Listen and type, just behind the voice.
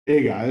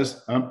Hey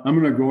guys, I'm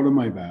going to go to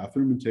my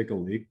bathroom and take a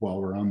leak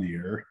while we're on the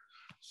air.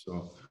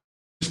 So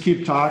just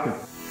keep talking.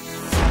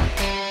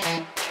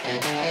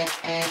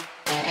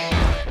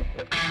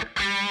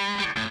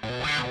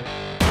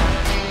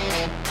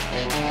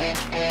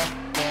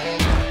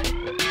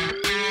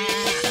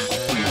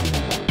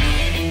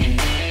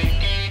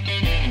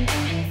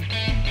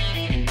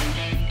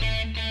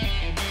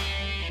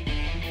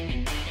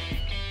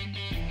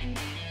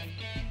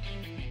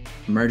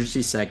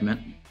 Emergency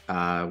segment.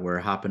 We're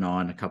hopping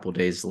on a couple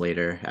days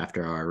later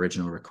after our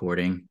original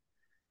recording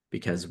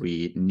because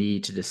we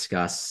need to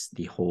discuss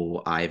the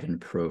whole Ivan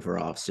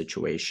Provorov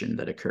situation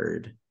that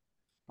occurred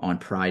on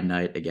Pride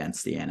Night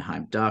against the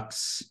Anaheim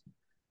Ducks.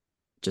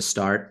 To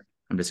start,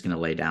 I'm just going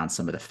to lay down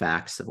some of the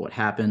facts of what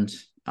happened.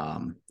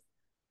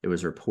 It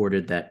was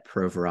reported that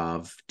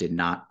Provorov did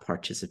not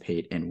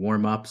participate in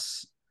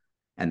warmups,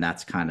 and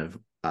that's kind of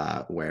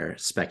where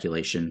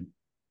speculation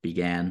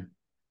began.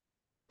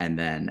 And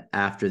then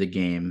after the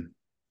game,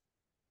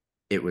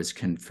 it was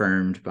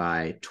confirmed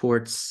by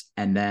Torts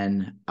and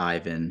then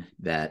Ivan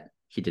that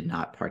he did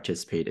not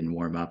participate in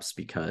warmups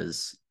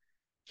because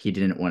he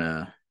didn't want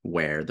to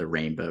wear the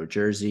rainbow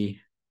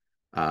jersey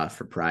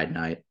for Pride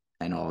Night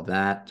and all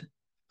that.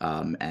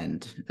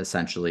 And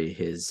essentially,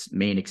 his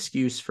main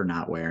excuse for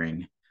not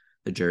wearing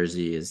the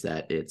jersey is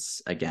that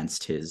it's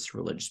against his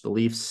religious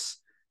beliefs,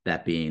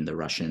 that being the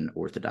Russian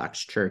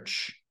Orthodox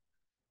Church.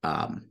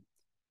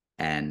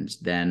 And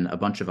then a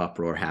bunch of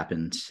uproar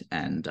happened,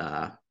 and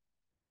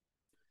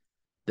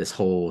this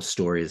whole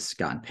story has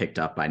gotten picked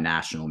up by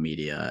national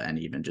media and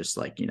even just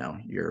like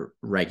your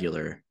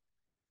regular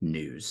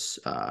news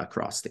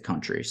across the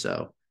country.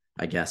 So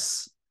I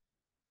guess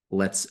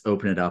let's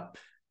open it up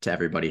to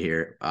everybody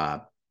here.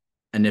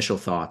 Initial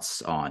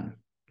thoughts on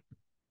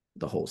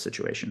the whole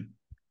situation.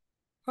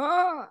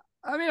 I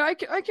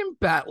can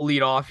bat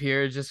lead off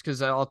here just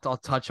because I'll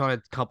touch on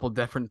a couple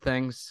different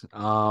things.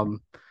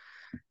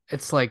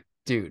 It's like,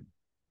 dude,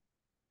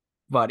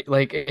 buddy,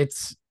 like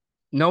it's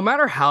no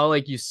matter how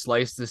like you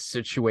slice this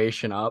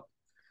situation up,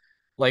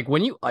 like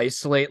when you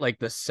isolate like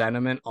the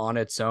sentiment on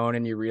its own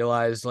and you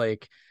realize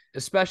like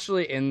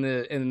especially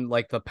in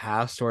like the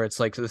past where it's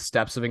like the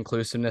steps of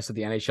inclusiveness of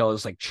the NHL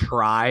is like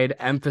tried,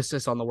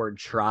 emphasis on the word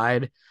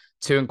tried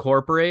to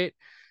incorporate,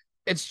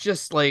 it's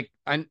just like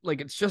I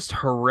like it's just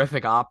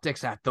horrific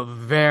optics at the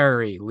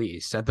very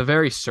least, at the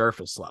very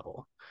surface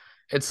level.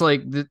 It's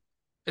like the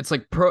it's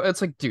like,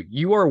 dude,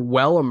 you are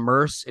well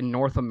immersed in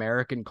North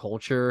American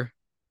culture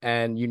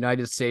and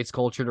United States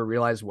culture to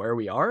realize where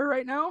we are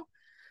right now.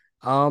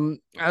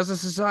 As a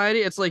society,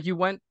 it's like he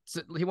went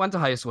to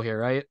high school here,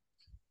 right?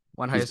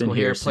 Went high He's been school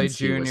here here, played since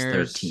he was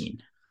juniors.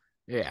 13.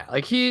 Yeah,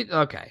 like he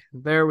okay,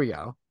 there we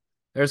go.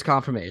 There's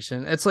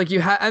confirmation. It's like you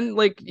had and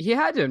like he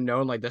had to have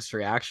known like this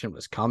reaction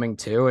was coming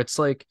too. It's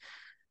like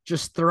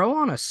just throw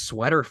on a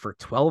sweater for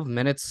 12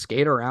 minutes,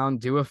 skate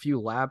around, do a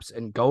few laps,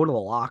 and go to the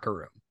locker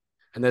room.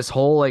 And this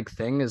whole like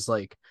thing is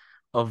like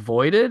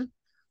avoided.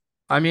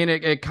 I mean,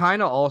 it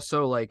kind of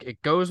also like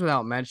it goes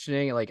without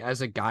mentioning, like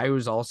as a guy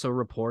who's also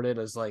reported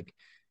as like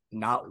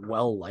not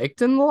well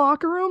liked in the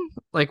locker room.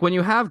 Like when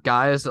you have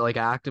guys that like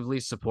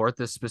actively support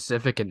this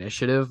specific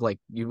initiative, like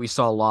we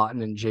saw a lot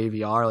in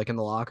JVR, like in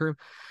the locker room,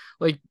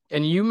 like,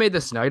 and you made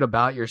this night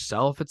about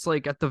yourself. It's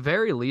like at the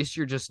very least,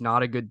 you're just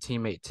not a good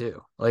teammate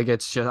too. Like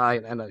it's just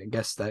and I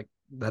guess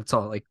that's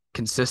all like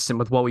consistent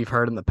with what we've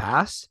heard in the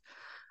past.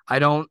 I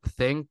don't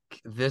think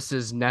this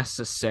is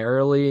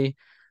necessarily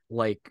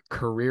like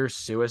career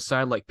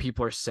suicide like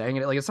people are saying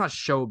it. Like it's not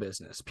show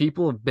business.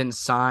 People have been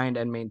signed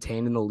and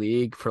maintained in the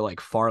league for like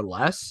far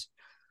less.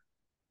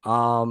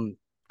 Um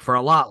for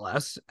a lot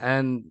less.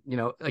 And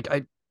like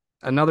I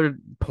another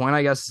point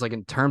I guess is like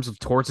in terms of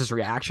Torts'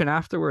 reaction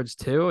afterwards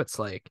too. It's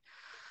like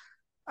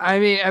I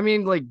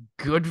mean like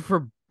good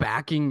for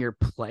backing your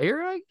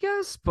player, I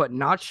guess, but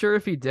not sure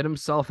if he did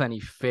himself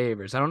any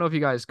favors. I don't know if you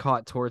guys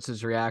caught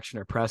Torts' reaction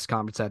or press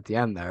conference at the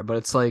end there, but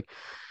it's like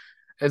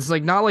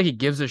not like he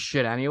gives a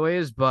shit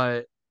anyways,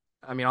 but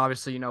I mean,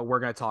 obviously, we're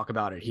gonna talk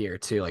about it here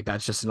too. Like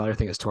that's just another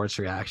thing is Torts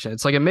reaction.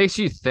 It's like it makes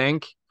you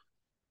think,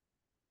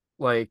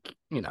 like,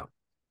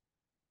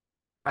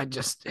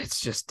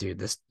 it's just, dude,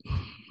 this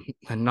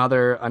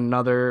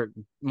another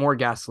more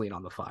gasoline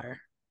on the fire.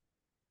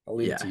 I'll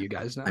leave it to Yeah. you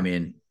guys I now.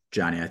 mean,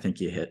 Johnny, I think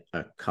you hit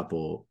a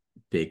couple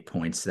big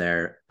points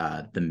there.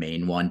 The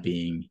main one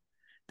being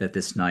that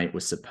this night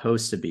was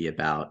supposed to be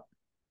about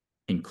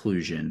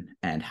inclusion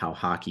and how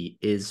hockey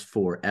is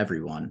for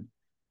everyone,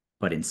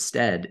 but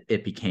instead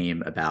it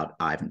became about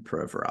Ivan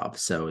Provorov.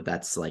 So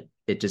that's like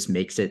it just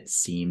makes it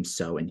seem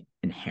so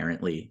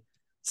inherently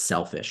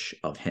selfish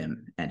of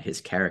him and his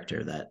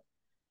character that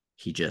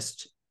he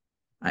just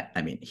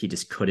I mean, he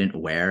just couldn't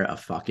wear a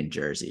fucking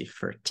jersey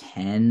for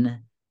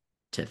 10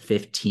 to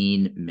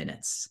 15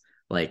 minutes.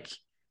 Like,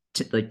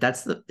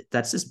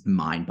 that's just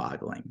mind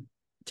boggling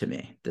to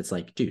me. That's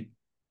like, dude,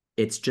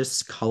 it's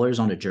just colors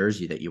on a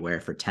jersey that you wear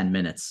for 10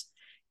 minutes.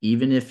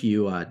 Even if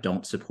you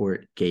don't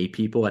support gay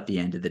people at the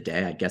end of the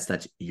day, I guess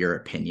that's your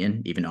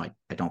opinion, even though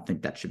I don't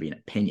think that should be an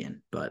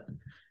opinion. But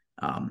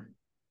um,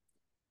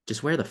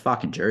 just wear the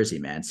fucking jersey,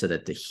 man, so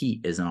that the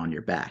heat isn't on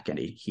your back. And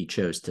he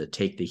chose to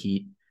take the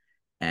heat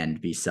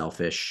and be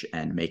selfish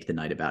and make the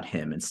night about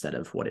him instead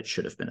of what it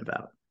should have been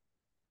about.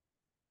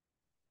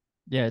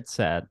 Yeah, it's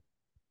sad.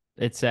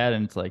 It's sad,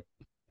 and it's like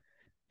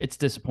it's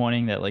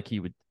disappointing that like he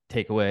would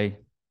take away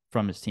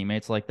from his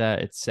teammates like that.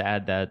 It's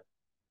sad that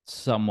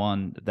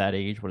someone that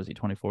age, what is he,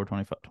 24,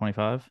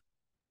 25?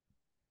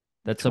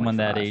 That someone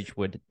that 25. age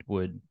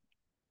would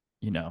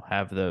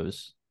have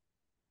those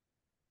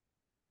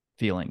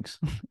feelings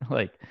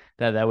like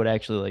that would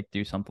actually like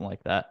do something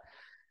like that.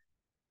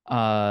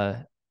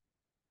 And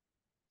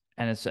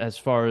as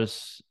far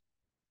as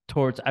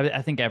Torts,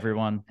 I think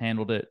everyone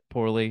handled it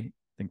poorly.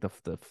 I think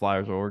the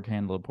Flyers org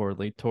handled it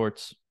poorly.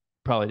 Torts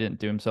probably didn't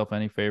do himself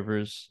any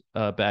favors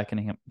backing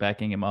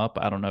him up.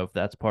 I don't know if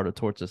that's part of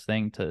Torts'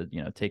 thing to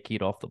take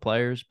heat off the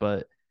players,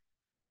 but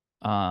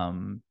yeah,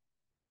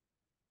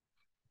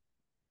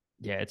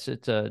 it's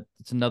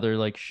another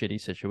like shitty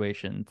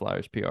situation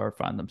Flyers PR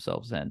find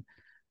themselves in.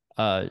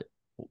 I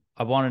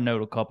want to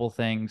note a couple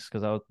things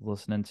because I was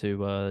listening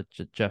to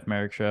Jeff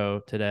Merrick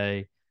show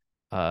today.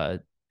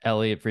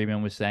 Elliot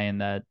Friedman was saying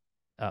that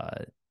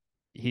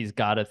he's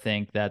got to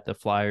think that the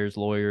Flyers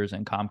lawyers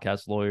and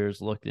Comcast lawyers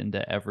looked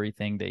into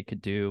everything they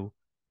could do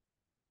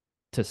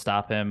to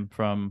stop him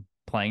from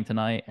playing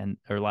tonight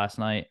or last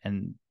night,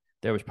 and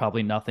there was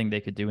probably nothing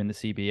they could do in the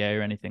CBA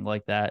or anything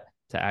like that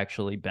to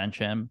actually bench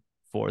him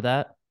for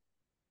that.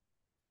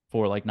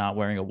 For like not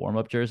wearing a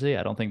warm-up jersey.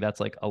 I don't think that's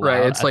like allowed.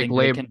 Right, it's I like think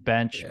they can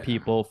bench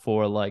people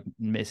for like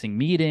missing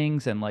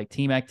meetings and like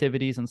team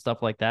activities and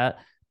stuff like that.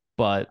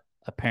 But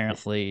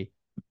apparently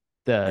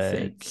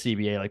the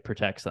CBA like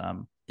protects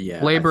them.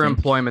 Yeah. Labor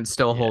employment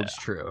still holds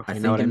true. I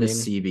think in the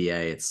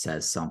CBA it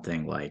says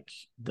something like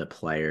the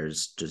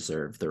players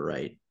deserve the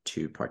right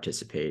to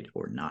participate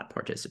or not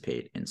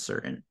participate in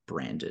certain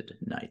branded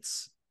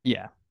nights.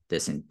 Yeah.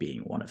 This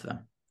being one of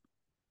them.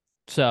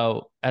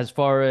 So as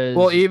far as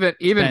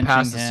even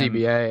past the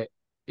CBA,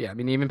 yeah, I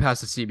mean even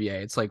past the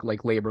CBA, it's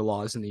like labor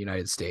laws in the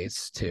United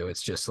States too.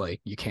 It's just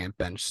like you can't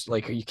bench,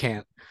 like you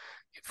can't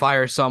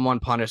fire someone,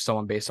 punish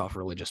someone based off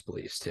religious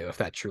beliefs too, if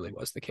that truly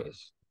was the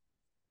case.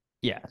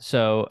 Yeah.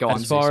 So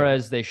as far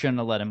as they shouldn't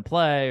have let him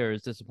play, or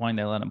it's disappointing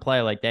they let him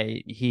play, like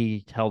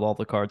he held all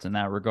the cards in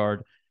that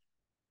regard.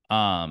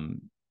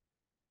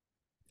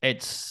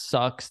 It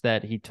sucks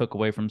that he took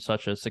away from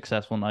such a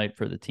successful night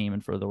for the team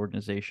and for the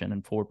organization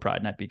and for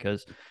Pride Night,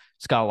 because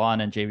Scott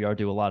Laughton and JVR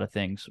do a lot of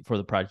things for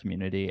the Pride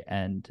community,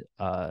 and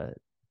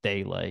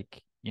they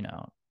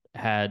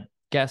had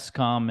guests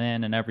come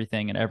in and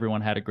everything, and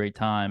everyone had a great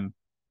time.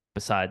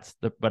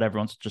 But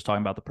everyone's just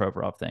talking about the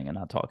Provorov thing and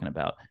not talking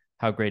about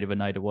how great of a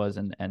night it was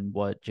and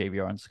what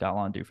JVR and Scott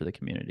Laughton do for the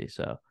community.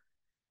 So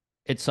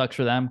it sucks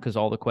for them because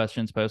all the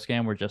questions post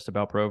game were just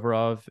about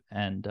Provorov,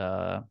 and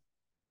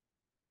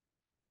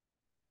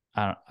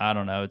I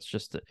don't know. It's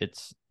just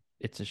it's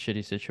a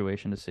shitty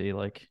situation to see.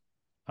 Like,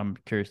 I'm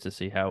curious to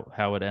see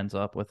how it ends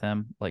up with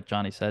him. Like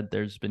Johnny said,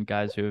 there's been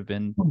guys who have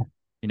been,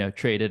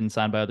 traded and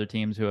signed by other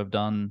teams who have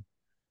done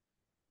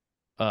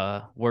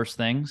worse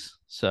things.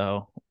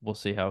 So we'll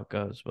see how it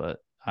goes. But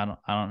I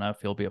don't know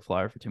if he'll be a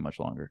Flyer for too much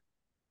longer.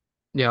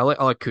 Yeah,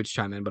 I'll let Cooch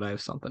chime in, but I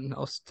have something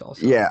else to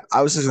also. Yeah,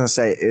 I was just gonna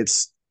say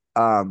it's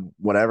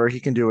whatever, he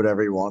can do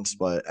whatever he wants,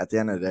 but at the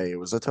end of the day, it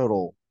was a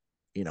total,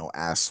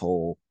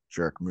 asshole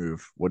jerk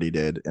move what he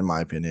did, in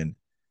my opinion.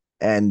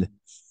 And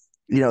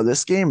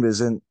this game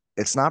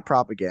it's not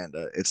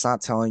propaganda. It's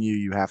not telling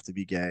you have to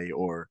be gay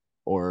or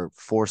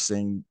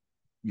forcing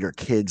your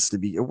kids to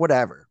be, or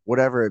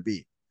whatever it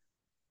be.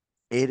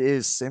 It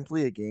is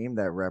simply a game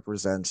that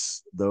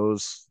represents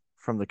those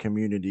from the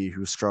community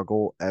who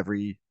struggle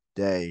every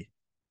day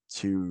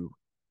to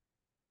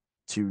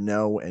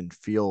know and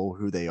feel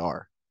who they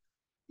are,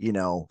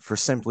 for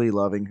simply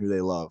loving who they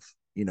love,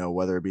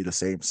 whether it be the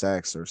same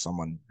sex or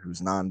someone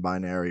who's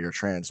non-binary or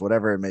trans,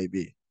 whatever it may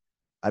be.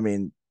 I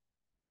mean,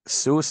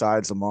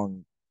 suicides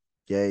among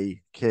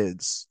gay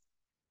kids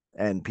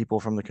and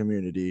people from the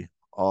community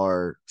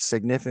are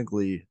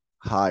significantly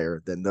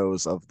higher than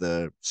those of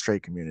the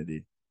straight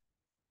community.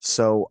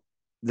 So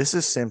this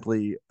is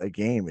simply a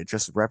game. It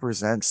just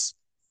represents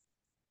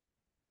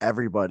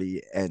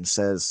everybody and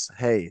says,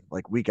 hey,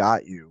 like, we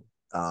got you.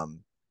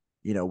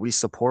 We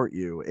support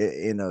you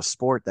in a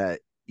sport that,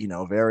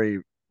 very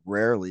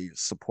rarely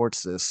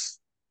supports this,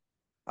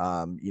 the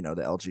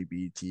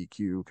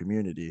LGBTQ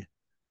community.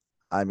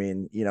 I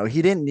mean,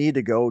 he didn't need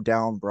to go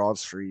down Broad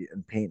Street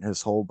and paint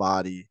his whole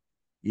body,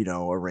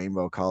 a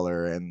rainbow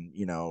color and,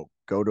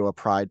 go to a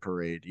pride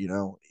parade.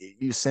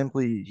 He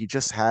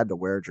just had to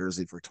wear a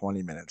jersey for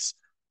 20 minutes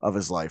of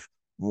his life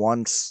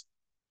once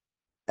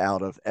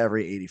out of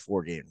every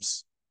 84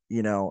 games.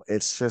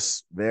 It's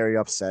just very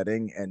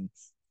upsetting, and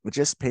it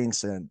just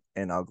paints an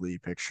ugly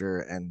picture.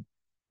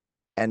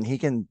 And he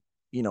can,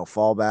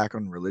 fall back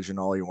on religion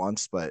all he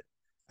wants, but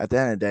at the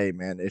end of the day,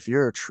 man, if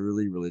you're a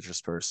truly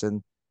religious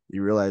person,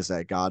 you realize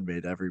that God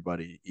made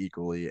everybody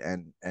equally,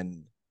 and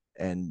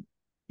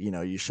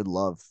you should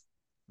love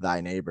thy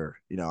neighbor.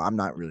 I'm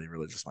not really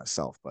religious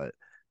myself, but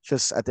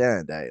just at the end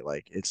of the day,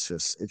 like it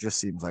just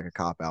seems like a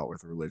cop out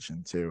with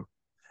religion too.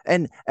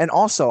 And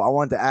also I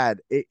wanted to add,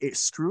 it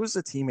screws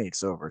the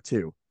teammates over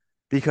too,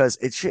 because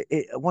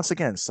it once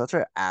again such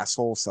an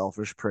asshole,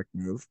 selfish prick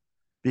move,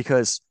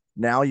 because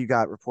now you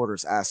got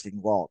reporters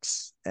asking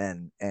Waltz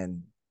and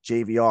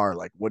JVR,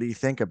 like, what do you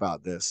think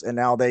about this? And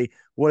now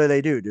what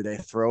do? Do they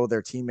throw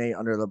their teammate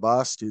under the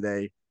bus? Do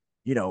they,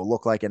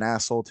 look like an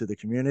asshole to the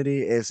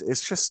community? It's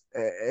just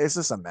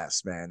a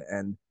mess, man.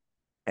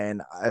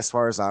 And as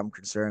far as I'm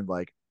concerned,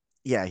 like,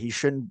 yeah, he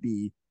shouldn't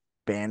be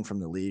banned from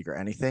the league or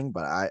anything,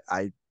 but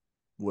I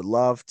would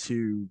love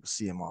to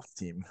see him off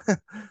the team.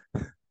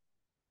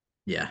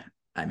 Yeah,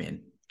 I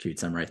mean,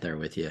 Coots, I'm right there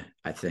with you.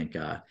 I think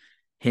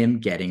him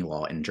getting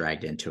Lawton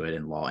dragged into it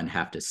and Lawton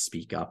have to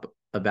speak up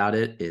about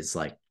it is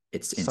like,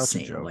 it's Such a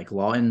insane. joke. Like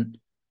Lawton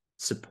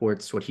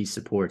supports what he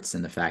supports,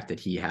 and the fact that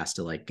he has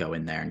to like go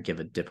in there and give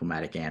a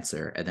diplomatic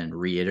answer and then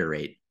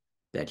reiterate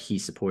that he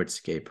supports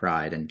gay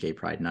pride and gay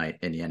pride night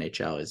in the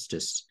NHL is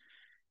just,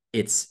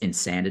 it's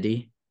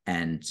insanity.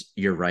 And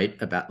you're right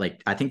about,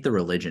 like, I think the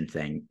religion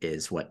thing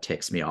is what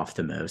ticks me off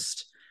the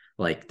most.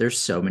 Like, there's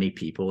so many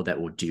people that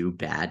will do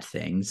bad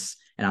things.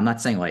 And I'm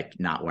not saying like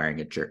not wearing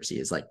a jersey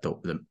is like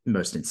the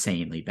most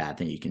insanely bad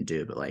thing you can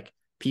do, but like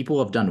people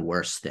have done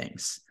worse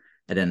things.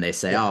 And then they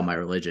say, Yeah. oh, my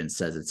religion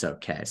says it's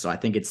okay. So I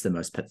think it's the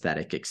most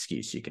pathetic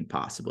excuse you can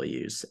possibly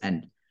use.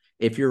 And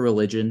if your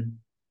religion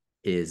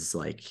is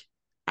like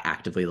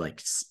actively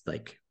like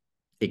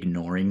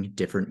ignoring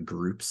different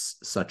groups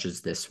such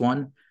as this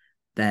one,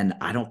 then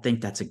I don't think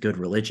that's a good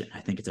religion. I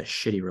think it's a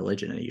shitty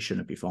religion and you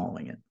shouldn't be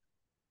following it.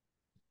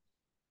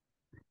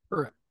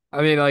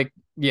 I mean, like,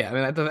 yeah, I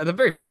mean, at the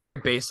very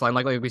baseline,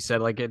 like we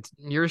said, like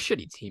you're a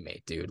shitty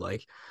teammate, dude.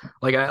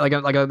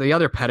 The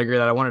other pedigree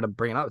that I wanted to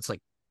bring up, it's like,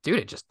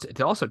 dude,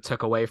 it also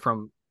took away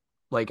from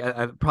like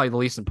probably the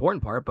least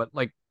important part, but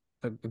like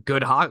a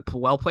good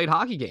well played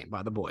hockey game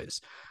by the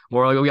boys.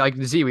 More like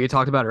Z, we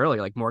talked about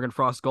earlier, like Morgan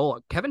Frost goal.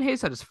 Kevin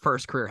Hayes had his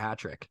first career hat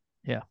trick.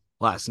 Yeah.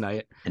 Last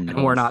night, And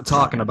and we're not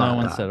talking No about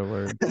one that. said a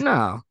word.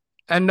 No.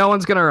 And no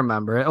one's gonna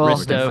remember it. Well,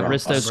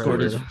 Risto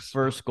scored his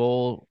first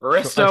goal.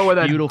 Risto with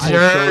a beautiful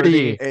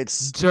dirty,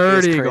 It's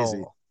dirty crazy.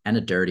 goal. and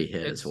a dirty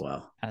hit It's- as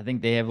well. I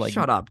think they have like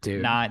Shut up,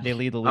 dude. They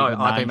lead the Oh, league with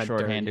I thought you 9 meant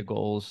shorthanded dirty.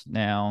 goals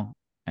now,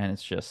 and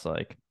it's just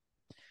like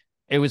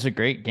it was a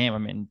great game. I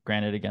mean,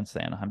 granted against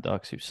the Anaheim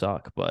Ducks, who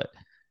suck, but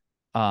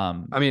I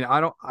mean,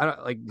 I don't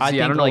like. Z, I think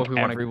don't know like if we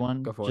want to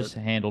everyone go for just it.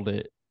 handled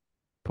it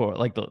poor.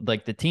 Like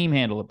the team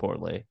handled it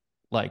poorly.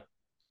 Like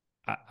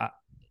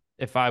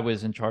if I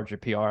was in charge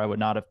of PR, I would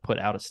not have put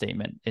out a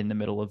statement in the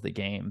middle of the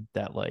game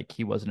that like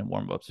he wasn't in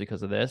warmups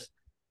because of this.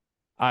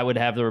 I would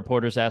have the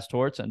reporters ask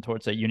Torts, and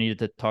Torts say, you needed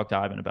to talk to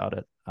Ivan about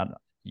it.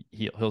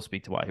 He'll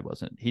speak to why he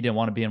wasn't. He didn't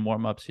want to be in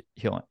warmups.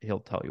 He'll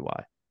tell you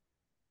why.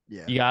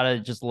 Yeah. You gotta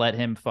just let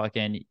him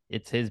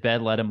it's his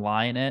bed, let him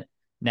lie in it.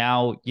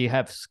 Now you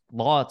have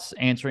Lots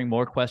answering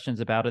more questions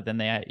about it than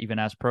they even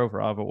asked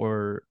Provorov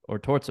or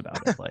Torts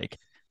about it. Like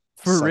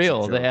for Such a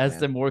real, joke, they asked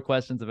man. them more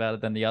questions about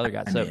it than the other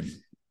guy. I So mean,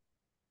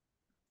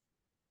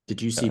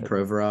 did you see ahead.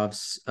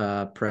 Provorov's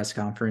press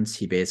conference?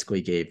 He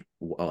basically gave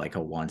like a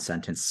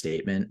 1-sentence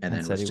statement and And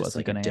then said was he just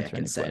wasn't like a gonna dick answer and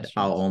any said, questions.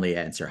 I'll only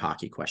answer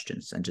hockey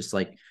questions. And just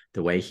like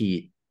the way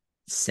he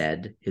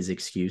said his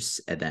excuse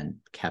and then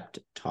kept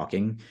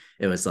talking,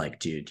 it was like,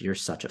 dude, you're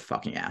such a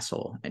fucking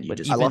asshole. And you but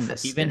just I want love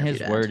this even interview his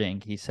to end.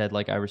 wording, he said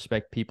like I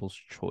respect people's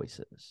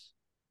choices.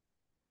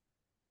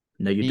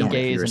 No, you Being don't. If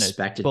gay you isn't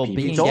respected well,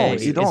 people's being don't, gay you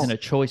choices- don't. isn't a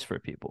choice for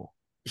people.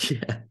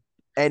 Yeah.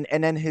 And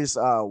then his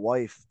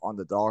wife on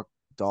the dog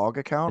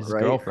account, His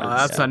right? girlfriend, Oh,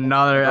 that's yeah.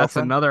 another. That's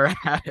Girlfriend? another.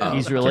 Oh,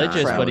 He's God,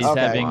 religious, that but he's was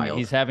okay. wild.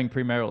 he's having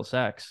premarital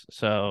sex.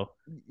 So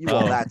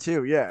Well, Oh. that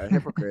too, yeah,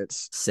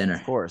 hypocrites, Sinner.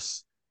 of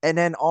course. And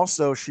then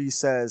also she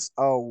says,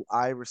 "Oh,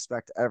 I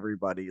respect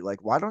everybody."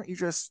 Like, why don't you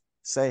just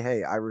say,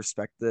 "Hey, I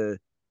respect the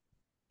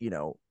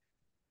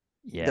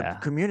yeah,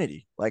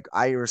 community. Like,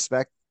 I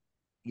respect,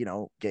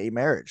 gay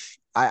marriage."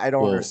 I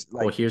don't Well,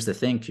 understand. Like, here's the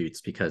thing,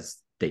 Toots,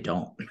 because they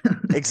don't.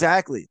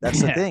 exactly.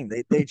 That's the Yeah. thing.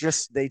 They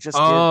just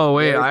Oh give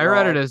wait, very I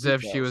read it broad as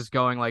if she details. was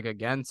going like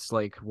against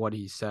like what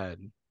he said.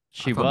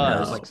 she thought that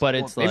was, was, like, but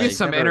well, it's Maybe like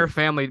some never-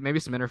 maybe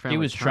some interfamily. he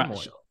was trying.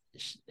 turmoil.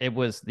 It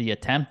was the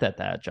attempt at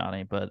that,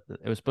 Johnny, but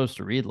it was supposed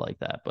to read like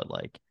that. But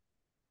like,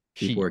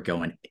 People are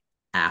going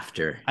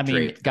after. I mean,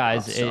 Drake, the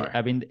guys, rock it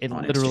star,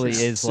 on literally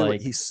Instagram. is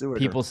like He sued her.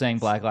 people saying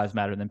Black Lives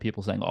Matter than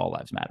people saying all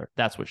lives matter.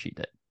 That's what she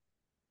did.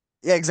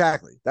 Yeah,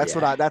 exactly. That's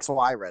Yeah. that's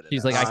why I read it. She's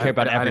as. like, I care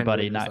about I didn't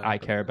everybody, read it as not that, I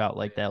but- care about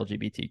like the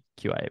LGBTQIA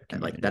And, community.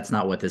 like, that's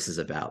not what this is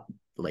about,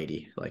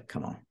 lady. Like,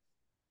 come on.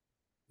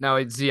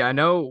 Now, Z, I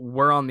know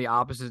we're on the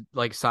opposite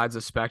like sides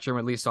of the spectrum,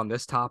 at least on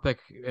this topic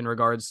in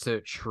regards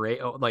to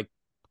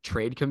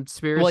trade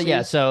conspiracies. Well,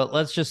 yeah. So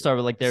let's just start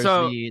with like there's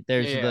So, the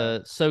yeah.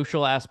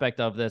 social aspect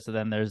of this, and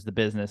then there's the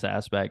business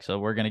aspect. So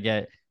we're gonna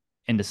get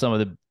into some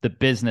of the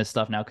business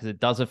stuff now because it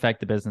does affect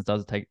the business,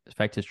 does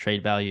affect his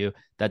trade value.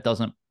 That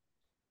doesn't,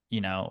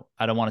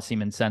 I don't want to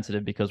seem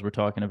insensitive because we're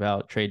talking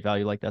about trade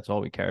value like that's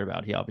all we cared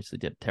about. He obviously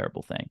did a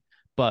terrible thing,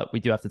 but we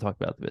do have to talk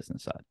about the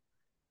business side.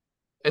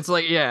 It's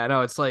like, yeah,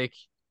 no, it's like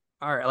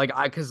All right, like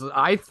because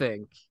I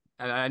think,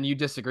 and you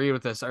disagreed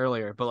with this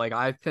earlier, but like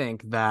I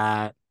think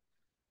that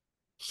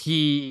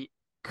he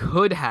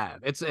could have.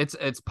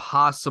 It's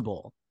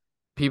possible.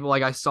 People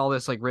like I saw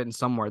this like written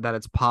somewhere that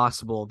it's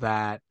possible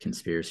that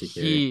Conspiracy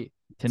theory. he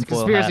it's Tinfoil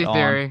conspiracy hat on.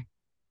 theory.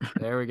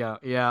 There we go.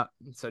 Yeah.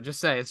 So just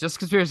say it's just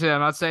conspiracy. I'm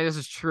not saying this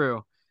is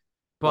true,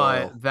 but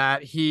Well.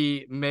 that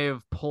he may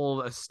have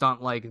pulled a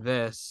stunt like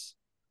this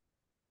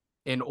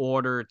in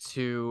order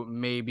to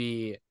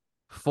maybe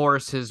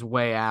force his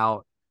way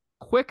out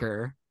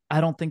quicker.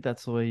 I don't think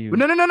that's the way you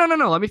No.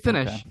 Let me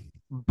finish. Okay.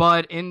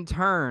 But in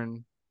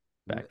turn,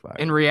 backfire.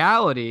 in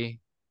reality,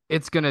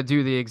 it's gonna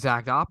do the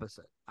exact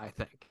opposite. I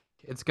think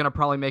it's gonna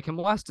probably make him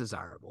less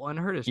desirable and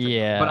hurt his trade.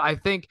 Yeah. But I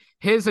think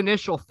his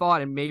initial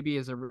thought and maybe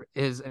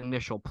his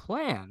initial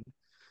plan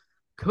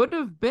could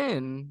have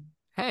been,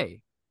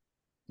 hey,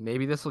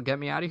 maybe this will get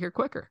me out of here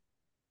quicker.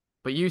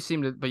 But you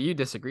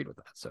disagreed with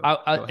that. So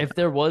if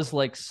there was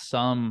like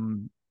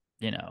some,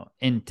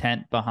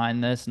 intent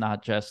behind this,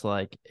 not just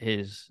like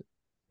his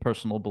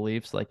personal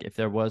beliefs, like if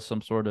there was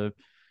some sort of,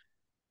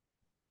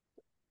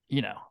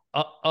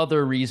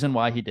 other reason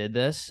why he did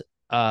this,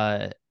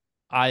 I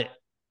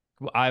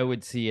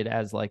would see it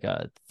as like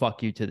a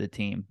fuck you to the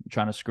team,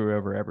 trying to screw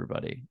over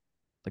everybody.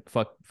 Like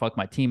fuck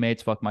my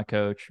teammates, fuck my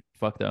coach,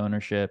 fuck the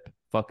ownership,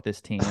 fuck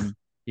this team.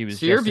 He was.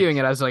 So you're viewing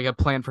it as like a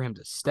plan for him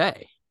to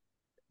stay.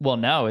 Well,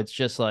 no, it's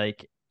just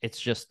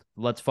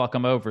let's fuck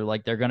them over.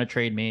 Like they're gonna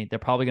trade me. They're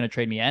probably gonna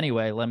trade me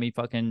anyway. Let me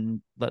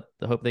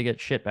hope they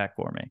get shit back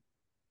for me.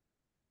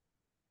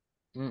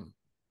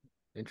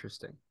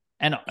 Interesting.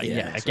 And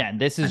again,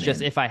 this is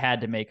just if I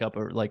had to make up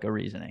a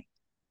reasoning.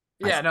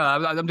 Yeah, no,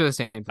 I'm doing the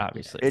same thing.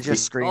 Obviously, It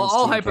just screams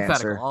all team hypothetical.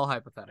 cancer. All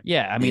hypothetical.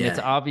 yeah. I mean, it's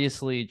Yeah.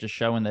 obviously just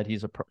showing that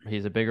he's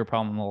a bigger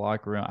problem in the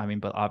locker room. I mean,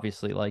 but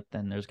obviously, like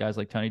then there's guys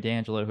like Tony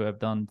D'Angelo who have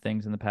done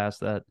things in the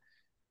past that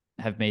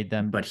have made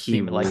them But he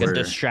seem like a were-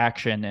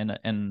 distraction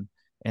in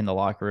the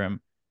locker room.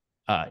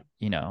 Yep,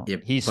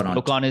 He but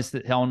spoke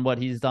on what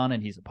he's done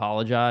and he's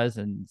apologized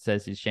and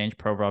says he's changed.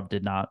 Provorov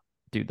did not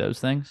do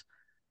those things.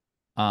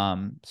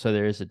 So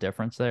there is a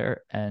difference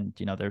there, and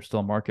there's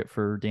still a market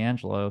for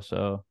D'Angelo.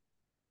 So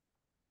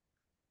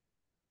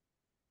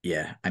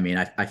Yeah, I mean,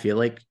 I feel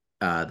like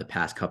the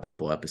past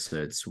couple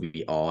episodes,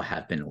 we all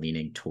have been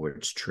leaning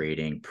towards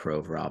trading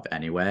Provorov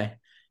anyway.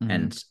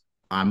 And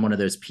I'm one of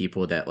those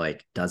people that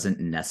like doesn't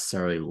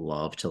necessarily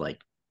love to like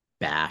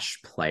bash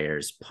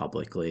players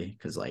publicly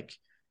because like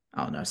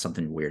I don't know,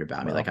 something weird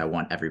about me. Well. Like I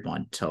want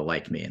everyone to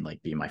like me and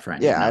like be my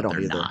friend. Yeah, even though I don't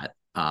they're either.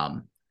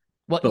 not.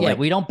 well, But, yeah, like,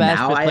 we don't bash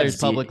now the I have players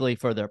seen- publicly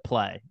for their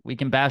play. We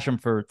can bash them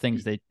for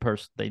things they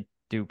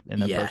do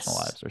in their Yes. personal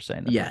lives or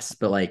saying that. Yes,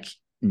 but like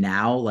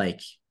now, like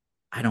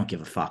I don't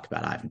give a fuck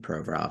about Ivan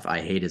Provorov.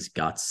 I hate his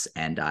guts,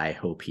 and I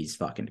hope he's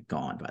fucking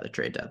gone by the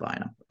trade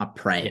deadline. I'm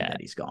praying Yeah.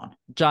 that he's gone.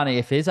 Johnny,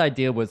 if his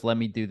idea was let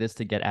me do this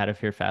to get out of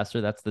here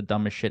faster, that's the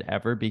dumbest shit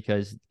ever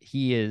because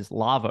he is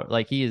lava.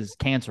 Like he is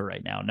cancer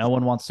right now. No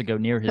one wants to go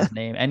near his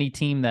name. Any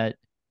team that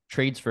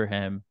trades for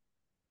him,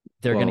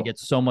 they're going to Well, get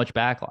so much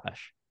backlash.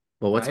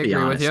 Well, let's I be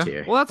agree with honest you.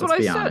 here. Well, that's what Let's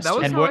I be said. honest That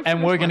was here. And how I we're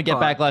finished going my to get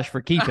thought. backlash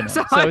for keeping him. That's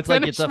how So I it's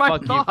like it's a finished my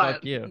fuck you, fuck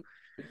thought. you.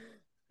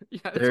 Yeah,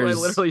 that's what I There's-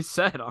 literally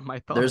said on my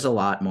thought. There's a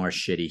lot more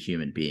shitty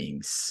human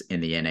beings in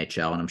the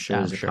NHL, and I'm sure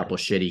I'm there's sure. a couple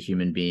shitty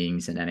human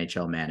beings in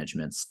NHL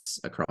managements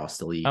across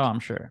the league. Oh, I'm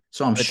sure.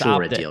 So I'm It's sure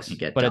optics, a deal can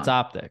get but done. it's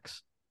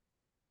optics.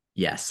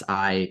 Yes,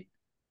 I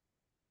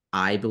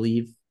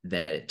believe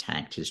that it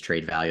tanked his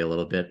trade value a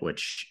little bit,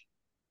 which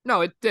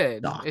No, it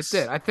did. Sucks. It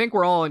did. I think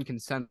we're all in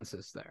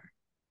consensus there.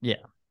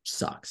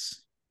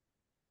 sucks.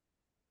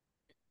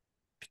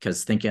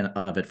 Because thinking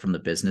of it from the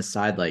business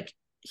side, like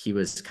he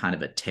was kind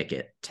of a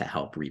ticket to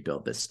help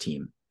rebuild this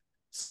team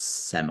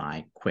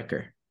semi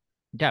quicker.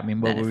 Yeah, I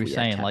mean, what than were if we we had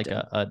saying? kept Like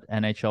him. a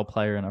NHL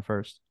player in a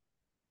first,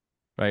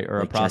 right?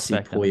 Or Like a Jesse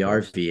prospect. in a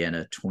first. Puljujarvi and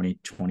a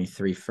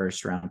 2023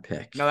 first round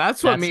pick. No,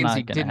 that's what That's means not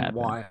he gonna didn't happen.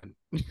 want.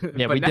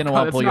 Yeah, But we didn't now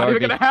want that's not even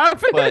Puljujarvi, gonna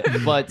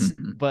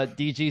happen. But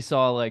DG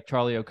saw like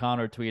Charlie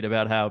O'Connor tweet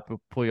about how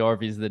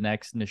Puljujarvi's the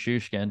next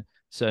Nishushkin,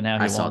 so now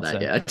he I saw wants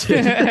that. it.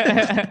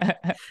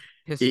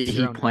 Yeah, he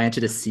Testosterone.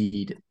 planted a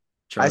seed.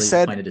 Charlie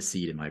said- planted a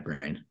seed in my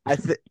brain.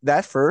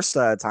 That first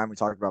time we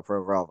talked about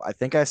Provorov, I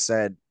think I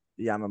said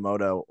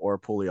Yamamoto or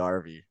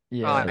Puljujarvi.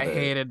 Yeah, Oh, I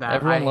hated that.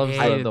 everyone I loves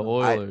hated the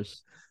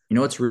Oilers. You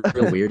know what's real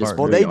weird is Well,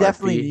 Well, they Puljujarvi-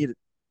 definitely need.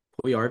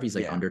 Puljujarvi's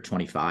like Yeah. under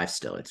 25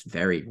 still. It's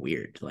very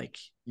weird. Like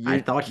You,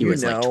 I thought he you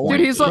was like know- 20.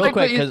 Dude, he's Real like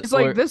quick, 'cause he's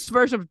like we're- this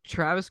version of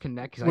Travis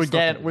Connect. We're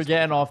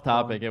getting off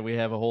topic and we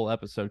have a whole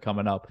episode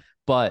coming up.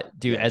 But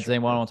dude, Yeah, as sure. they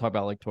want to talk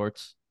about like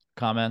Tort's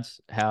comments,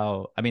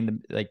 how I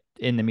mean, like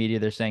in the media,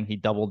 they're saying he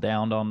doubled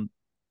down on.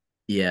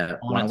 Yeah,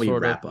 on why it don't we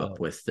sort of, wrap up but-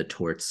 with the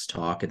Torts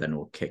talk and then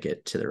we'll kick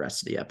it to the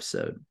rest of the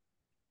episode.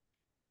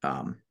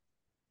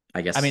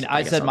 I guess. I mean,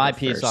 I guess said I'll my go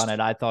piece on first. it.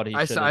 I thought he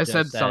I should.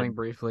 said something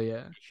briefly.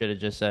 Yeah. Should have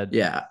just said.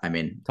 Yeah, I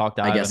mean, Talk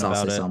to I Ivan guess I'll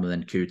about say it. something,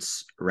 then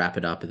Coots wrap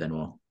it up, and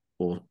then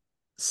we'll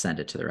send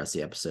it to the rest of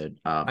the episode.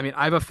 I mean,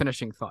 I have a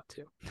finishing thought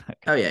too.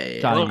 oh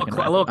yeah. Johnny, A you little, can a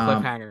wrap little it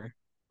up. cliffhanger.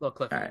 Little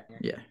cliffhanger. All right,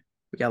 yeah,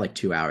 we got like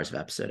 2 hours of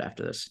episode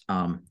after this.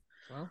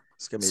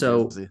 It's gonna be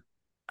So- busy.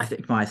 I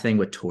think my thing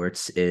with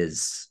Torts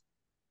is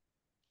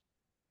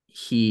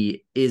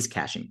he is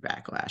catching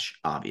backlash,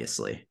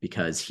 obviously,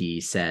 because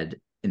he said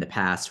in the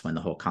past when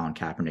the whole Colin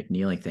Kaepernick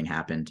kneeling thing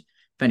happened,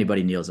 if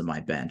anybody kneels on my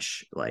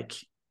bench, like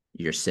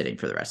you're sitting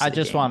for the rest of the game.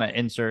 I just want to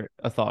insert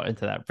a thought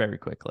into that very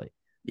quickly.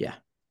 Yeah.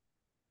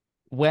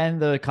 When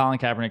the Colin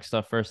Kaepernick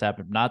stuff first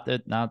happened,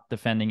 not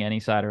defending any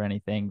side or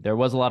anything, there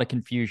was a lot of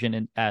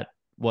confusion at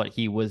what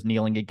he was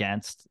kneeling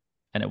against.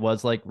 And it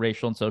was like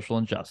racial and social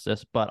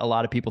injustice, but a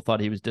lot of people thought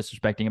he was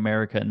disrespecting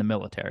America and the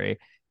military.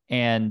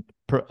 And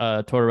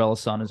Tortorella's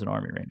son is an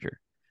Army Ranger.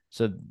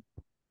 So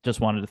just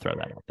wanted to throw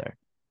that out there.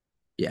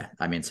 Yeah.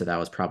 I mean, so that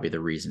was probably the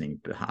reasoning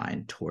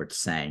behind Torts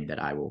saying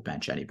that I will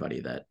bench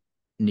anybody that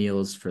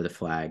kneels for the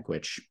flag,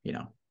 which, you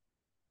know,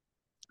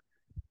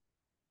 I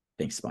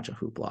think it's a bunch of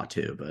hoopla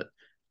too. But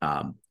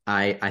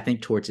I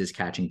think Torts is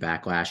catching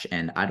backlash,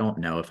 and I don't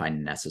know if I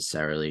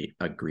necessarily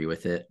agree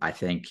with it. I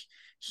think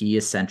he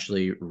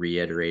essentially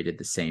reiterated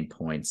the same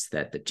points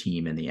that the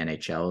team in the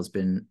NHL has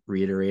been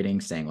reiterating,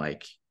 saying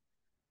like,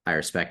 I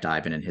respect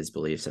Ivan and his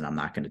beliefs, and I'm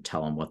not going to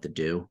tell him what to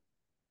do.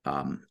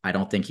 I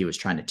don't think he was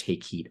trying to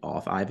take heat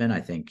off Ivan.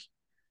 I think,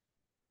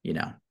 you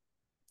know,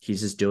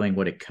 he's just doing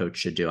what a coach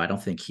should do. I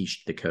don't think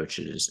the coach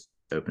should just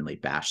openly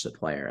bash the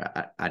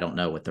player. I don't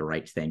know what the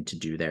right thing to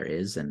do there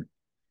is. And,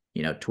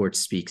 you know, Torts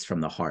speaks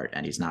from the heart,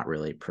 and he's not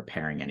really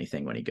preparing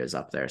anything when he goes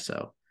up there.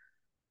 So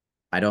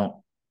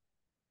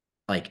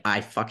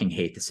I fucking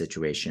hate the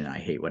situation. I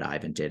hate what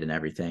Ivan did and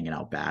everything, and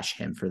I'll bash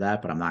him for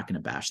that, but I'm not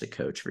going to bash the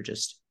coach for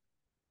just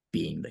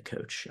being the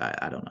coach.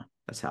 I don't know.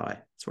 That's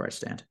where I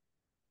stand.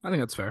 I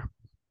think that's fair.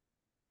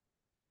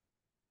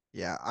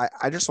 Yeah,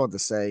 I just want to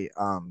say,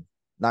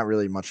 not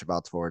really much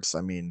about Torts.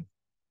 I mean,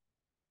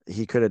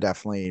 he could have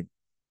definitely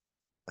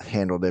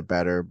handled it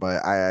better,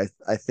 but I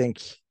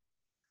think,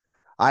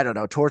 I don't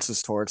know, Torts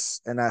is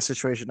Torts in that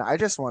situation. I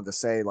just wanted to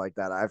say like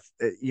that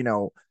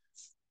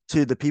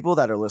to the people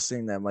that are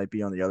listening that might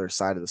be on the other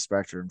side of the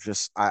spectrum,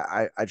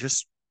 I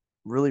just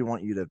really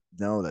want you to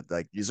know that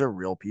like these are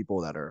real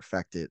people that are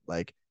affected.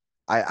 Like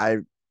I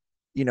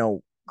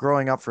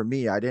growing up for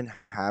me, I didn't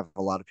have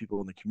a lot of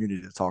people in the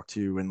community to talk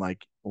to and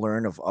like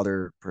learn of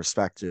other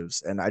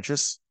perspectives. And I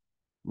just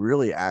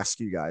really ask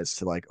you guys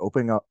to like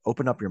open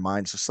up your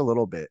minds just a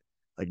little bit.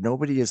 Like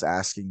nobody is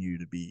asking you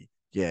to be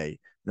gay.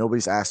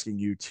 Nobody's asking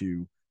you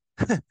to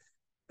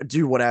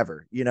do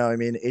whatever. You know what I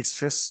mean? It's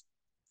just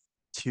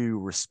to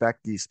respect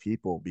these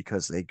people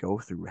because they go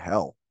through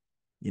hell.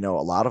 You know,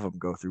 a lot of them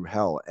go through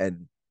hell,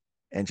 and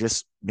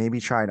just maybe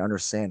try and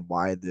understand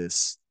why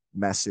this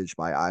message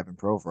by Ivan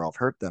Provorov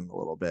hurt them a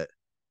little bit.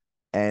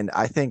 And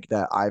I think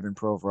that Ivan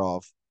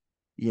Provorov,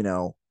 you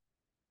know,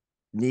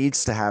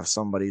 needs to have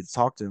somebody to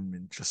talk to him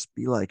and just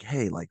be like,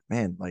 hey, like,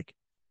 man, like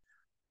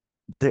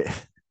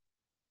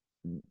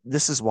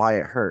this is why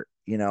it hurt,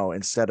 you know,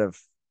 instead of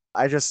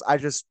I just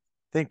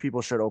think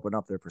people should open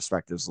up their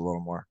perspectives a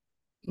little more.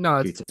 No,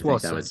 it's Coots, I well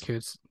think that said, was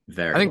Coots.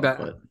 very I think well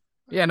that put.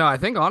 Yeah, no, I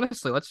think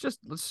honestly, let's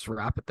just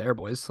wrap it there,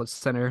 boys. Let's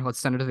center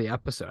to the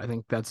episode. I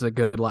think that's a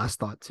good last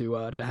thought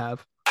to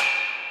have.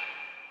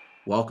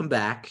 Welcome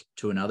back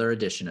to another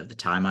edition of the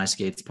Time I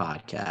Skates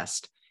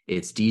podcast.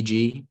 It's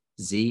DG,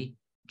 Z,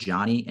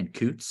 Johnny, and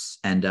Coots.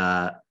 And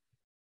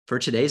for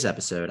today's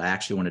episode, I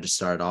actually wanted to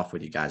start it off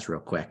with you guys real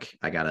quick.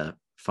 I got a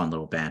fun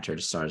little banter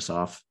to start us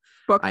off.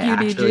 Fuck you,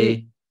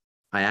 DG.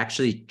 I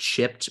actually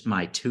chipped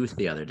my tooth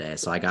the other day.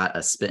 So I got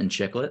a spit and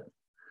chiclet,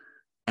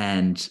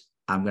 and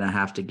I'm going to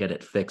have to get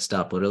it fixed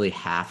up. Literally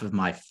half of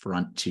my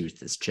front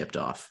tooth is chipped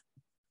off.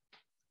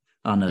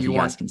 I don't know if you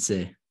guys can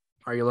see.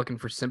 Are you looking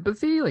for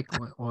sympathy? Like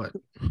what?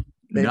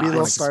 Maybe No,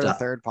 they'll it's start a stuff.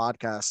 third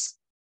podcast.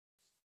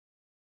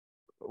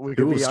 We Who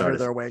could will be start under it?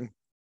 their wing.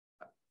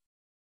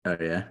 Oh,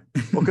 yeah.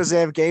 Well, because they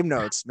have game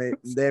notes.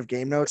 They have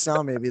game notes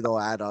now. Maybe they'll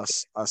add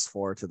us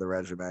four to the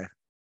resume.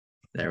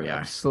 There we are.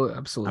 Absolutely.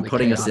 I'm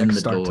putting us in the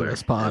start door, to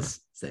this pod. as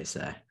they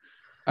say. All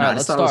No, right, I just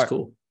let's thought it was start.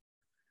 cool.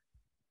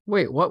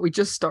 Wait, what? We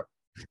just start.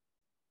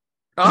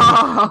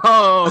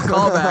 Oh,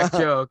 callback,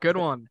 Joe. Good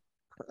one.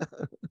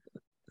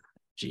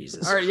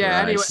 Jesus. All right,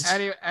 yeah. Christ.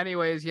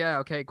 Anyways, yeah.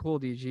 Okay, cool,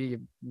 DG.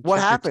 You What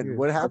check your happened? tooth.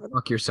 What happened?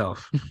 Fuck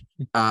yourself.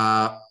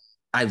 I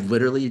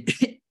literally,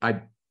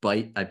 I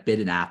bit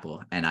an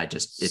apple, and it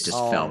just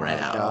Oh fell my right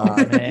out.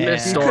 God. Man.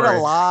 This You story. could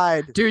have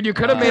lied. Dude, you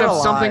could have Oh, made up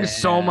yeah. something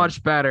so Man.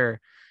 much better.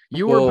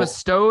 You Well- were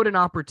bestowed an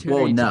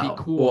opportunity to be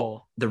cool.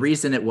 Well, the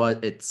reason it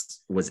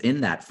was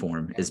in that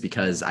form is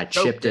because I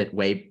chipped it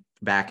way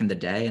back in the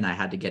day, and I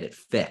had to get it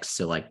fixed.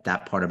 So like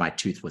that part of my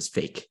tooth was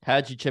fake,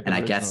 How'd you chip it And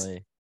I guess-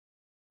 originally?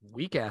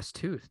 Weak ass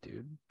tooth,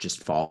 dude.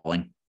 just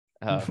falling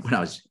Oh, when I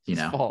was,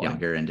 Just falling.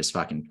 younger, and just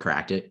fucking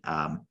cracked it.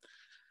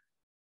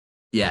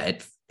 Yeah,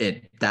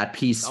 that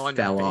piece Fell on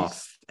your fell face.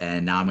 off,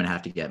 and now I'm gonna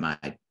have to get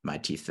my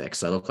teeth fixed.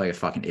 So I look like a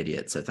fucking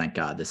idiot. So thank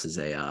God this is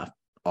a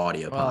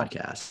audio Well,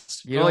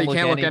 podcast. Well, you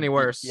can't look any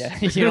worse. Yeah,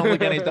 you don't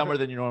look any dumber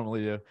than you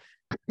normally do.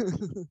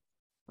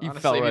 You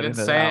Honestly, fell if you right didn't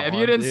into say that if one,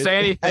 you didn't dude. say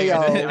anything, Hey, yo.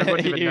 I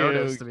wouldn't even You-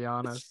 notice, to be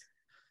honest.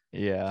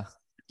 Yeah.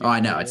 Oh, I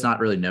know. It's not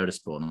really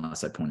noticeable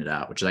unless I point it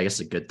out, which I guess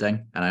is a good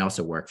thing. And I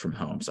also work from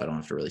home, so I don't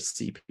have to really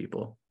see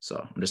people. So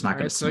I'm just not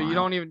going to So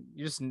smile. you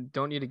just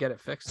don't need to get it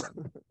fixed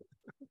then.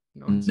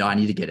 No, I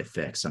need to get it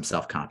fixed. I'm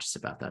self-conscious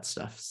about that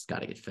stuff. It's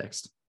got to get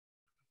fixed.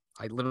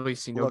 I literally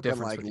see no looking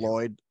difference. like with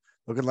you.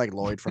 looking like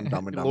Lloyd from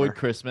Dumb and Dumber. Lloyd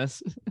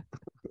Christmas.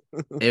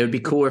 It would be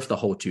cooler if the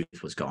whole tooth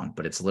was gone,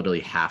 but it's literally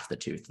half the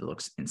tooth. It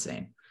looks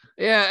insane.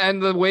 Yeah,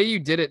 and the way you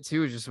did it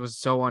too just was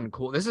so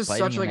uncool. This is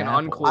Biting such like an an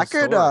apple. uncool I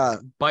could story.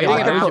 Biting Why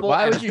an would you- apple.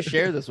 why and- would you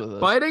share this with us?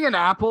 Biting an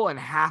apple and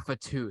half a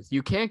tooth.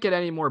 You can't get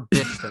any more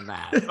bitch than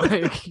that.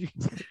 Like,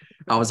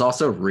 I was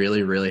also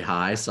really, really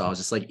high, so I was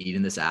just like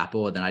eating this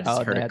apple, and then I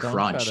just Oh, heard Dad, a don't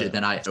crunch, try and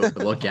then I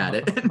look at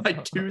it, and my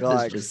tooth is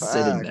like, just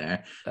sitting fuck.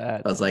 there.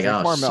 That- I was like, Drink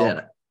oh more shit.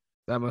 milk.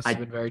 that must I- have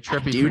been very I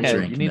trippy. do for Yeah, you.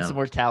 drink you need milk, some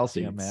more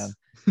calcium, man.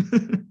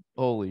 dudes.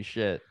 Holy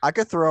shit. I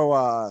could throw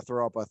up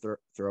a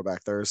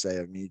throwback Thursday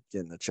of me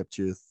getting a chip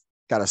tooth.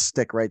 Got to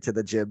stick right to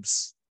the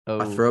jibs Oh,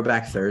 A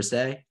throwback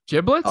Thursday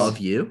Giblets? of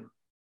you?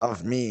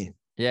 of me.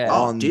 yeah.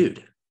 Oh, On-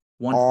 dude.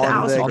 on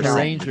 1000% the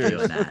Rangers.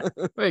 doing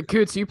that. Wait,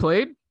 Coots, you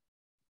played?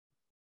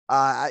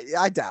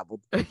 I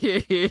dabbled.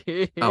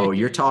 Oh,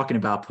 you're talking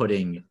about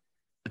putting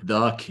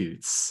the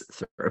Coots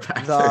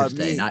throwback The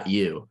Thursday, me. not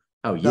you.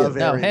 Oh, The you. No,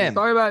 very him.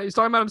 He's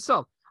talking about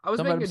himself. I was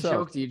Talking about making a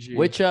himself.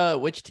 joke, DG.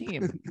 Which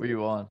team were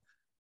you on?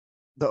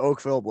 The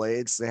Oakville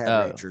Blades. They had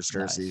Oh, Rangers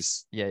nice.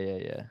 jerseys. Yeah, yeah,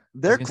 yeah.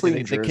 They're I was gonna say clean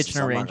the jerseys.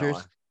 Kitchener I'm not gonna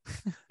Rangers.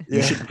 lie. You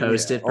Yeah, should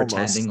post yeah, it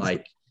pretending almost.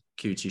 like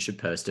Coots, you should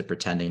post it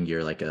pretending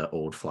you're like an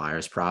old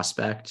Flyers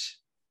prospect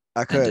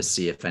I and could just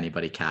see if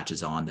anybody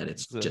catches on that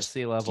it's It's a just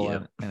sea level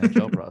you.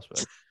 NHL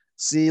prospect.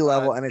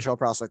 C-level NHL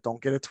prospect.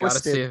 Don't get it Gotta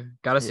twisted.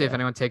 see if Yeah.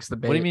 anyone takes the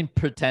bait. What do you mean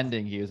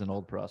pretending he was an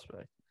old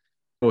prospect?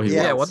 Well, he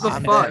Yeah, Yeah, was. what the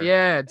I'm fuck? there.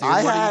 Yeah, dude.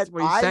 I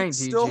what are you saying,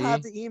 still DG?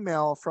 have the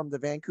email from the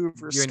Vancouver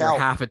You and your scout.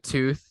 half a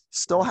tooth.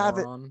 Still have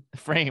it. Moron.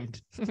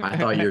 Framed. I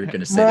thought you were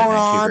going to say the Vancouver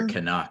Moron.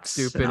 Canucks.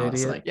 Stupid and I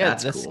was idiot. like, Yeah,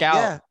 that's the cool. scout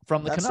Yeah,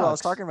 from the That's Canucks. what I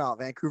was talking about.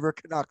 Vancouver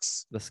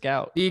Canucks. The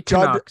scout. The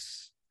Judd-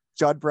 Canucks.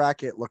 Judd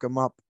Brackett. Look him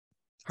up.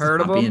 Heard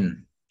of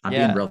them? I'm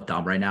Yeah. being real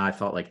dumb right now. I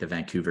felt like the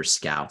Vancouver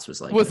Scouts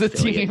was like Was an a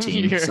team affiliate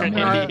team here.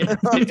 somewhere.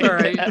 It's all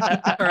right.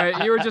 All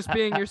right, you were just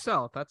being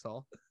yourself. That's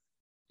all.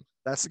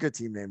 That's a good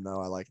team name, though.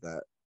 I like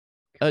that.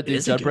 Oh, dude,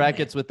 is a Judd good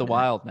Brackett's name. with the Yeah.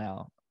 Wild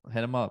now.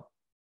 Hit him up.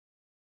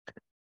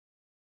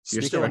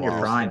 You're Speaking still of in your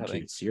Wild, prime,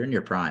 scouting. Coots. You're in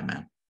your prime,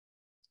 man.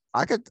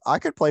 I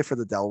could play for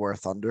the Delaware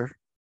Thunder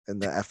in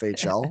the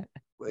FHL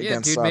Yeah,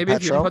 against dude. Maybe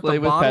if you Petro. put Play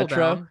the with bottle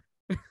Petro? down.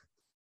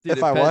 Dude,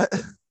 If I what?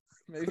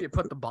 Maybe if you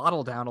put the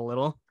bottle down a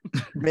little.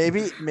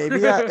 maybe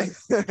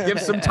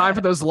Give some time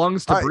for those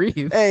lungs to All right,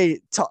 breathe. Hey,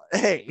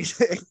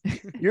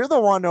 you're the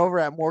one over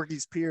at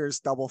Morgie's Piers,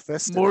 double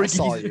fisted. I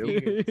saw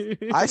you.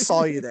 I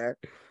saw you there.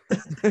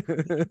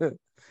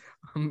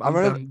 I'm I'm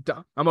gonna-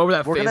 done. I'm over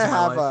that We're phase gonna of my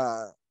have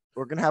life.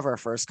 we're gonna have our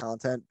first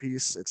content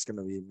piece. It's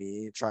gonna be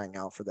me trying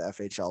out for the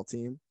FHL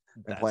team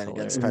and That's playing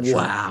against hilarious.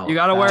 Petro. Wow. You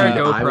gotta wear a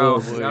Dude, I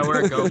GoPro. will- You gotta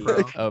wear a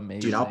GoPro.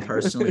 Amazing. Dude, I'll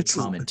personally It's-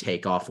 come and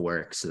take off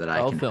work so that I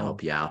I'll can film.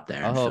 help you out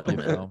there. I'll and help you film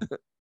it. film.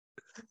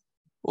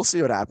 We'll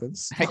see what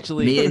happens.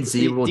 Actually, Me and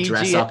Z will DG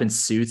dress up in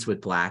suits with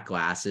black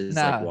glasses,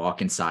 like Nah.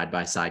 walking side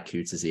by side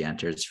Coots as he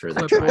enters for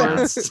the Clipboard.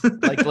 tryouts.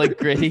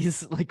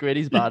 like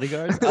Gritty's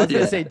bodyguards. I was gonna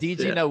Yeah, say,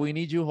 DG, yeah. no, we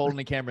need you holding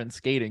the camera and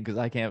skating because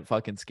I can't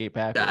fucking skate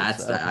backwards.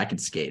 That's so. I can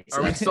skate. Are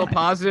we that's still fine.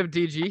 positive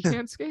DG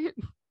can't skate?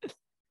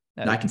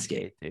 No, I you can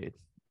skate. dude.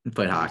 I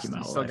played hockey my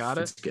You whole still life. got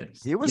it? It's good.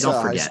 He was you a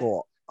don't high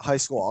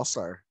forget. school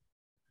all-star.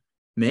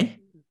 Me?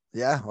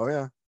 Yeah. Oh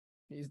yeah.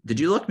 Did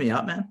you look me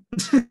up, man?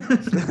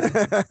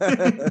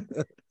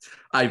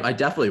 I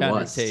definitely Found your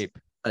was. tape.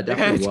 I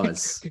definitely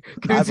was. Coots,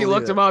 you believe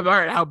looked it. him up. All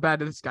right, how bad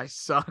did this guy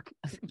suck?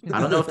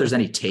 I don't know if there's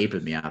any tape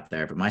of me out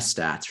there, but my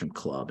stats from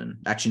club and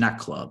actually not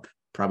club,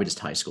 probably just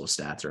high school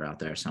stats are out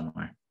there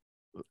somewhere.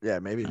 Yeah,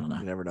 maybe. I don't know.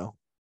 You never know.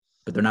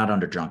 But they're not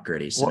under drunk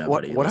gritty, so What-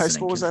 nobody what high listening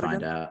school was can that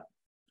find again?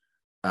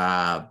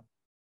 out.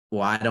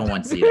 Well, I don't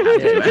want Z to have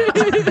to do it.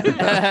 Hey,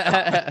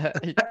 I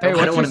what's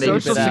don't your wanna make you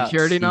social bleep out.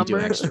 security You do number?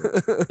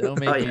 extra. Don't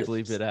make Oh, me yeah.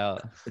 bleep it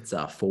out. It's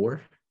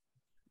 4.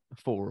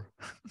 4.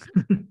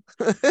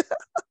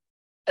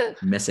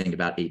 Missing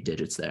about 8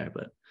 digits there,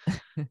 but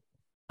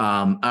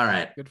all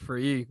right. Good for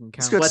you. You can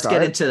count. good Let's start.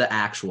 get into the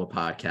actual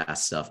podcast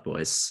stuff,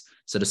 boys.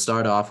 So to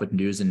start off with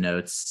news and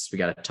notes, we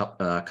got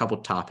a couple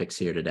topics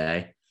here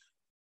today.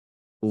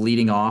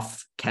 Leading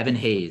off, Kevin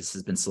Hayes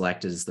has been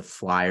selected as the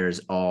Flyers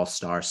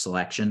All-Star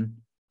selection.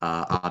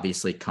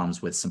 Obviously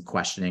comes with some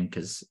questioning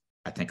because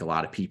I think a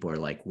lot of people are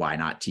like, why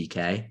not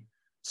TK?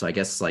 So I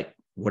guess like,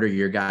 what are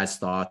your guys'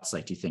 thoughts?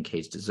 Like, do you think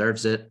Hayes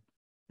deserves it?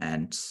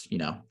 And,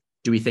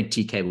 do we think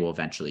TK will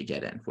eventually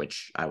get in?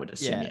 Which I would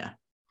assume, Yeah. yeah.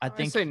 I I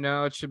think say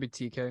no. It should be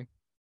TK.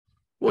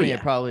 Well, it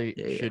probably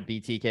Yeah, yeah. should be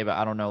TK, but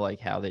I don't know like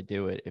how they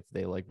do it if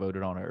they like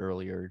voted on it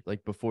earlier,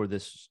 like before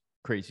this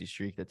crazy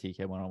streak that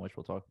TK went on, which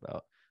we'll talk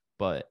about.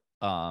 But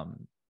I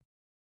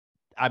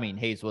mean,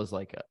 Hayes was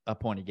like a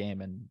point a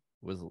game and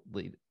was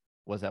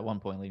at one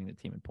point leading the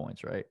team in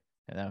points, right?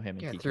 And now him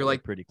and Yeah, TK through were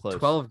like pretty close.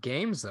 12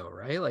 games though,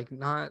 right? Like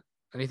not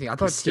anything. I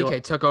thought He's still-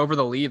 TK took over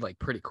the lead like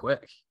pretty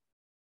quick.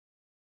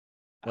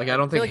 Like, I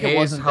don't feel think like it Hayes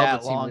wasn't held the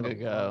that team long really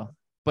ago. well.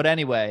 But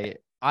anyway,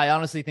 I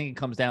honestly think it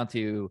comes down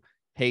to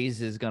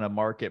Hayes is going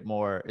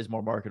to is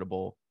more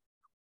marketable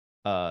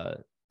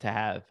to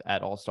have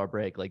at All-Star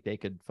break. Like, they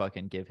could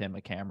fucking give him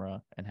a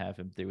camera and have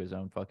him do his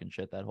own fucking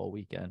shit that whole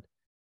weekend.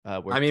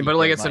 I mean, but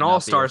like, it's an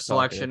all-star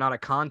selection, not a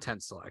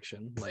content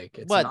selection. Like,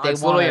 it's what they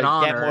it's literally an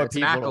want to get honor. more It's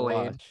an people to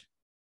accolade. watch.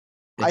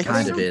 It I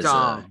kind think- of is.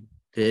 Dumb.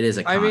 It is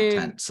a I mean,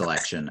 content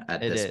selection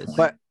at it this is. point.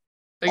 But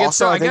Like,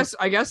 Also, so I I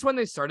think- guess when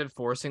they started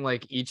forcing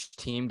like each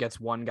team gets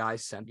one guy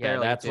sent Yeah, there,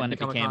 like, that's did when it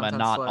become became a content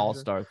not selection.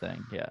 All-Star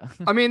thing. Yeah.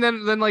 I mean,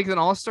 then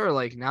all-star,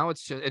 like, now it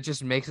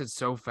just makes it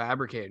so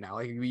fabricated now.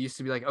 Like, we used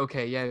to be like,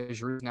 okay, yeah,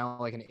 Giroux's now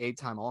like an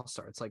 8-time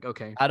all-star. It's like,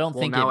 okay, I don't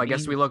well, think now it I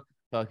guess we means look.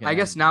 fucking I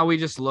guess anything. now we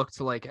just look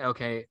to like,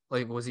 okay,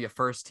 like, was he a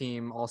first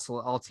team also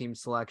all-team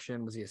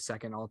selection? Was he a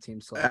second all-team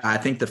selection? I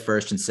think the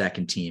first and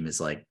second team is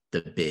like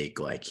the big,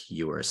 like,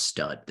 you were a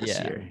stud this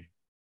Yeah. year.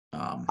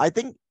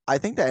 I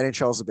think the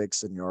NHL is a big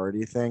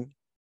seniority thing.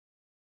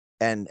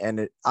 And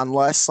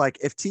unless, like,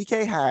 if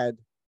TK had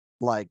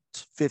like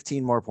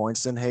 15 more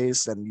points than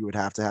Hayes, then you would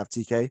have to have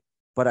TK.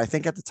 But I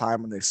think at the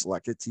time when they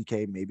selected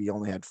TK, maybe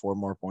only had 4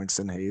 more points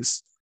than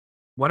Hayes.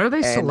 When are they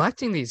And-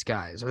 selecting these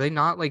guys? Are they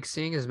not like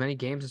seeing as many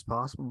games as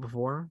possible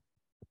before?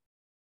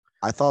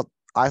 I thought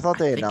I they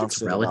think announced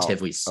it's it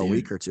relatively about soon. a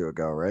week or two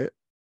ago, right?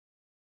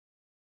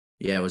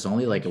 Yeah, it was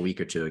only like a week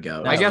or two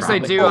ago. I No, guess they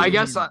probably. do.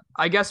 Oh,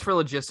 I guess for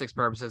logistics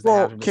purposes, they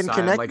Well, have to can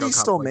decide, like, Konechny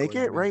still make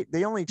it? Right?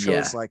 They only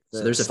chose Yeah. like the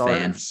So there's a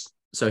fan. starters.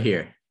 So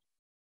here,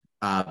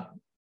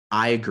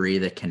 I agree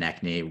that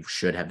Konechny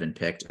should have been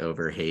picked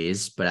over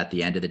Hayes, but at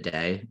the end of the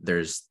day,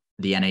 there's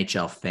the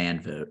NHL fan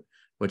vote,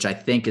 which I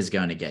think is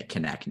going to get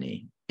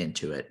Konechny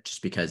into it,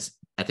 just because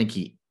I think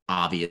he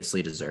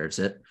obviously deserves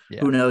it.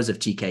 Yeah. Who knows if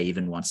TK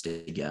even wants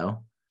to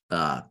go?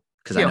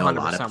 Because I know a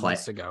lot of wants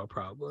players. to go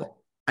probably.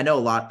 I know a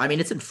lot. I mean,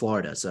 it's in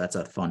Florida, so that's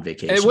a fun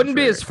vacation. It wouldn't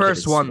be for, his I think,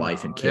 first one.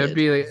 Wife Though. and It'd kid.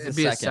 be His his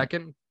second.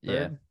 second. Yeah.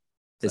 third?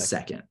 His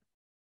second.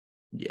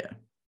 Yeah.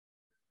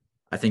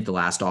 I think the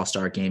last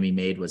All-Star game he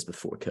made was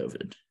before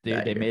COVID. Dude,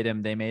 that they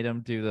year. made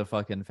him do the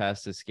fucking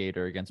fastest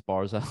skater against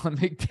Barzal and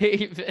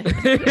McDavid.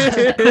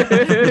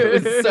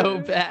 It was so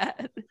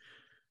bad.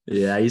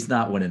 Yeah, he's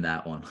not winning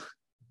that one,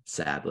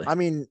 sadly. I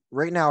mean,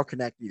 right now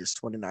Konechny is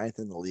 29th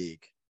in the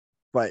league,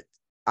 but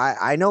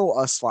I know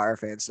us Flyer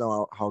fans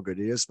know how good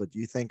he is, but do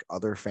you think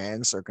other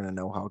fans are going to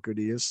know how good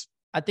he is?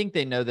 I think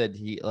they know that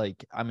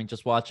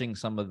just watching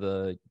some of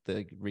the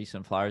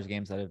recent Flyers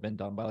games that have been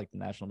done by like the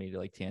national media,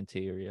 like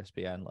TNT or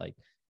ESPN, like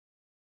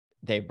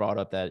they brought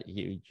up that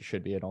he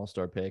should be an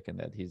all-star pick and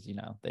that he's,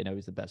 they know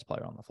he's the best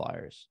player on the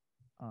Flyers.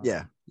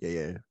 Yeah.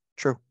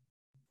 True.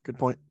 Good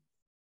point.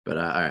 But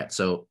all right,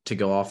 so to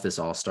go off this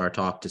All-Star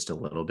talk just a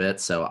little bit.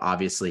 So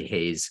obviously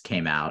Hayes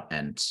came out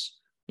and,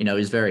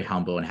 he's very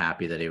humble and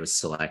happy that he was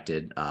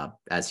selected,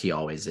 as he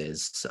always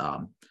is.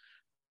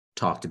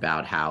 Talked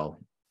about how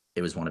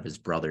it was one of his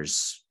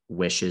brother's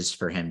wishes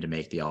for him to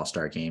make the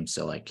All-Star game.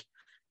 So like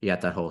you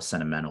got that whole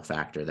sentimental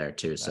factor there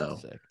too. That's So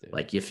sick, dude.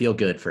 like you feel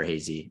good for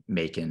Hazy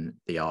making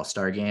the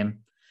All-Star game.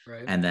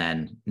 Right. And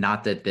then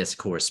not that this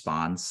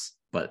corresponds,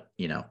 but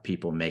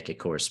people make it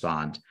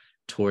correspond.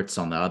 Torts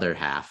on the other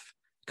half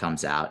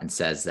comes out and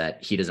says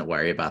that he doesn't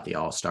worry about the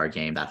All-Star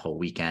game that whole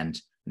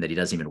weekend and that he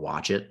doesn't even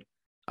watch it.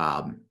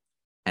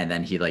 And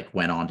then he like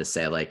went on to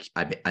say like,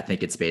 I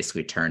think it's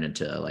basically turned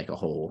into like a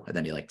whole, and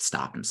then he like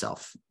stopped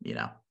himself,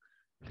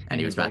 and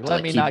he was about to let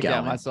like me keep not going.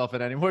 get myself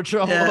in any more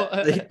trouble.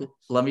 Yeah,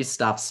 let me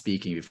stop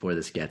speaking before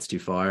this gets too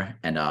far.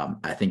 And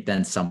I think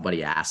then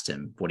somebody asked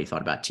him what he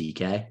thought about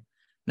TK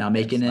now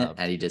making it,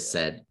 and he just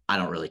said, "I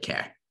don't really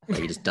care." Like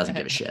he just doesn't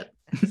give a shit.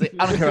 It's like,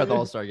 I don't care about the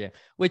All-Star game,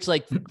 which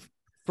like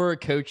for a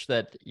coach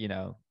that,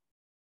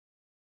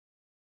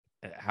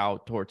 how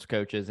Torts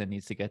coaches and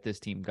needs to get this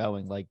team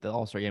going, like the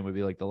All-Star game would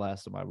be like the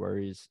last of my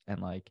worries. And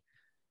like,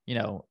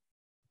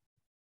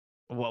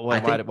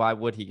 why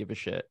would he give a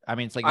shit? I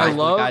mean, it's like I for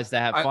love- the guys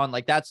that have I- fun.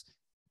 Like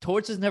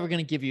Torts is never going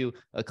to give you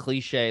a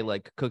cliche,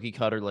 like cookie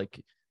cutter, like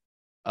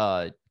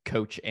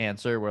coach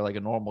answer where like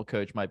a normal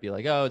coach might be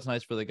like, oh, it's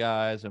nice for the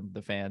guys and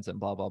the fans and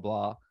blah, blah,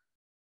 blah.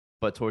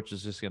 But Torch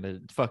is just going to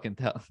fucking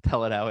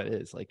tell it how it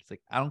is. Like, it's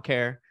like, I don't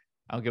care.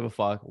 I don't give a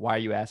fuck. Why are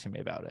you asking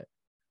me about it?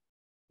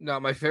 No,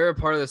 my favorite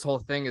part of this whole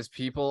thing is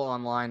people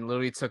online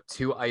literally took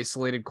 2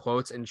 isolated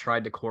quotes and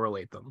tried to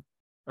correlate them,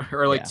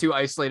 or like Yeah. 2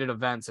 isolated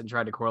events and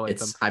tried to correlate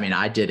them. I mean,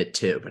 I did it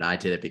too, but I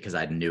did it because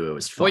I knew it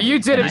was funny. Well, you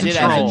did And it I to just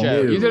troll.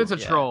 knew You did it to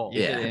Yeah, troll.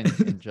 You Yeah. did it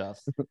in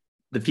just.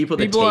 the people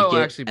that People will take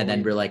it actually and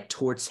then believe we're it. like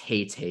Torts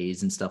hates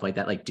Hayes and stuff like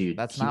that. Like, dude,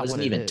 That's he not wasn't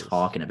what it even is.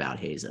 talking about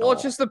Hayes at Well, all.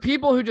 it's just the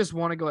people who just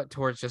want to go at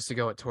Torts just to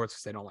go at Torts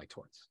because they don't like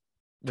Torts.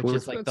 Which Torts-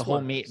 is like the That's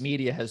whole what it is.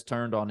 media has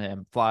turned on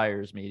him,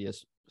 Flyers media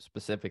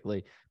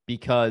specifically,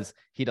 because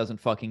he doesn't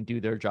fucking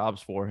do their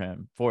jobs for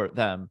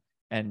them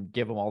and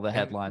give them all the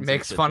headlines. and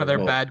Makes shit fun to of their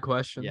read. bad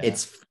questions. Yeah.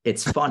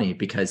 It's funny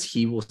because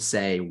he will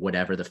say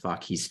whatever the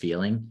fuck he's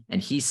feeling,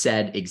 and he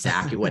said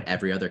exactly what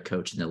every other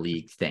coach in the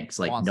league thinks.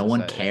 Like Wants no to one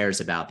say it. cares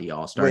about the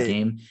All-Star Wait.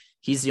 game.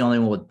 He's the only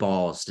one with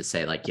balls to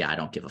say like, yeah, I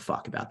don't give a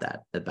fuck about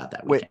that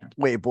Wait,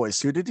 weekend. boys,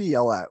 who did he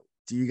yell at?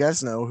 Do you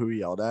guys know who he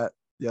yelled at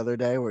the other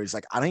day? Where he's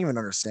like, I don't even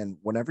understand.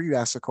 Whenever you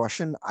ask a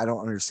question, I don't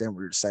understand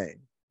what you're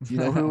saying. Do you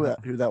know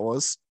who that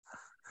was?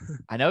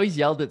 I know he's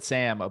yelled at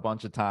Sam a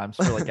bunch of times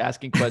for like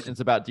asking questions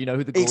about, do you know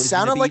who the goalies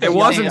sounded are like gonna It be?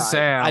 a wasn't young guy.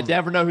 Sam. I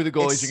never know who the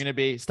goalies It's- are going to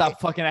be. Stop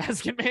fucking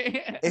asking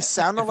me. It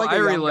sounded If like I a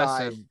young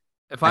re-listen, guy.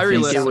 if I I think it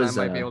re-listen, was,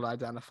 I might be able to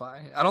identify.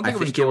 I don't I think it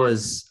was think it Jordan.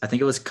 was I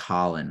think it was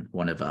Colin,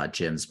 one of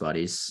Jim's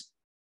buddies.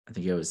 I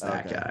think it was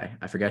that Okay. guy.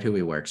 I forget who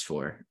he works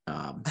for.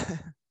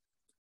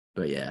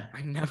 But yeah.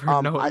 I never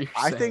know what you're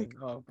I saying. think-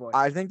 Oh boy.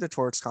 I think the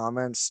Torts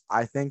comments,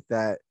 I think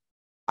that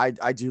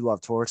I do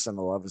love Torts and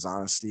I love his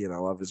honesty and I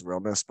love his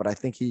realness, but I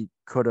think he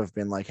could have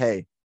been like,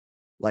 hey,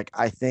 like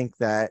I think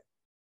that,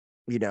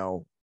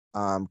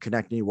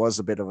 Konechny was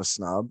a bit of a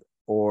snub,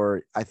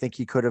 or I think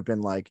he could have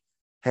been like,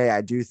 hey,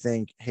 I do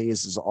think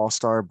Hayes is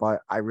all-star,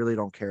 but I really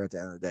don't care at the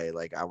end of the day.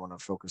 Like I want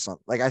to focus on,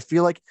 like, I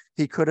feel like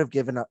he could have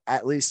given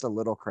at least a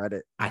little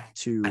credit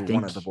to I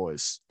one of the think-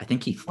 boys. I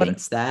think he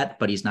thinks that,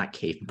 but he's not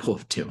capable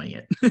of doing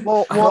it.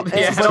 Well, Yeah,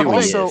 This is but who he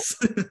also, is.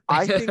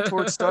 I think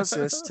Torts does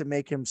this to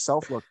make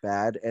himself look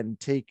bad and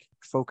take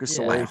focus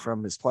Yeah. away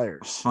from his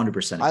players.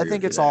 100%. I agree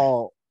think with it's you there.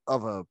 all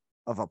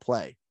of a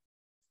play,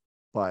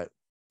 but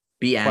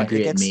Be but it angry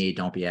at gets- me.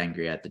 Don't be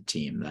angry at the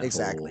team. That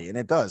exactly, whole- and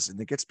it does, and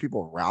it gets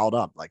people riled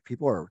up. Like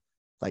people are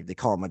like they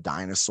call him a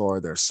dinosaur.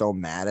 They're so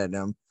mad at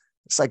him.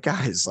 It's like,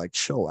 guys, like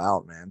chill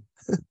out, man.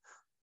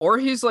 Or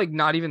he's like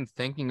not even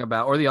thinking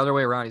about, or the other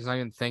way around, he's not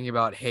even thinking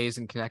about Hayes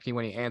and Konechny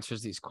when he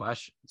answers these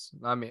questions.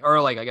 I mean, or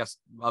like I guess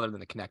other than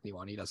the Konechny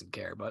one, he doesn't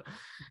care. But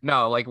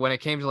no, like when it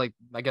came to like,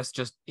 I guess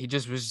he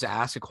was just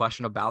asked a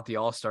question about the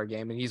All-Star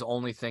game, and he's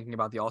only thinking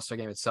about the All-Star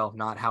game itself,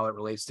 not how it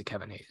relates to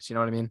Kevin Hayes. You know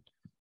what I mean?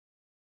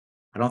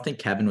 I don't think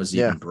Kevin was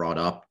Yeah. even brought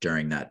up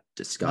during that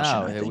discussion.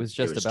 No, I it think was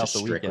just about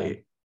the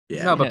weekend.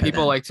 Yeah. No, but and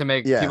people then- like to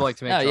make Yeah. people like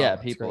to make. Oh yeah, drama.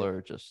 It's people great.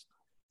 are just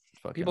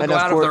fucking. People And go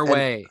of out of their course- and-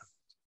 way.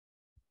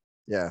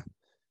 Yeah,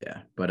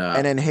 Yeah, but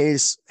and then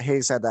Hayes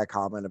had that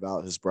comment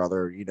about his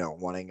brother,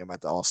 wanting him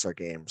at the All-Star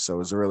game, so it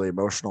was really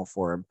emotional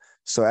for him.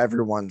 So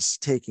everyone's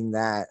taking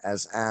that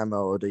as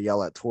ammo to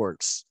yell at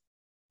Torts,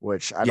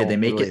 which I yeah, don't they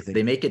make really it think.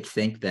 they make it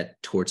think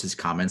that Torts'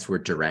 comments were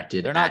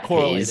directed They're not at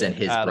Hayes and correlated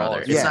his at all. brother.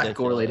 It's It's Yeah. not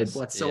correlated ridiculous.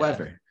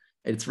 whatsoever.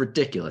 It's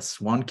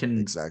ridiculous. One can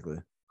Exactly.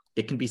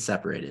 it can be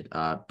separated.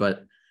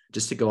 But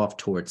just to go off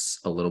Torts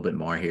a little bit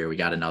more here, we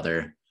got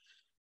another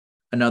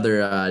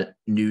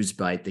news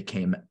bite that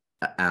came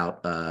out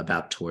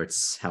about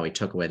Torts, how he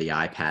took away the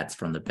iPads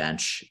from the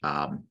bench.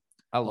 I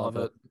love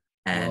it.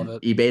 And Love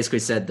it. he basically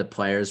said the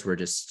players were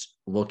just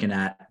looking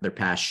at their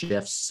past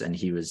shifts and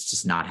he was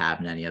just not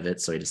having any of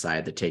it. So he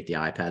decided to take the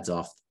iPads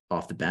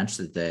off the bench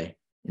so that they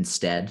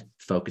instead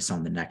focus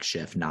on the next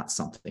shift, not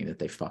something that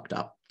they fucked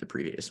up the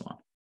previous one.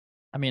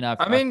 I mean, I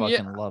mean, fucking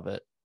yeah. love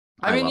it.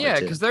 I mean, love it yeah,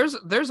 too. because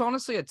there's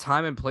honestly a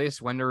time and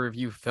place when to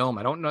review film.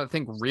 I don't know. I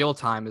think real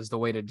time is the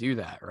way to do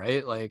that,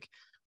 right? Like,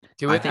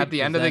 do I it think at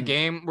the end of the then-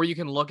 game where you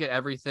can look at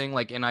everything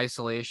like in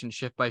isolation,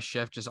 shift by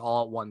shift, just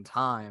all at one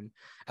time,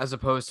 as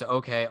opposed to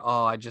okay,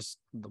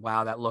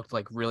 wow, that looked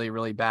like really,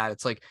 really bad.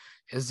 It's like,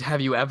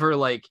 have you ever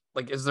like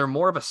is there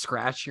more of a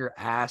scratch your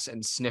ass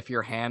and sniff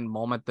your hand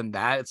moment than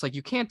that? It's like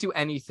you can't do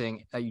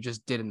anything that you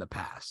just did in the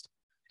past.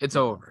 It's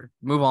over.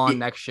 Move on. It-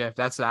 Next shift.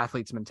 That's the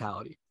athlete's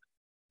mentality.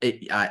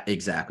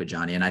 Exactly,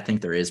 Johnny. And I think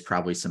there is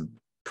probably some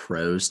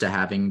pros to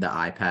having the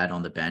iPad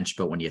on the bench,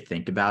 but when you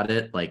think about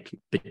it, like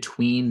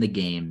between the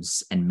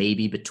games and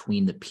maybe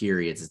between the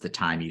periods is the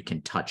time you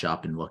can touch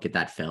up and look at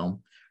that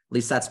film. At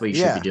least that's what you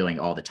should Yeah. be doing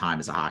all the time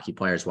as a hockey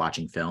player, is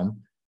watching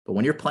film. But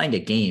when you're playing a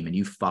game and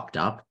you fucked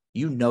up,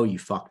 you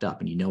fucked up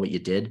and you know what you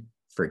did.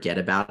 Forget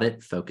about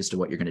it. Focus to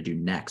what you're going to do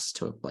next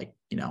to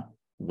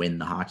win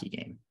the hockey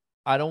game.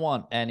 I don't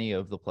want any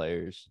of the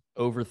players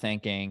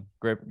overthinking,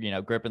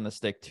 gripping the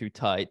stick too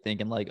tight,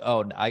 thinking like,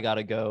 oh, I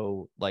gotta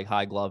go like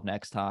high glove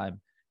next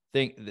time.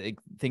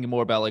 Thinking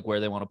more about like where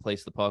they want to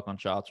place the puck on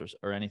shots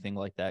or anything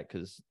like that,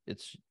 because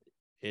it's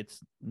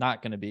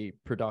not going to be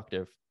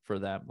productive for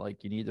them.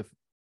 Like you need to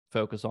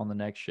focus on the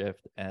next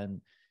shift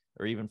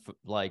or even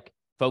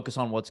focus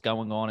on what's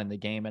going on in the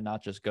game and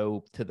not just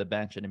go to the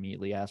bench and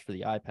immediately ask for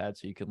the iPad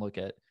so you can look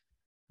at,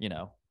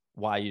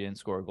 why you didn't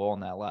score a goal in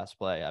that last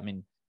play. I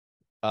mean,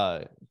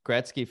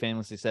 Gretzky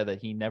famously said that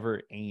he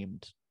never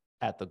aimed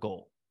at the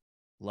goal.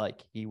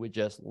 Like he would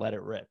just let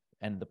it rip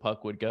and the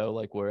puck would go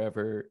like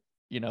wherever,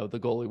 the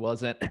goalie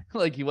wasn't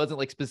like, he wasn't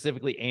like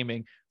specifically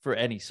aiming for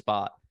any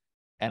spot.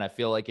 And I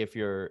feel like if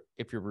you're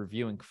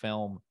reviewing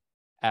film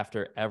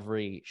after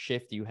every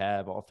shift you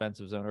have,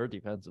 offensive zone or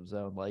defensive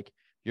zone, like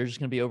you're just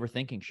going to be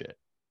overthinking shit.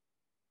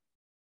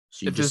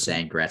 So you're If just this-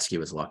 saying Gretzky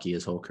was lucky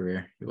his whole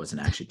career? He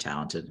wasn't actually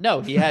talented.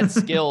 No, he had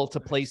skill to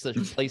place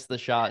the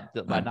shot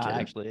by I'm not kidding.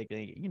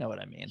 actually, you know what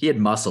I mean? He had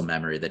muscle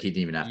memory that he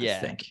didn't even have Yeah,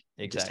 to think.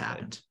 It just exactly.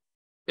 happened.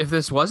 If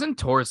this wasn't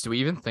Torts, do we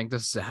even think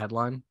this is a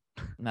headline?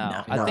 No,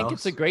 No. I think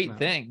it's a great No.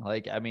 thing.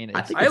 Like, I mean, I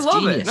it's, think I it's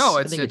love genius. it. No,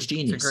 I it's think it's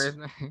genius. a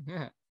great thing.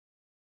 Yeah.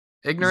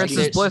 Ignorance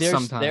Like, is bliss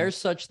there's sometimes.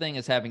 such thing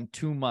as having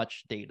too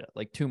much data,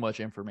 like too much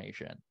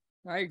information.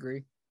 I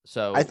agree.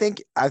 So I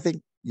think,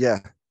 yeah,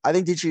 I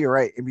think DJ, you're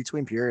right. In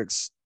between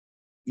periods,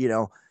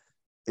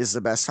 is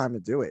the best time to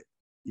do it.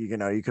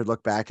 You could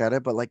look back at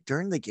it, but like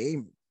during the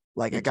game,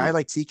 like Yeah, a guy dude.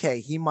 like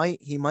TK,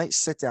 he might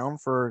sit down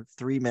for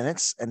 3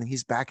 minutes and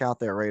he's back out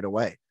there right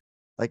away.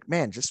 Like,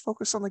 man, just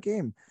focus on the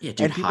game. Yeah,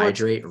 dude, And people are,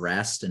 hydrate,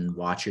 rest, and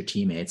watch your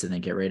teammates, and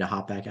then get ready to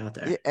hop back out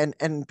there.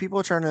 and people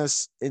are turning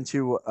this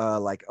into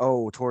like,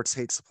 oh, Torts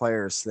hates the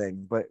players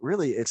thing, but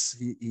really it's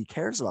he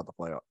cares about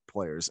the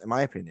players, in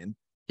my opinion.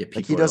 Yeah, Like,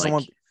 he people doesn't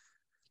want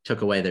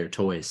took away their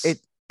toys.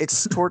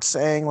 it's Torts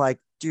saying like,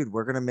 dude,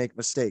 we're gonna make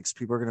mistakes.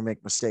 People are gonna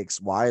make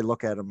mistakes. Why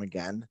look at them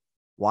again?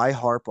 Why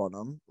harp on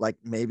them? Like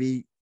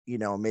maybe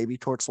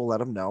Torts will let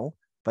them know,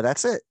 but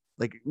that's it.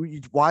 Like,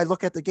 why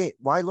look at the game?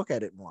 Why look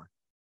at it more?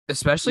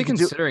 Especially You can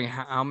do- considering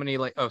how many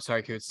like, oh,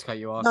 sorry, Coots, to cut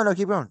you off. No,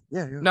 keep going.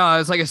 Yeah. No,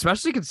 it's like,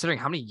 especially considering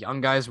how many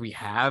young guys we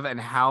have and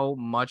how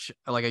much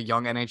like a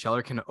young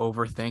NHLer can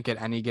overthink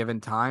at any given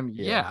time.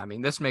 Yeah, I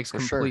mean, this makes For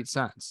complete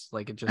sure. sense.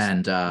 Like, it just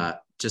And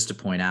just to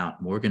point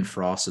out, Morgan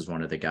Frost is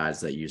one of the guys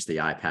that use the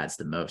iPads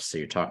the most. So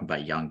you're talking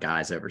about young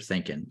guys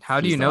overthinking. How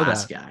do He's you the know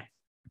last that? guy.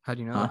 How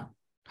do you know Huh? that?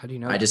 How do you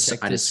know? I that? just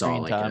Checked I his just saw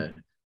screen like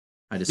time.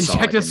 I just you saw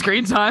checked like the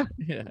screen time.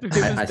 Yeah, Look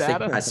at I his think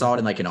data. I saw it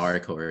in like an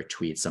article or a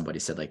tweet. Somebody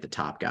said like the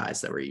top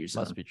guys that were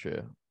using must them. be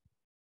true.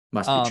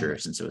 Must be true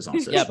since it was on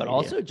social Yeah, but media.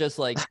 also just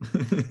like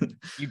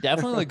you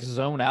definitely like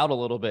zone out a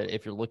little bit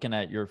if you're looking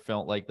at your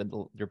film, like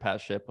your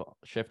past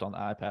shift on the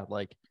iPad.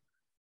 Like,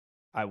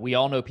 we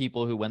all know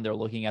people who, when they're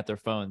looking at their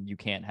phone, you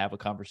can't have a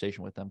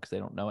conversation with them because they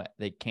don't know it.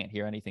 They can't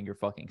hear anything you're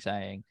fucking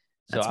saying.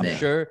 So That's I'm me.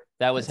 sure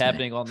that was That's me.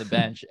 happening on the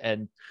bench,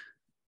 and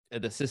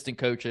the assistant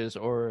coaches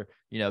or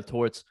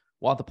Torts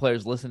want the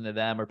players listening to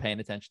them or paying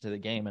attention to the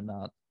game and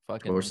not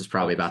fucking. Torts is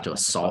probably about to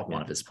focusing on the assault one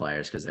fucking- of his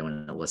players because they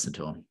wouldn't listen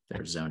to him.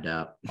 They're zoned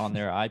out. on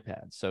their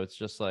iPad. So it's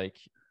just like,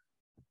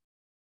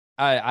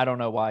 I don't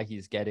know why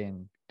he's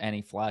getting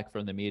any flack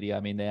from the media.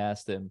 I mean, they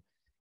asked him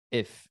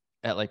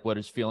what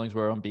his feelings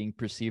were on being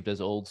perceived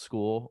as old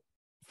school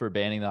for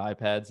banning the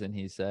iPads, and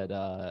he said,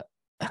 I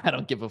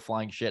don't give a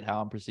flying shit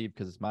how I'm perceived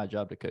because it's my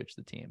job to coach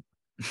the team.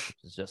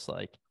 It's just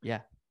like, yeah,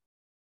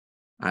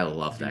 I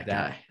love Do that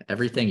that. guy.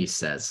 Everything he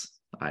says,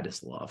 I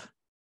just love.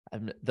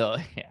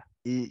 yeah.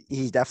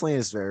 He definitely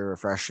is very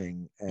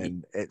refreshing,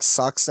 and it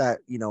sucks that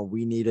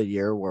we need a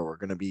year where we're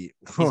gonna be.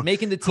 He's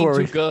making the team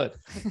Corey. too good.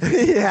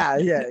 yeah,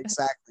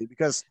 exactly.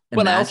 Because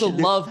But I also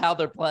Imagine- love how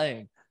they're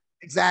playing.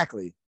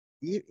 exactly,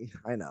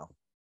 I know.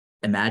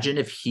 Imagine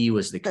if he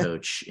was the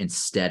coach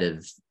instead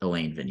of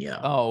Elaine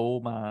Vigneault. Oh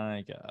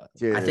my God.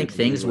 Dude, I think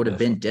things would have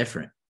been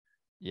different,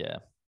 Yeah.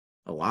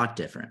 a lot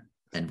different,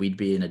 and we'd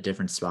be in a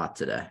different spot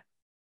today.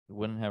 We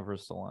wouldn't have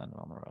Ristolainen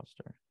on the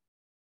roster.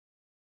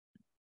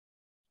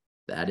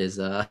 That is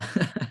that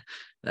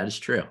is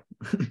true.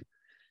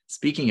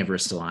 Speaking of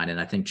Ristolainen,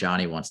 I think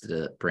Johnny wants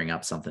to bring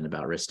up something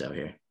about Risto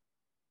here.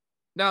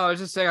 No, I was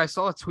just saying I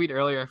saw a tweet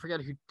earlier. I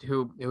forget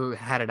who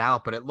had it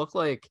out, but it looked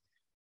like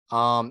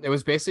it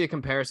was basically a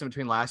comparison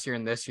between last year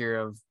and this year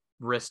of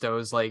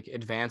Risto's like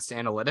advanced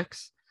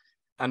analytics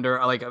under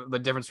like the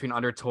difference between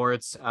under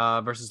Torts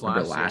versus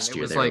Remember last last year.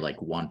 year And they it was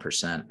were like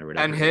 1% or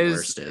whatever. and the his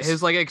worst is.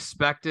 his like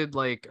expected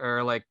like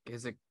or like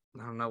his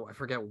I don't know, I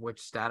forget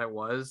which stat it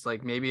was.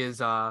 Like maybe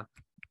his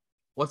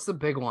what's the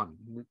big one?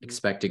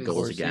 expected his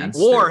goals Corsi? against.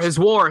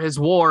 His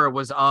war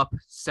was up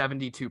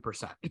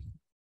 72%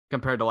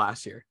 compared to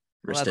last year.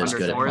 Well, that's Risto's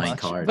good at under playing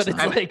Torts, cards. but it's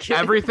huh? like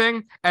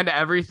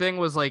everything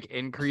was like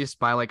increased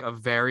by like a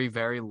very,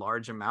 very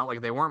large amount. Like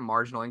they weren't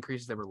marginal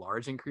increases, they were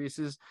large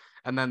increases.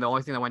 And then the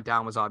only thing that went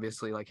down was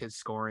obviously like his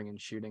scoring and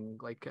shooting.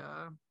 Like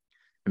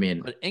I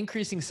mean, But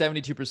increasing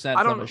 72%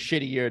 I from don't- a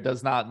shitty year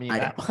does not mean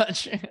that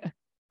much.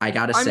 I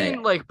gotta I say,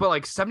 mean, like, but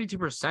like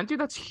 72%, dude,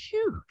 that's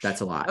huge.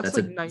 that's a lot. That's That's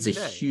like a, night it's and a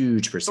day.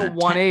 huge So percent.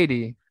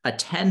 180. A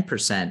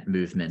 10%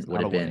 movement would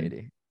Not a have been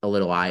 180. a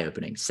little eye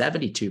opening.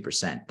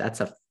 72%.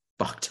 That's a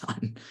fuck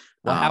ton.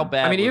 Well, how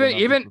bad? I mean, were the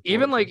even numbers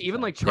before like versus even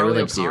now? like They were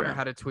Charlie like O'Connor 0.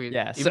 had a tweet.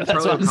 Yeah, so even that's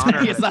Charlie what I'm O'Connor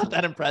saying. had It's a not tweet.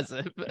 that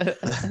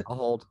impressive.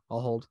 I'll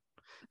hold.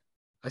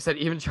 I said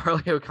even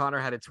Charlie O'Connor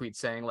had a tweet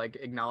saying like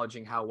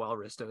acknowledging how well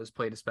Risto has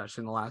played,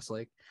 especially in the last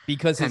like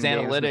Because his 10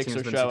 games, the analytics team's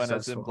are been showing us him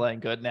successful. playing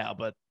good now,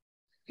 but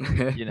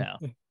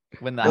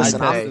when the Listen,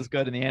 iPad I'm- is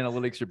good and the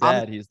analytics are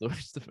bad, he's the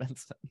worst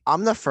defenseman.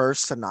 I'm the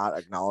first to not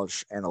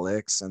acknowledge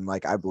analytics, and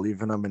like I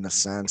believe in them in a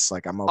sense.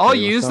 Like I'm okay I'll with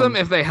use them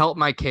if they help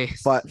my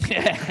case. but If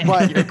yeah,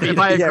 I agree with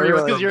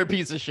really. because you're a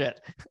piece of shit.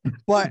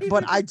 but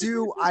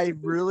I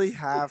really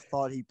have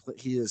thought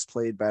he has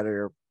played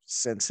better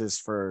since his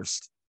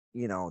first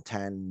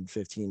 10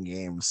 15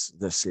 games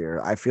this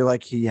year. I feel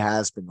like he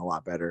has been a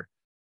lot better.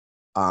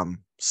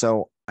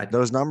 So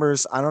those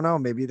numbers, I don't know,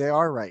 maybe they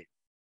are right.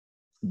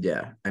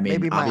 Yeah. I mean,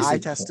 Maybe my obviously eye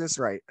test is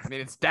right. I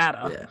mean, it's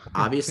data. Yeah.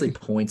 Obviously,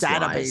 points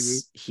Data,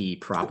 wise, he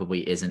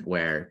probably isn't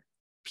where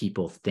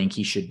people think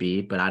he should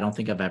be, but I don't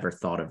think I've ever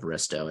thought of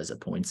Risto as a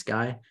points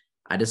guy.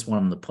 I just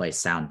want him to play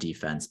sound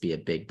defense, be a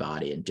big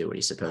body, and do what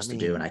he's supposed to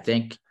do. And I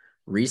think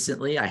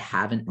recently I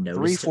haven't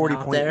noticed him 340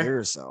 out point there,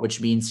 years though.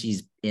 which means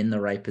he's in the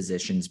right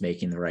positions,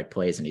 making the right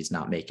plays, and he's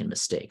not making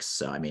mistakes.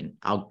 So I mean,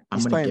 I'm He's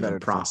going to playing give them him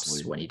props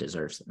defensively. when he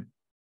deserves them.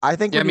 I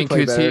think Yeah, I when mean, he played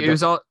Coots, better,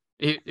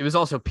 it was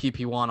also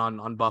PP1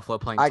 on Buffalo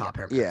playing top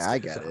pair. Yeah, I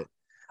get it.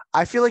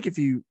 I feel like if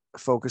you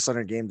focus on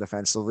your game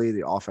defensively,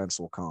 the offense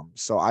will come.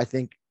 So I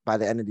think by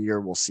the end of the year,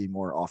 we'll see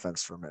more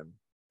offense from him.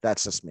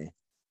 That's just me.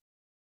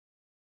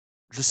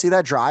 Did you see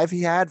that drive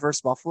he had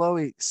versus Buffalo?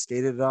 He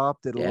skated it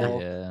up, did a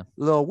Yeah.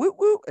 little whoop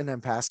whoop, and then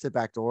passed it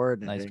back door.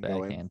 And it Nice didn't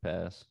go in. backhand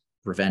pass.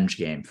 Revenge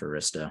game for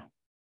Risto.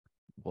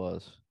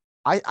 Was.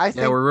 I think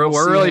Yeah, we're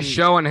we'll see really him-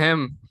 showing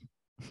him.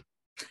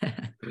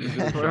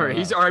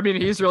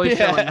 He's really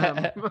showing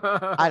him.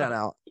 I don't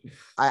know.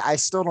 I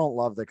still don't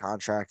love the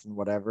contract and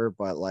whatever,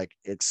 but like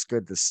it's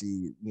good to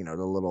see, the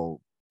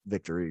little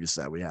victories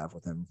that we have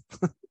with him.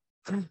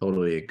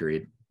 Totally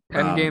agreed.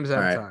 10 games at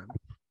all a right. time.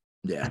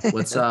 Yeah,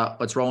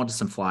 let's roll into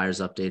some Flyers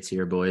updates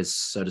here, boys.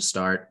 So to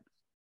start,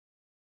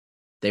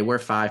 they were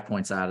 5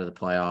 points out of the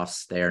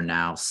playoffs. They are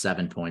now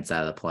 7 points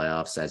out of the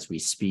playoffs as we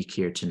speak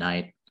here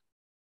tonight.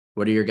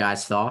 What are your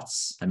guys'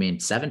 thoughts? I mean,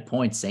 7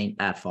 points ain't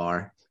that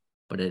far,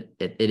 but it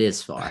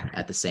is far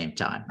at the same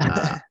time.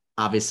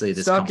 Obviously,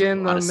 this Stuck comes with a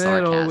in lot the of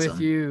middle sarcasm, with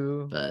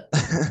you. but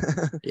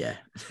yeah.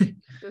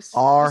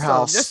 Our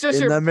house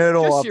in the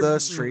middle of the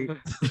street.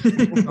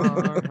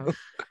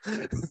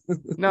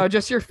 No,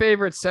 just your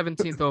favorite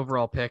 17th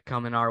overall pick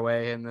coming our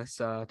way in this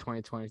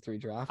 2023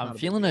 draft. I'm Not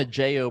big feeling deal. a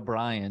Jay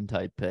O'Brien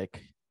type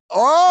pick.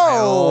 I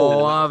Oh,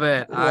 love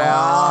it. I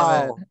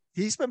love it. wow.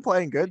 He's been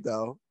playing good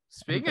though.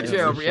 Speaking of Yeah,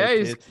 Joe, for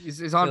yeah, sure,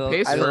 he's on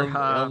pace for.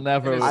 He'll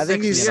never. in his I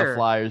think sixth he's- in a year.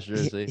 Flyers He,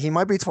 jersey. he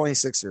might be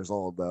 26 years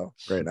old though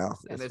right now.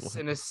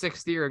 in his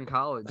sixth year in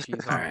college.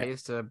 He's on All right.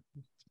 pace to.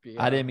 Be,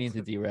 I didn't mean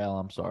to derail.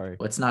 I'm sorry.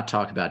 Let's not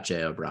talk about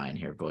Jay O'Brien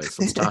here, boys.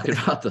 Let's talk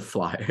about the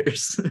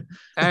Flyers.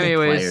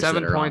 Anyways, Players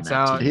 7 that are on points that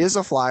out. team. He is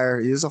a flyer.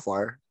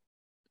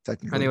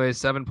 Technically. Anyways,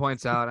 7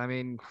 points out. I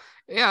mean,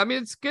 yeah, I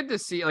mean it's good to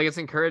see. Like it's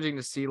encouraging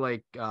to see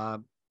like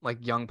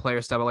young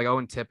player stuff. Like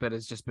Owen Tippett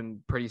has just been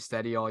pretty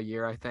steady all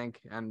year, I think,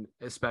 and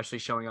especially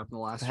showing up in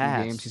the last few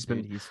games.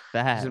 He's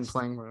fast. been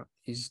playing.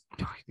 He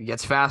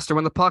gets faster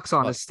when the puck's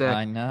on his stick.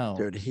 I know.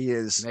 Dude, he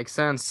is. Makes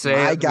sense. My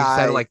We've said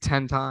guy- it like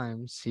 10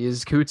 times. He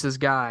is Coots'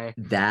 guy,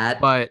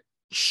 That but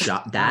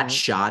shot that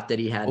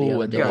he had the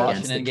Ooh, other and day the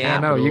against the Washington game. I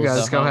know you Capitals.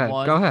 guys The go home ahead.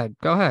 one.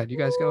 Go ahead. You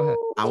guys go ahead.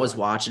 I was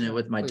watching it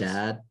with my Please.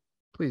 dad.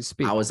 Please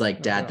speak. I was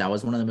like, Dad, Yeah. that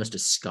was one of the most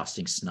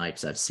disgusting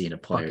snipes I've seen a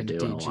player Fucking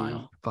do in a DG,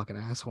 while. fucking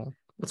asshole.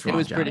 What's It wrong,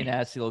 was pretty Johnny?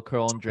 nasty. Little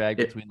curl and drag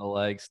It- between the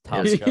legs. It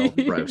Top was shelf.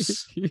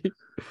 gross.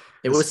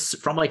 It was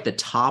from like the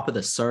top of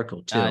the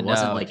circle too. I It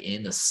wasn't know. like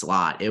in the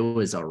slot. It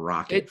was a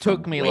rocket. It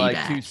took from me way like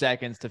back. 2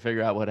 seconds to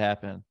figure out what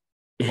happened.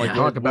 Yeah. Like, Talk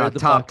where'd about the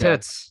top puck go?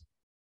 tits.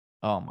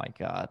 Oh my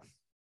god.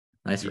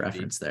 Nice DB.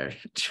 reference there,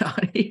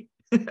 Johnny.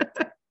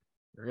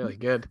 Really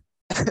good.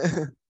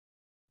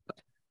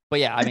 But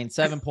yeah, I mean,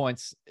 7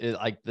 points is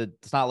like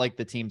it's not like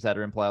the teams that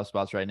are in playoff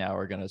spots right now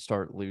are going to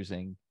start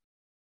losing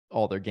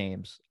all their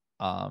games.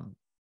 I mean,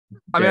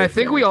 Very I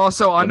think we fair.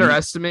 also Let me-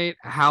 underestimate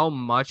how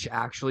much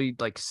actually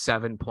like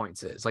 7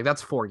 points is. Like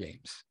that's 4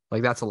 games.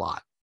 Like that's a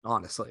lot.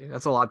 Honestly,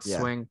 that's a lot to Yeah.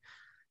 swing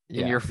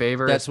Yeah. in your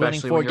favor, That's winning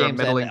especially 4 when you're a games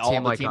and middling all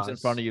team the like teams in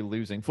us. front of you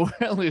losing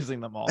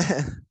losing them all.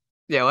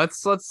 Yeah,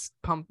 let's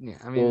pump. Yeah,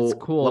 I mean it's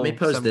Well, cool. Let me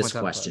pose 7 this points out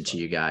of question playoffs, to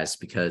you guys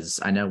because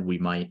I know we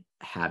might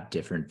have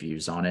different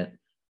views on it.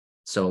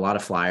 So a lot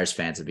of Flyers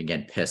fans have been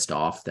getting pissed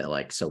off that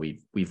like, so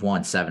we've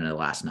won 7 of the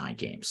last 9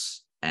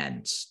 games.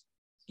 And,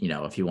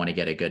 if you want to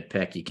get a good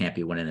pick, you can't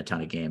be winning a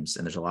ton of games.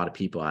 And there's a lot of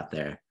people out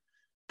there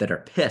that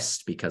are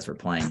pissed because we're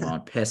playing well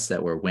and pissed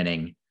that we're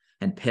winning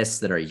and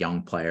pissed that our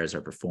young players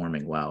are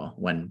performing well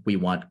when we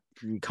want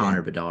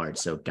Connor Bedard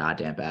so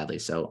goddamn badly.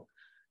 So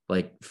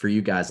like for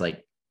you guys,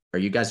 like, are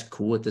you guys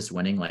cool with this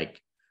winning?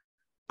 Like,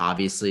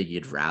 obviously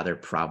you'd rather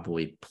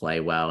probably play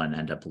well and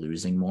end up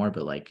losing more,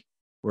 but like,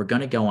 we're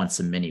going to go on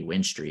some mini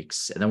win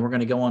streaks and then we're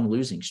going to go on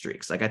losing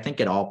streaks. Like, I think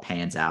it all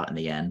pans out in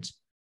the end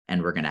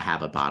and we're going to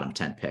have a bottom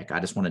 10 pick. I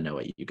just want to know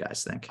what you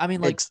guys think. I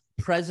mean, like It's-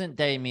 present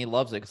day me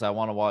loves it because I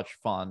want to watch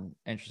fun,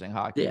 interesting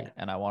hockey, Yeah.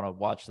 and I want to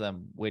watch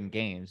them win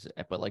games.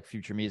 But like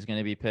future me is going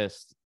to be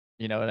pissed.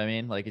 You know what I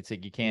mean? Like it's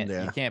like you can't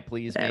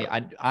please me.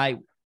 Yeah.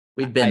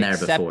 We've been there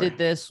accepted before.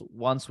 this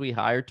once we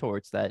hired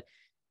Torts that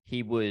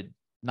he would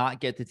not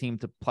get the team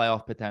to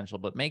playoff potential,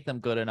 but make them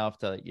good enough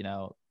to,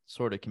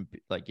 sort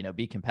of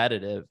be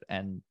competitive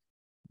and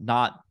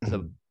not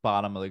the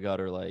bottom of the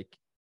gutter like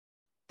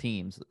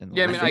teams.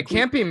 Yeah, I mean, I think we-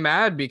 can't be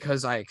mad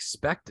because I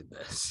expected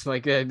this.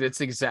 Like,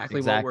 it's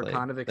exactly what we're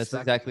kind of expecting.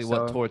 That's exactly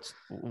what so- Torts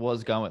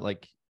was going.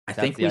 Like I that's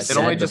think the we idea. said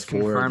only just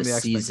before confirmed the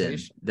the season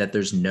expectation. that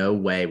there's no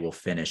way we'll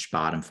finish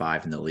bottom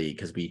 5 in the league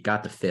because we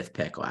got the 5th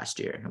pick last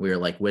year. We were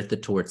like, with the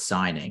Torts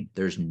signing,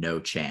 there's no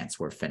chance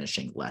we're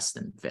finishing less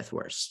than 5th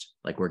worst.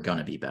 Like, we're going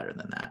to be better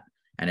than that.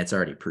 And it's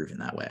already proven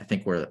that way. I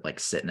think we're like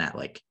sitting at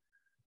like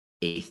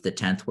 8th to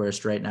 10th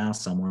worst right now,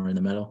 somewhere in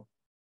the middle.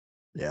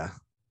 Yeah.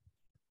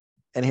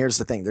 And here's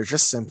the thing, they're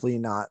just simply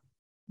not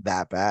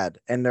that bad.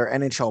 And they're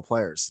NHL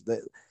players.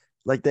 The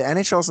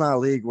NHL is not a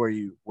league where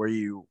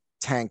you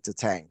tank to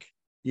tank.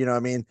 You know what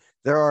I mean?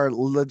 There are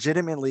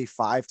legitimately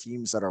 5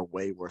 teams that are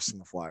way worse than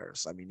the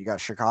Flyers. I mean, you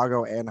got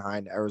Chicago,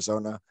 Anaheim,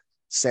 Arizona,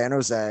 San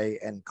Jose,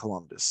 and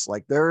Columbus.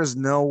 Like, there is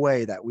no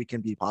way that we can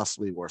be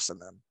possibly worse than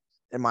them,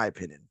 in my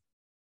opinion.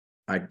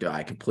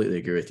 I completely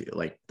agree with you.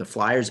 Like the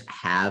Flyers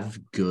have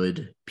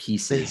good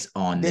pieces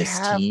on they this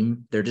have-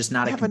 team. They're just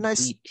not they a have a complete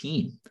nice-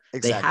 team.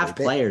 Exactly. They have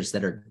players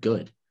that are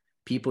good.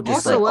 People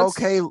just Also, like let's-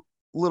 okay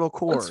little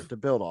core let's- to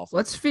build off.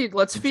 Let's feed in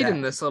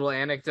Exactly. this little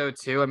anecdote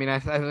too. I mean, I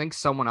think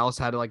someone else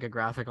had like a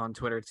graphic on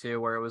Twitter too,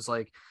 where it was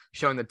like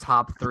showing the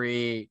top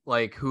 3,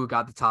 like who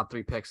got the top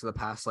 3 picks of the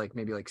past, like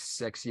maybe like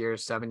 6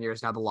 years, 7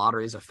 years. Now the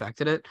lottery's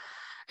affected it.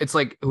 It's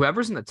like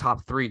whoever's in the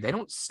top 3, they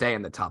don't stay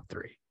in the top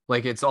 3.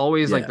 Like it's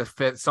always like Yeah. the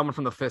fifth, someone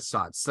from the 5th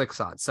slot, 6th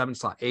slot, 7th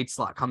slot, 8th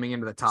slot coming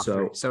into the top 3.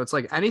 So- So it's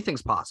like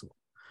anything's possible.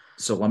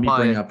 So let me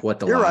bring But- up what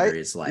the You're right. lottery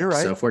is like. You're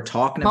right. So if we're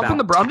talking Pumping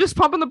about, I'm just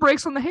pumping the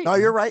brakes on the hate. No,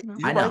 you're right. You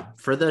I You're know right.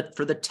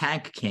 for the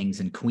tank kings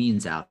and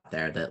queens out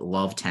there that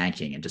love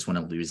tanking and just want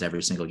to lose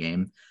every single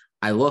game.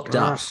 I looked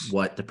up Yes.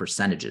 what the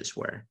percentages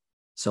were.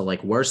 So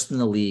like worst in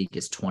the league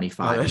is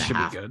 25 Oh, and that a should be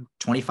half, good.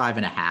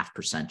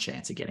 25.5%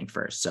 chance of getting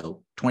first.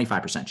 So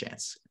 25%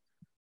 chance.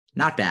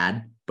 Not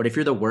bad. But if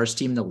you're the worst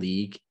team in the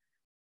league,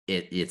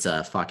 it's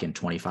a fucking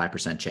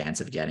 25%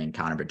 chance of getting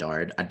Connor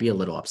Bedard. I'd be a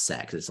little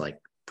upset because it's like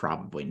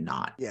probably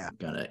not Yeah.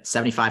 gonna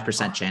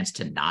 75% chance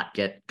to not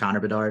get Connor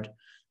Bedard,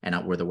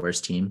 and we're the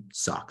worst team.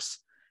 Sucks.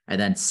 And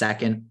then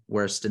second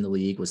worst in the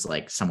league was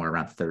like somewhere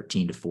around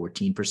 13 to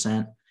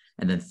 14%.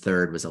 And then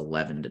third was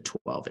 11 to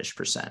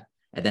 12-ish%.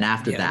 And then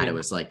after Yeah, that, I mean- it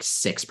was like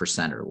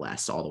 6% or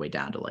less, all the way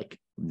down to like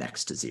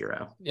next to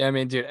zero. Yeah, I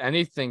mean, dude,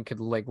 anything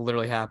could like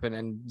literally happen,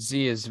 and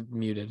Z is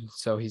muted,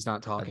 so he's not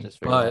I talking. just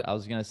figured that. But I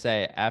was gonna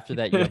say after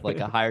that you have like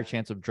a higher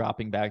chance of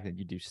dropping back than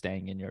you do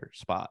staying in your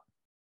spot.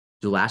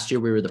 So last year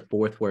we were the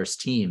 4th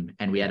worst team,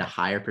 and we had a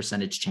higher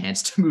percentage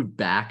chance to move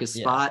back a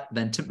spot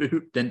than to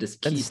keep Then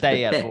stay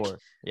the at pick, 4.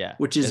 Yeah.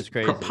 which is it's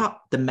crazy.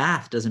 the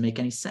math doesn't make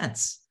any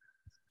sense.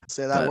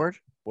 Say that But- word.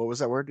 What was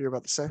that word you were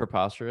about to say?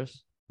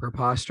 Preposterous.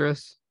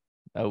 preposterous.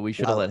 Oh, we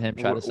should have let him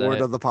try to say Word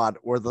it. of the pod.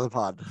 Word of the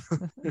pod.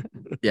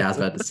 Yeah, I was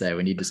about to say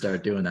we need to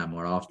start doing that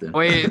more often.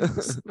 Wait,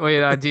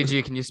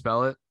 DG, can you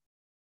spell it?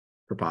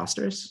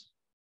 Preposterous.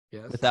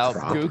 Yes. without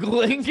Probably.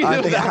 Googling. I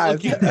think without I-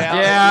 looking down.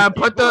 Yeah,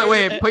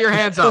 put your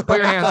hands up. Put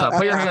your hands up.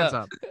 Put your hands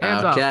up.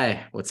 Hands up.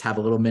 Okay, let's have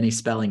a little mini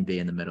spelling bee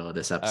in the middle of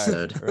this All right,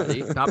 episode.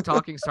 ready? Stop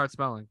talking, start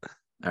spelling.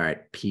 All right,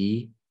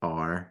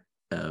 PROP.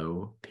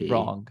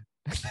 Wrong.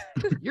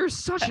 You're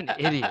such an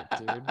idiot,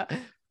 dude.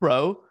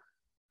 Bro.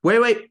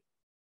 Wait.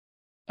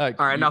 All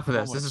right, enough of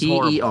this. This is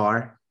horrible.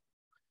 PER.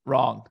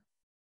 Wrong.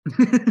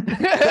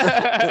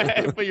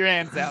 Put your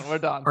hands down. We're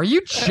done. Are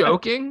you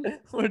joking?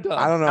 We're done.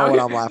 I don't know Now what he-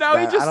 I'm laughing now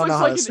he at. just I don't know looks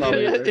how like to an spell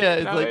idiot. it. Yeah,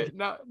 it's Now like it-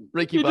 now-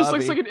 Ricky he just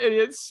looks Bobby. like an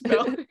idiot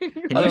spelling. Can I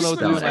don't you know what to spell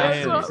do it with my out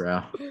hands. for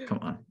me, bro? Come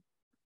on.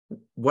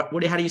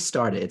 What? How do you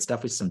start it? It's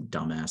definitely some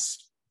dumbass.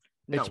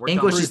 No, we're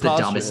English done. is the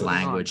Preposterous. dumbest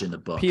language in the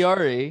book.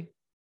 PRE.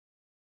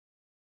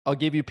 I'll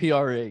give you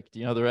PRE. Do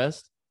you know the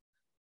rest?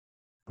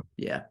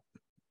 Yeah.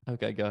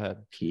 Okay, go ahead.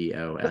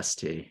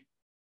 POST.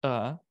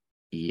 Uh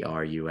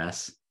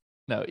ERUS.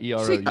 no, Say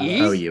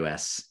ERO. E?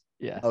 OUS.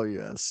 Yeah. Oh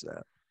yes.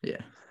 Yeah.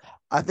 Yeah.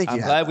 I think I'm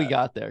you had glad we that.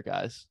 got there,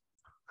 guys.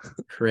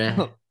 Correct.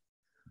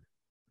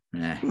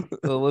 Eh.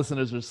 The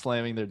listeners are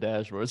slamming their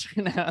dashboards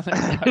right now.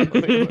 They're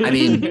like, I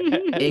mean,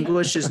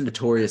 English is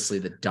notoriously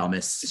the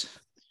dumbest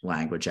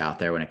language out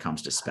there when it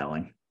comes to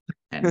spelling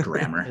and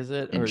grammar. is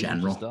it in or is it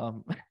general. just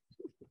dumb?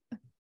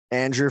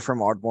 Andrew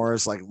from Ardmore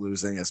is like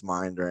losing his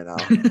mind right now.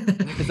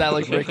 Is that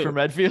like Rick from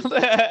Redfield?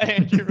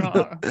 Andrew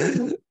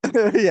Ron.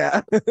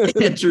 Yeah.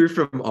 Andrew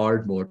from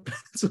Ardmore,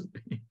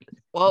 Pennsylvania.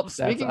 Well,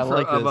 speaking I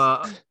like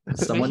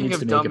Someone speaking needs of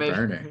to dumb make a id-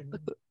 burner.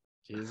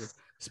 Jesus.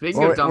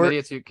 Speaking Well, of dumb we're-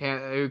 idiots who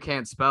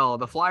can't spell,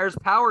 the Flyers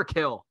power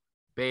kill,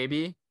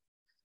 baby.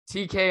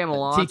 TK and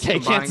Lance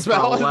TK can't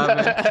spell.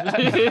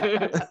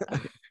 11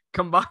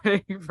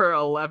 combining for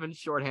 11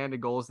 shorthanded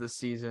goals this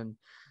season.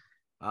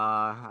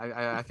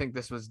 I think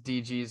this was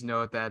DG's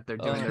note that they're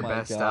doing Oh their my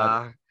best.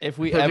 God. If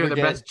we They're ever doing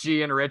their get best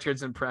G and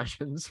Richards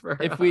impressions for.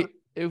 if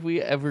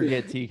we ever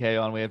get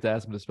TK on, we have to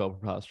ask him to spell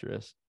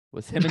preposterous.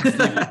 With him and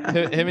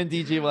Steve, him and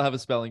DG will have a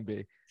spelling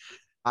bee.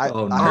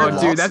 Oh, no. I Oh, heard dude,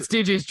 Lawson- that's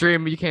DG's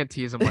dream. You can't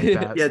tease him like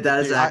that. Yeah, that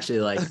is Dude, actually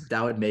like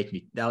that would make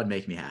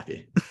me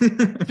happy.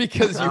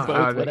 Because you That both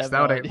would- would have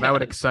that would- no that idea.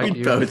 would excite We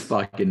you. both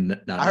fucking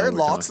not know I heard what we're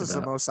Lots talking is the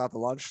about. most out to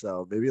lunch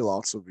though. Maybe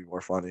Lots would be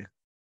more funny.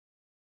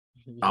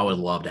 I would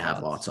love to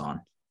have lots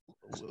on.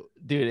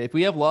 Dude, if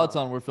we have Lots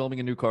on, we're filming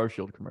a new Car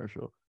Shield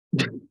commercial.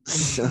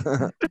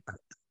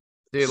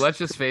 Dude, let's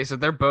just face it.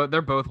 They're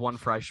both one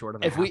fry short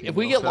of. A If we Happy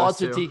Meal, get those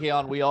Lots or two. TK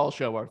on, we all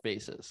show our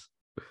faces.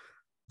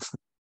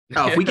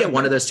 Oh, if we get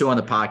one of those two on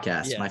the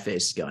podcast, Yeah. my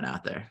face is going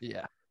out there.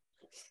 Yeah.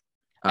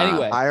 Uh,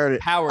 Anyway, I already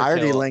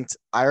kill. linked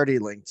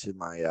to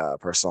my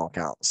personal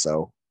account.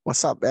 So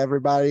what's up,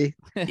 everybody?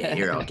 yeah,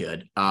 you're all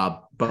good.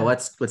 But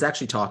let's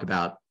actually talk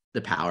about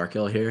the power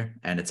kill here,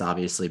 and it's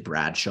obviously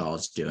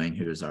Bradshaw's doing,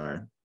 who's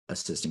our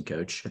assistant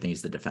coach. I think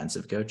he's the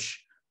defensive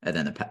coach, and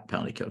then the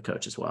penalty kill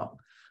coach as well.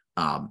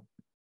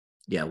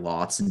 Yeah,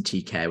 Lots and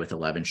TK with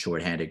 11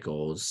 shorthanded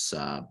goals.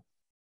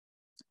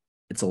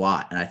 It's a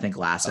lot. And I think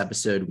last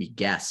episode we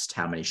guessed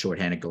how many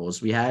shorthanded goals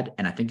we had,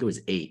 and I think it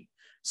was 8.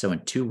 So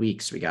in 2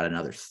 weeks, we got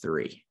another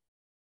 3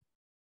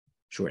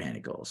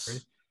 shorthanded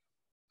goals.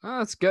 Oh,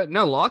 that's good.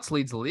 No, Lots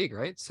leads the league,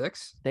 right?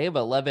 6. They have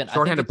 11.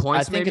 Shorthanded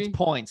points, I think maybe? it's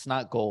points,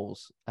 not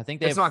goals. I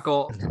think they It's have not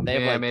goal. they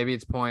have Yeah, like maybe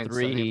it's points. I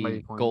think it might be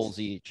 3 points. goals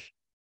each.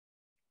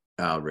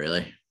 Oh,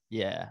 really?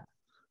 Yeah.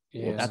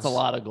 Yeah. That's a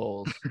lot of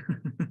goals.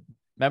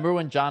 Remember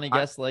when Johnny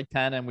guessed like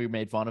 10 and we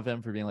made fun of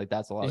him for being like,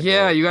 that's a lot of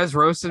Yeah, goals? you guys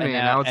roasted me, And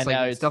and now- now it's and like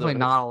now it's it's definitely the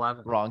not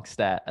 11. Wrong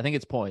stat. I think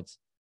it's points.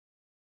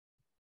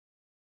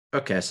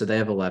 Okay, so they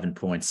have 11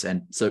 points.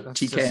 And so That's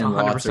TK just and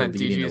Lots are 100%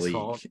 leading the DG's league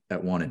fault.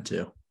 at 1 and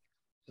 2.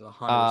 It's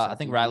 100% I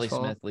think DG's Riley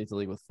fault. Smith leads the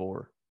league with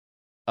 4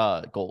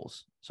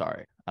 goals.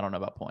 Sorry. I don't know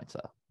about points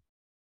though.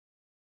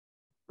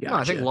 No,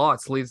 I think Gotcha.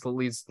 Lots leads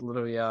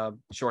literally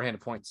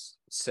shorthanded points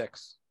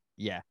 6.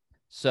 Yeah.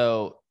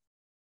 So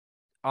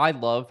I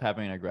love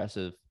having an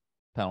aggressive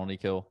penalty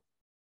kill.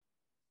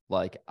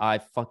 Like, I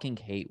fucking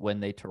hate when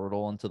they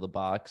turtle into the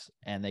box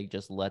and they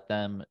just let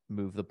them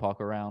move the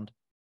puck around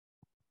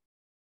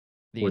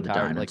the Or the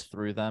entire, like, diamond.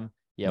 through them.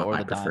 Yeah, or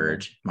the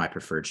diamond. My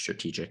preferred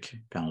strategic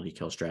penalty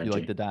kill strategy. You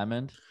like the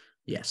diamond?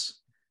 Yes.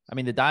 I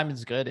mean, the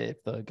diamond's good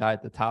if the guy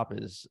at the top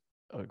is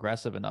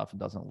aggressive enough and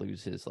doesn't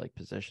lose his, like,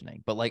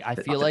 positioning. But, like, I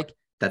feel like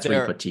That's where you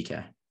they're- put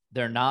TK.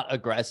 they're not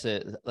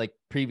aggressive. Like,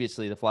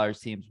 previously, the Flyers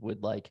teams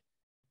would, like,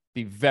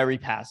 be very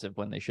passive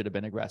when they should have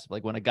been aggressive.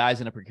 Like, when a guy's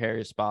in a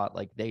precarious spot,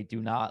 like, they do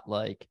not,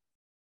 like,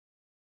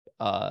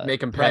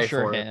 Make him pay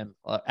pressure for it. him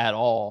at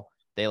all.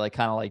 They, like,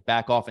 kind of, like,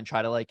 back off and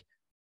try to, like,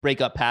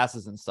 break up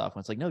passes and stuff. When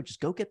it's like, no, just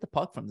go get the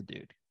puck from the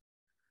dude.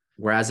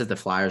 Whereas if the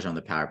Flyers are on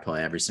the power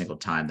play, every single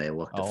time they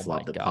look to Oh my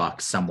flub the God,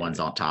 puck, someone's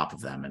dude. on top of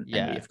them, and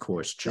Yeah. we of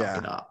course chalk Yeah.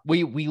 it up.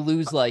 We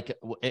lose, like,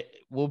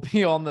 we'll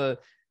be on the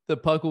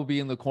puck will be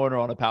in the corner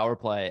on a power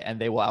play and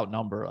they will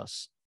outnumber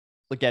us.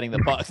 Like, getting the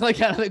puck like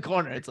out of the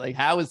corner. It's like,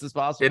 how is this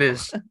possible? It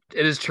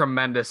is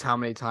tremendous how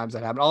many times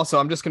that happened. Also,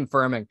 I'm just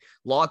confirming.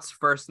 Lots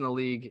first in the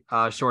league,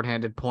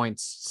 shorthanded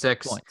points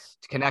 6. Points.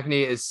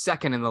 Konechny is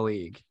second in the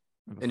league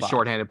in 5.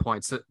 shorthanded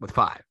points with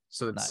 5.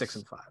 So it's Nice. 6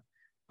 and 5.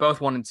 Both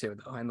 1 and 2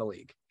 though in the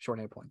league.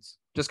 Shorthanded points.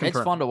 Just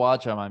confirm. It's fun to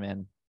watch them. I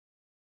mean,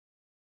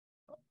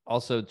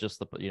 also just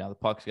the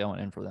puck's going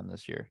in for them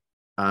this year.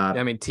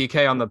 I mean,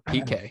 TK on the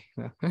PK.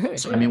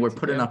 So I mean, we're TK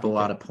putting on up a PK.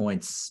 lot of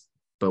points,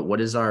 but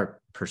what is our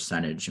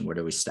percentage and where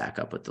do we stack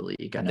up with the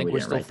league? I know think we we're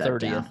didn't still write that 30th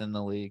down. in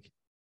the league.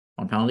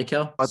 On penalty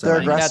kill. But So, they're I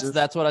mean, aggressive.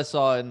 That's what I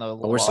saw in the.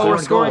 we're Oh, we're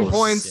scoring scoring goals.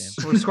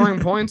 points. We're scoring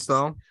points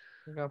though.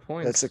 We got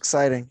points. It's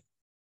exciting.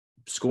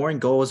 Scoring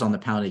goals on the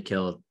penalty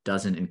kill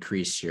doesn't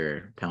increase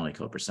your penalty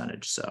kill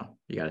percentage, so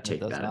you got to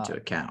take does that not. into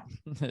account.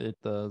 It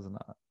does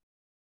not.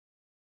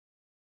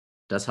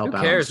 Does help Who out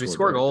on the cares? We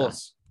score scoreboard, though.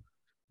 goals.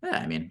 Yeah,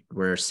 I mean,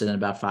 we're sitting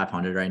about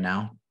 500 right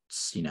now.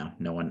 It's,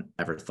 no one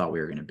ever thought we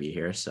were going to be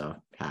here, so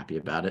happy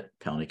about it.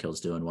 Penalty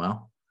kill's doing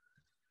well.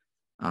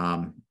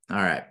 All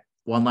right.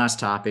 One last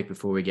topic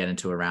before we get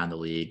into around the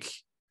league.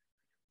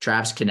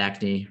 Travis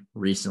Konechny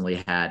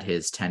recently had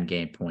his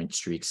 10-game point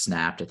streak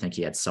snapped. I think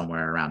he had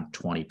somewhere around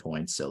 20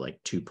 points, so like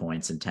 2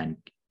 points and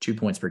 2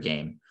 points per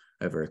game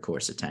over a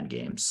course of 10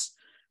 games.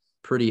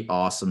 Pretty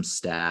awesome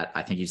stat.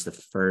 I think he's the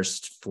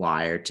first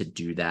Flyer to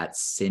do that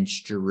since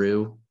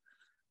Giroux.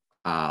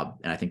 And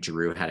I think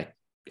Giroux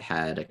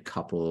had a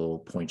couple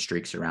point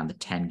streaks around the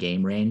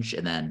 10-game range.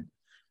 And then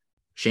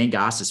Shane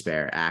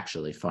Gostisbehere,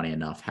 actually, funny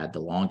enough, had the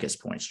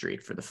longest point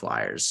streak for the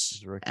Flyers.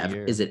 His rookie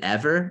year. Is it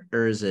ever,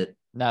 or is it?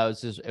 No,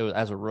 it was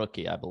as a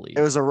rookie, I believe.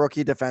 It was a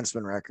rookie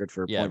defenseman record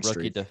for a yeah, point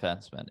rookie streak.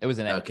 defenseman. It was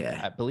an Okay.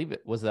 I believe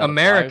it was that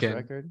American. A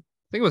Flyers record.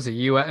 I think it was a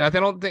US. I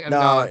don't think. No,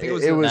 No, I think it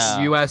was it a was-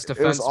 US It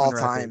was defenseman all record.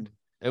 time.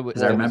 It was.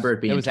 Because I remember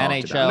it being It was talked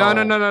NHL.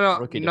 about. No.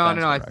 rookie No.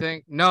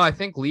 defenseman I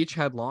think Leach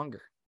had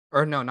longer.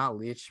 Or no, not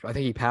Leach. I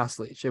think he passed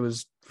Leach. It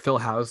was Phil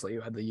Housley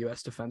who had the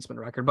US defenseman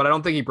record, but I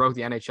don't think he broke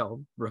the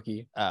NHL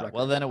rookie. record.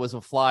 Well, then it was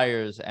a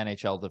Flyers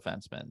NHL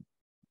defenseman.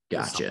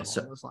 Gotcha. Something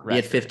So along those lines. he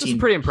had record. 15.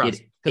 pretty he had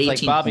impressive. 'Cause, like,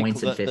 18 Bobby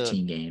points in Cl- the-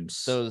 15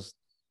 games. Those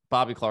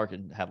Bobby Clark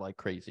had like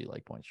crazy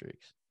like point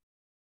streaks.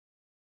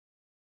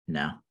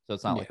 No, So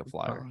it's not Yeah, like a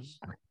Flyers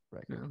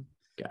record.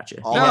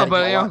 gotcha. All No, that-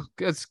 but all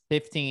it's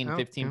 15 Oh,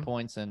 15 yeah.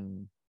 points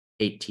and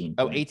 18.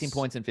 18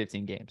 points in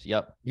 15 games.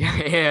 Yep.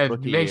 yeah.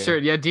 Rookie Make year. sure.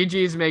 Yeah,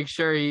 DG's make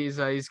sure he's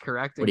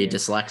correcting. What are you you.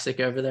 dyslexic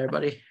over there,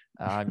 buddy?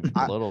 I'm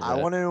a little bit.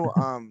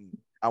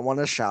 I want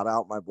to shout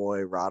out my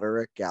boy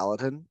Roderick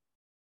Gallatin.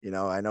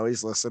 I know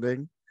he's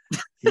listening.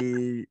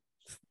 He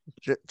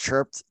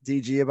chirped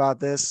DG about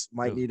this.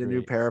 Might was need a new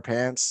great. pair of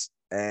pants,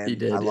 and He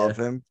did, I love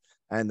yeah. him.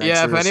 And thanks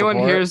Yeah, for if his anyone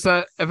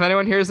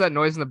support. hears that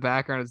noise in the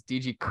background, it's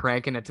DG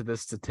cranking it to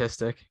this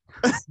statistic.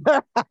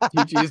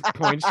 DG's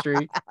point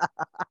streak.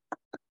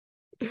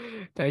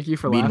 Thank you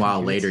for laughing, Meanwhile,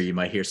 kids. later you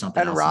might hear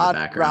something And else in Rod the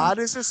background. Rod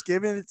is just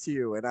giving it to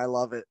you, and I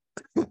love it.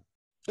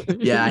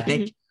 Yeah, I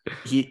think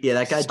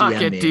that guy Suck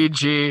DM'd it, me.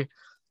 DG.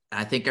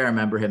 I think I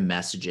remember him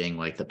messaging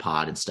like the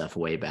pod and stuff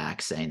way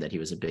back, saying that he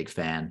was a big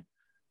fan.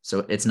 So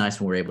it's nice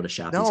when we're able to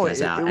shout No, these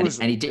guys out. it And was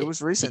he did. it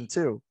was recent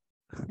too.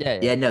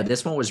 Yeah, no,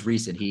 this one was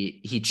recent.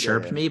 He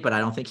chirped yeah. me, but I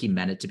don't think he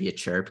meant it to be a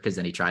chirp because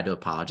then he tried to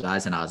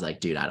apologize, and I was like,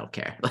 dude, I don't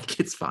care. Like,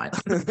 it's fine.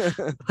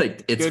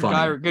 Like, it's Good funny.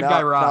 guy, good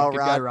guy, Rod. Good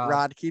guy, Rod.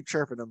 Rod, keep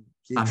chirping him.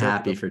 Keep I'm chirping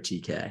happy him. for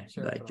TK.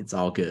 Sure, Like, bro. it's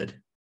all good.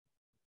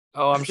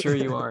 Oh, I'm sure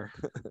you are.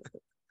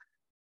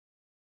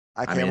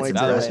 I I can't mean, it's wait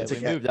By the way, impressive. to we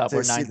get moved up. to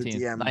We're see the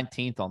 19th, DM.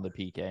 19th on the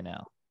PK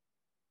now,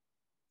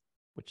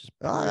 which is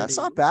Oh, that's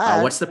not pretty-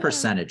 bad. What's the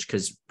percentage?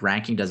 Because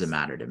ranking doesn't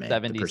matter to me. The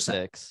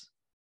percent. 76.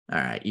 All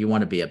right, you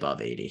want to be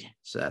above 80,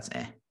 so that's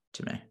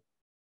to me.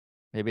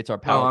 Maybe it's our Oh,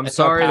 power. I'm it's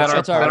our sorry power- that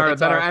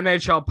it's our our-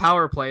 NHL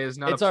power play is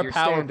not It's up our to your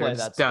power play standards.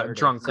 that's da- 30.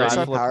 drunk. So I What's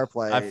our Gritty. power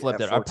play? I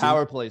flipped at it. Our 14?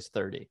 power play is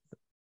 30.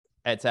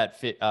 It's at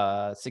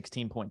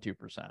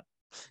 16.2%.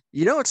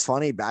 You know, it's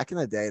funny. Back in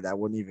the day, that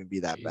wouldn't even be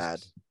that bad.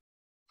 Jesus.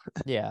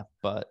 Yeah,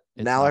 but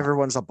it's Now not.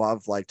 everyone's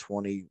above like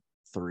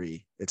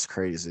 23. It's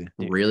crazy.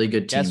 Dude, Really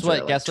good teams. Guess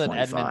what? Are Guess like what?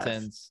 25,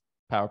 Edmonton's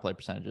power play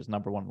percentage is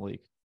number one in the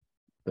league.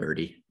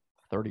 30.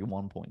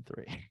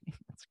 31.3.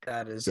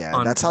 That is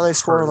Yeah, that's how they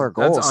score their unheard-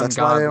 that's goals. That's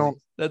why they ungodly.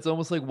 don't. That's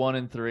almost like 1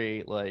 in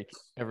 3. Like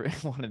every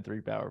 1 in 3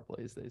 power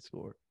plays they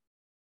score.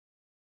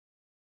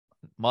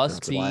 Must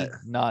That's be why-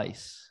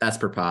 nice. That's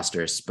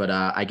preposterous. But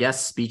I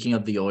guess speaking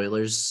of the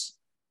Oilers,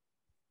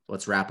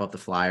 let's wrap up the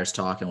Flyers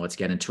talk and let's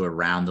get into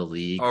around the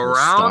league. We'll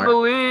Around start- the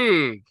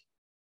league.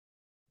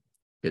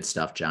 Good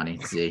stuff, Johnny.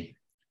 Z,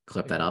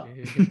 clip that up.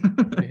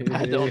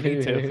 I don't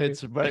need to.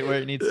 It's right where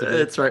it needs to be.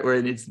 It's right where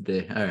it needs to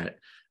be. All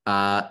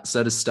right.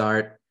 So to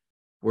start,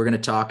 we're going to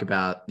talk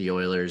about the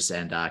Oilers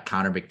and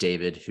Connor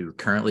McDavid, who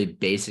currently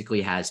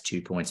basically has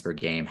 2 points per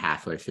game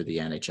halfway through the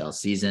NHL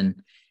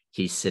season.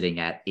 He's sitting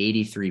at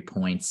 83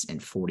 points in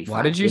 45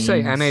 Why did you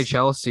say games.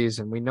 NHL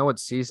season? We know what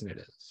season it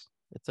is.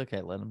 It's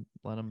okay. Let him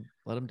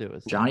do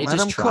it. Johnny Let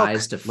just him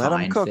tries cook. to Let him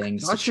find cook.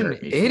 things to Such an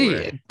chirp me for,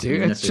 idiot, dude.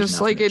 even if It's there's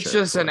just nothing like to it's chirp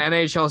just an for.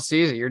 NHL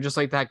season. You're just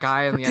like that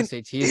guy in the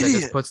Freaking SATs that just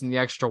idiot. puts in the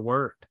extra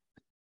word.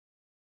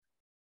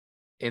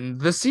 In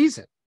the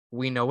season.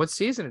 We know what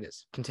season it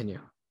is. Continue.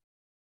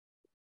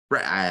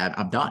 Right,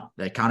 I'm done.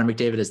 Connor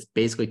McDavid is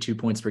basically 2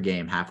 points per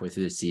game halfway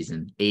through the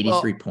season,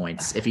 83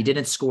 points. If he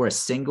didn't score a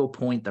single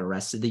point the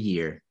rest of the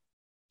year,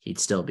 he'd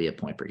still be a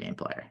point per game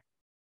player.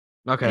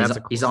 Okay, And that's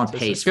a cool he's on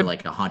statistic. pace for Good-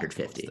 like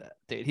 150.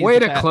 Dude, way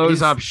the to close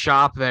he's- up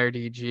shop there,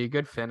 DG.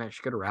 Good finish.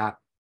 Good wrap.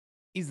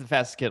 He's the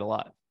fastest kid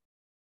alive.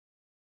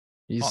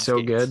 He's on so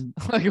skates. good.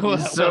 Like, what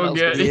He's so else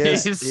good. could he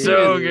is. do? He's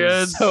so He good.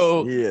 is.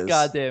 So He is.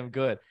 goddamn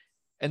good.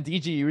 And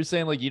DG, you were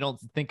saying like you don't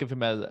think of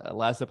him as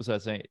last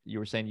episode. You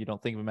were saying you don't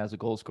think of him as a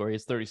goal scorer. He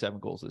has 37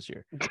 goals this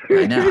year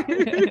I know,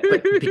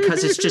 but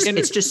because it's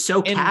just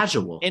so in-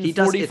 casual. in He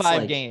does, it's 45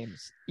 like-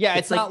 games. Yeah,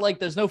 it's it's not like- like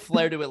there's no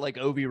flair to it like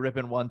Ovi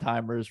ripping one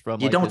timers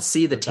from. You like, don't his-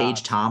 see the his Tage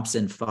dots.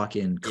 Thompson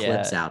fucking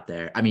clips Yeah. out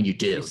there. I mean, you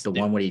do. He's The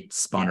one where he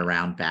spun yeah.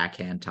 around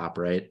backhand top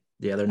right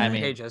the other I night.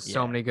 mean, Page has yeah.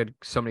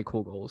 so many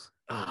cool goals.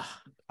 Ugh.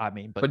 I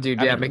mean, But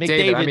dude, I yeah, mean,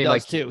 McDavid, I mean, does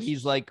like- too.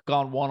 He's like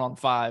gone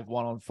 1-on-5,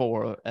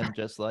 1-on-4, and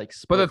just like.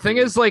 But the split thing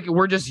through. is, like,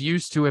 we're just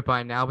used to it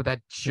by now, but that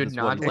should That's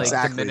what not he like does.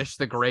 Exactly. diminish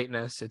the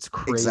greatness. It's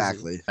crazy.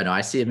 Exactly. I know.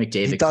 I see a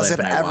McDavid He does clip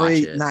it and I watch every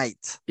it.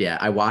 night. Yeah,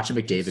 I watch a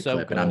McDavid so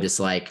clip and I'm good. just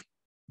like,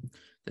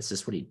 this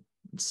is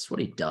what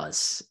he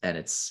does, and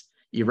it's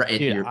you're right.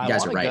 Dude, You I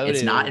guys are wanna right. go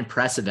It's not to-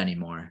 impressive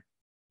anymore,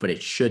 but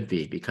it should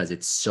be because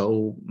it's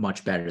so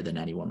much better than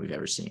anyone we've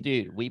ever seen.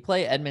 Dude, we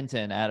play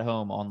Edmonton at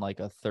home on like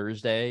a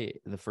Thursday,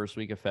 the first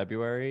week of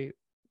February.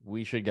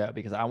 We should go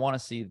because I want to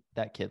see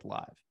that kid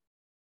live.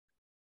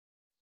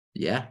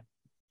 Yeah,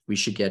 we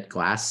should get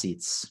glass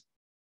seats.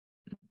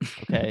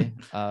 Okay.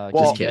 Well-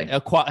 Just kidding.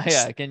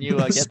 Yeah. Can you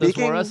get this for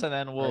Speaking- us and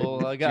then we'll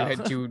go?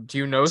 Do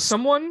you know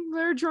someone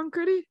there, Drunk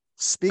Gritty?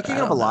 Speaking I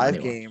of a don't know live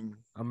anyone. game,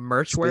 A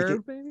merch Speaking-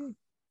 wearer, maybe?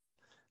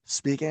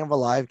 speaking of a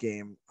live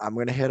game, I'm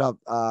gonna hit up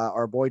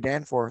our boy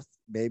Danforth.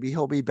 Maybe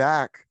he'll be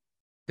back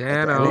at the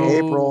end of Dano,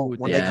 April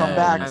when they come Dano.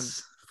 back.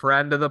 Yes.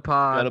 friend of the Go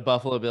to pod.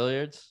 Buffalo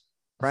Billiards.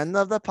 Friend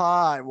of the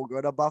pod. We'll go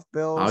to Buff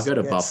Bills. I'll go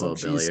to get Buffalo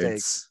some cheesesteaks.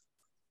 Billiards.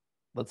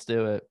 Let's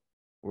do it.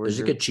 Where's There's a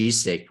your- good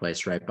cheesesteak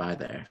place right by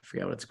there. I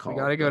forget what it's We called.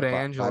 gotta go to by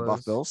Angela's.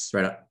 Buff Bills. It's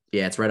right up.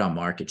 Yeah, it's right on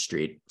Market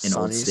Street in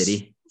Old Sonny's.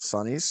 City.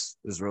 Sonny's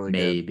is really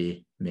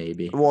good.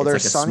 Maybe. Well, it's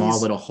there's like a small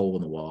Sonny's- little hole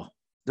in the wall.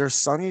 There's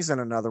Sonny's and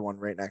another one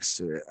right next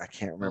to it. I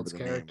can't remember Builds the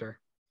name, character.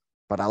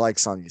 but I like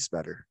Sonny's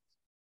better.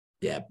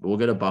 Yeah, we'll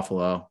go to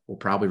Buffalo. We'll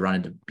probably run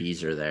into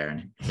Beezer there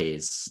and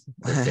Hayes,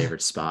 their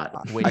favorite spot,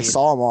 I Wade.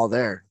 saw them all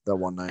there the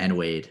one night. and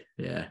Wade.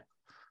 Yeah,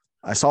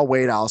 I saw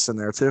Wade Allison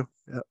there too.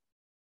 Yep.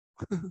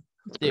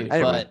 Dude,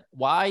 Anyway. but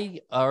why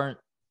are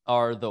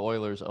the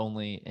Oilers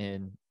only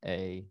in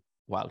a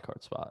wild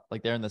card spot?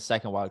 Like they're in the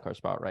second wild card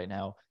spot right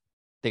now.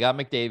 They got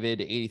McDavid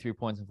 83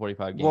 points in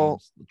 45 games.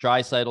 Well-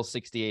 Draisaitl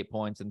 68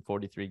 points in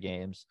 43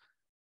 games.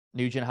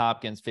 Nugent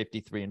Hopkins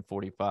 53 and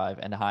 45,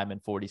 and Hyman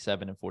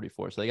 47 and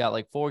 44. So they got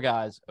like 4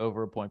 guys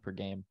over a point per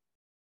game.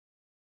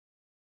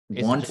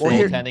 Is one it just Well,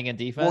 here- thing. goaltending and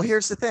defense? Well,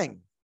 here's the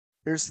thing.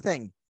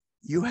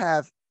 You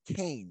have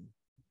Kane,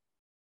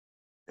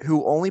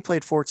 who only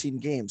played 14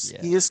 games.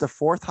 Yeah. He is the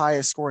 4th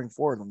highest scoring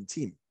forward on the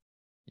team,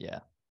 yeah,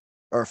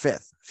 or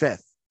fifth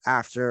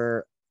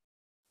after.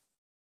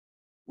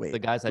 Wait, the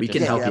guys that We just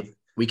can Yeah, help yeah. you.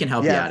 We can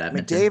help you out,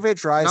 Edmonton. McDavid,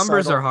 Draisaitl,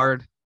 Numbers are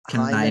hard. Can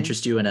I Hyman,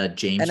 interest you in a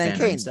James and then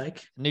Van Kane.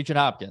 Riemsdyk? Nugent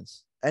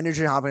Hopkins. and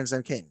Nugent Hopkins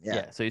and Kane. Yeah.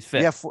 Yeah, so he's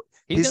fit. Yeah,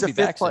 he's the gonna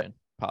be back fifth soon,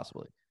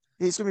 possibly.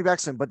 He's gonna be back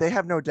soon, but they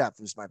have no depth.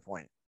 Is my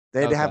point.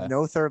 They Okay. have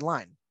no third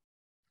line.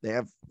 They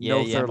have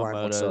no third line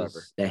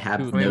whatsoever. They have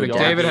Who- I mean, no Who-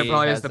 McDavid depth.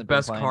 probably has hasn't the been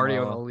best playing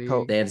cardio well. in the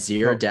league. They have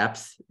zero Oh.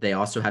 depth. They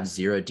also have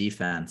zero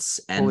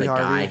defense. And Holy the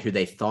guy Harvey. who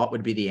they thought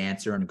would be the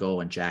answer in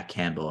goal, and Jack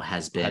Campbell,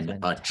 has been been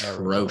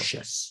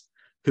atrocious.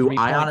 Who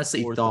I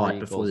honestly 3.43 thought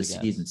before the goals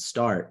against. season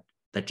start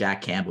that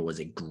Jack Campbell was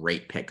a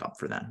great pickup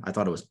for them. I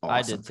thought it was awesome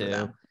I did for too.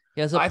 them.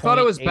 He has a I thought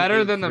it was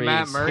better than the 0.883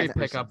 Matt Murray save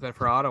pickup percent.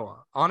 for Ottawa.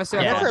 Honestly,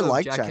 Yeah. I I thought never the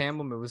liked Jack Jack.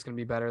 Campbell move was going to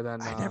be better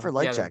than. I never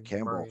liked than Jack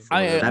Campbell Murray. for-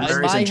 I- That in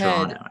Murray's my in head-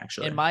 Toronto,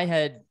 actually. In my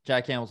head,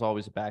 Jack Campbell's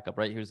always a backup,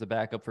 right? He was the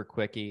backup for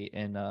Quickie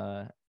in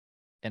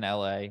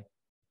LA.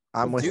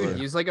 I'm with Dude, you.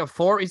 he's like a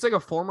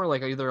former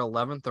like either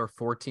 11th or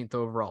 14th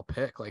overall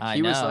pick. Like I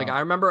he was like know. I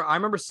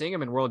remember seeing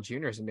him in World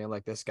Juniors and being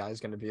like, this guy's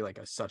going to be like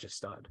such a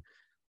stud.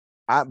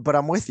 But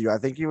I'm with you. I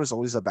think he was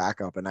always a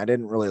backup, and I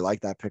didn't really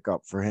like that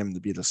pickup for him to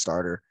be the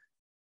starter.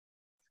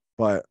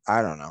 But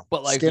I don't know.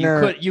 But like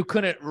Skinner, you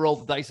couldn't roll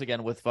the dice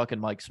again with fucking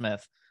Mike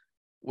Smith,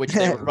 which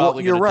they were Well,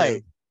 probably you're gonna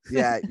right. do.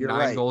 Yeah, you're 9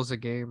 right. goals a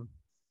game.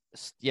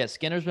 Yeah,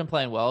 Skinner's been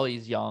playing well.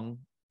 He's young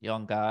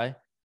guy,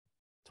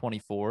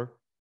 24.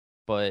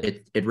 But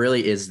It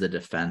really is the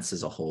defense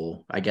as a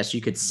whole. I guess you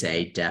could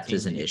say depth team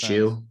is an defense.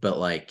 issue, but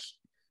like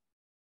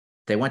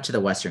they went to the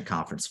Western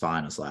Conference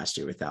Finals last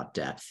year without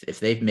depth. If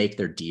they make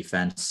their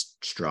defense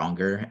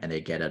stronger and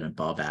they get an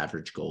above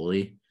average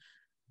goalie,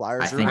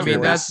 Flyers I think, I mean,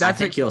 you'll- that's I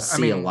think a- you'll I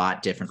see a mean,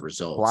 lot different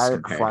results.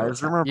 compared Flyers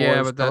to rumor Yeah,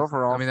 boys. but that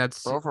overall. I mean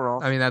that's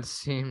overall. I mean that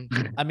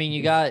seemed. I mean,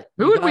 you got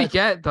Who you would we got-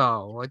 get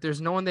though? Like,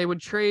 there's no one they would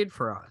trade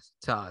for us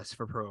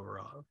for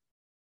Provorov.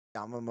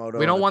 Yamamoto.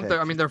 We don't and a want pick.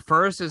 I mean, their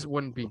first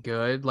wouldn't be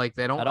good. Like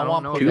they don't. I don't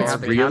want know if they Coots have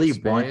the really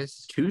cap want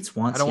space. Coots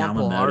wants I don't want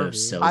Paul Yamamoto Harvey.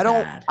 so I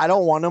don't. bad. I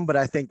don't want him, but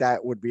I think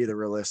that would be the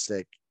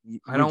realistic.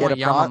 I don't want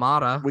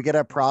Yamamata. We get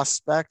a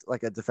prospect,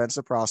 like a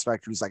defensive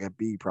prospect, who's like a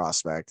B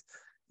prospect,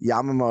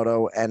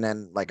 Yamamoto, and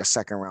then like a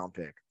second round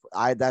pick.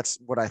 That's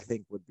what I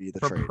think would be the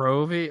For trade.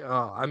 Provy,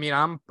 I mean,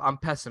 I'm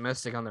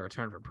pessimistic on the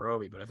return for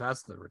Provy, but if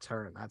that's the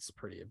return, that's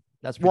pretty.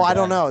 That's Well, pretty I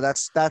don't bad. know.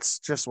 That's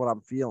just what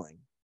I'm feeling.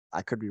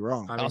 I could be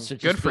wrong. I mean, Also,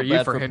 just good for feel you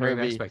bad for for hindering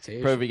Provy-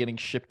 expectations. Provy getting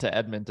shipped to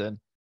Edmonton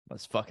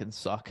must fucking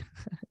suck.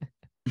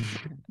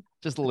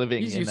 Just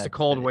living. He's in used to that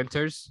cold city.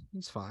 winters.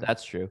 He's fine.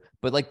 That's true.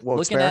 But like Well,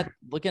 it's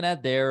looking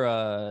at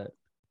their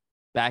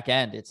back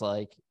end, it's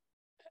like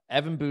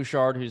Evan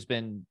Bouchard, who's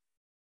been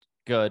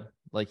good,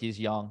 like he's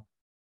young.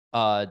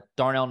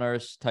 Darnell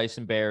Nurse,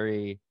 Tyson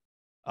Berry,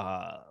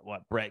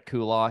 Brett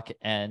Kulak,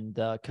 and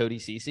Cody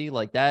Ceci.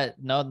 Like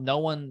that, no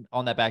one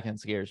on that back end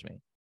scares me.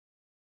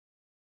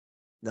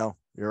 No,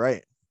 you're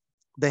right.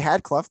 They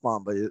had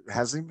Clefbaum, but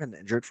hasn't he been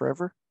injured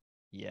forever?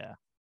 Yeah,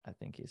 I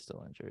think he's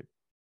still injured.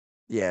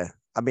 Yeah,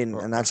 I mean,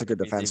 Or and that's a good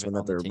he's even defenseman on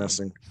that the they're team.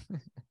 missing.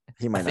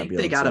 He I might not think be.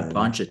 they able got to a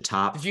anymore. bunch of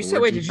top. Did you say?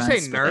 four Wait, did you say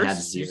defense, but they have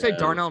Nurse? Did you say zero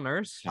Darnell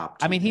Nurse? top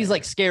I two mean, he's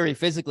like players. scary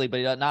physically,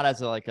 but not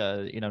as like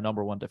a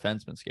number one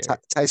defenseman scary.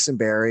 Tyson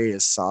Berry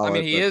is solid. I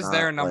mean, he but is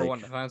their not, number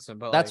like- one defenseman,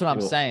 but That's like, what I'm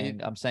well,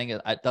 saying. I'm saying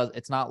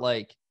it's not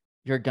like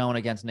you're going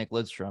against Nick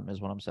Lidstrom,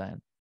 is what I'm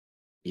saying.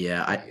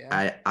 Yeah,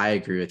 Yeah. I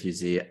agree with you,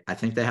 Z. I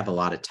think they have a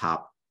lot of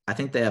top. I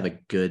think they have a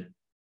good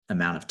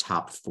amount of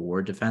top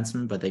four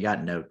defensemen, but they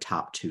got no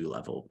top two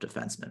level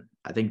defensemen.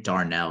 I think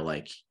Darnell,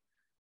 like,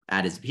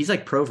 he's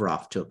like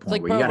Provorov to a point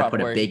like where you got to Provorov, put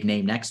a where big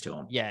name next to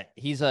him, Yeah,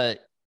 he's a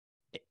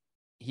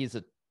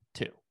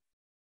 2,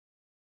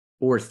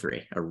 or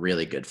three, a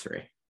really good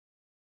three.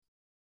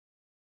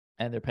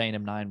 and they're paying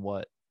him 9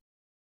 Million.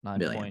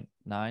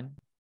 9.9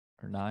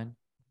 or 9.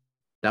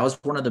 That was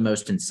one of the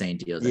most insane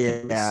deals. I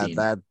think we've Yeah, seen.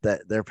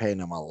 that they're paying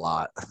him a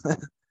lot.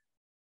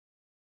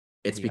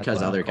 It's He got because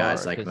the other Makar,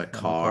 guys like 'cause the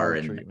Makar Makar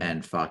and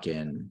treatment.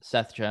 fucking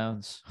Seth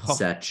Jones. Oh,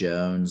 Seth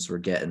Jones were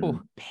getting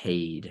Ooh.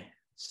 paid.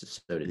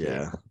 So did he.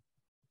 Yeah.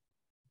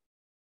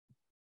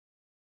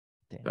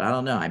 damn. But I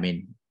don't know. I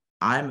mean,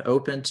 I'm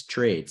open to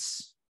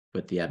trades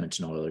with the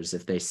Edmonton Oilers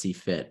if they see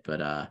fit.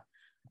 But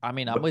I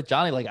mean, I'm with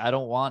Johnny. Like, I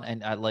don't want,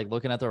 and I like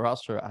looking at the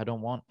roster. I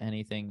don't want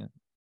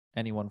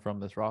anyone from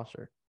this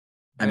roster.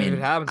 I I mean, if mean,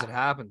 it happens, it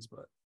happens.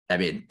 But I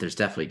mean, there's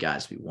definitely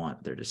guys we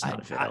want. They're just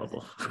not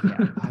available.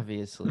 Yeah,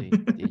 obviously,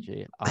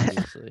 DJ.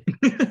 Obviously,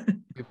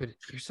 stupid,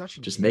 you're such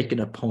an Just idiot. making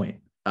a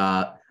point.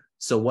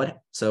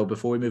 So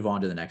before we move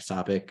on to the next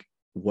topic,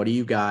 what do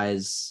you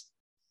guys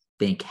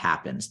think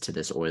happens to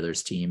this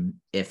Oilers team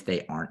if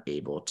they aren't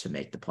able to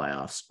make the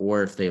playoffs,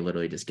 or if they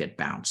literally just get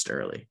bounced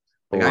early?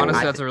 Like,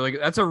 Honestly, I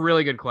that's a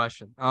really good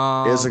question.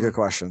 It is a good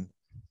question.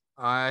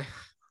 I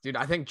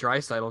think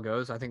Draisaitl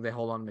goes. I think they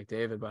hold on to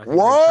McDavid, but I think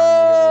they're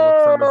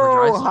trying to make it look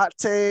for Whoa! Draisaitl. Hot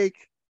take.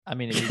 I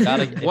mean, if you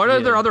gotta. if What are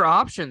you- their other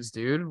options,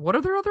 dude? What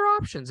are their other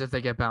options if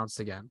they get bounced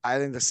again? I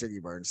think the city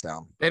burns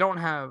down. They don't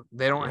have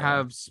Yeah.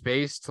 have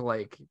space to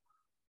like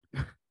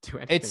do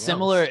anything. It's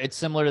similar. else. It's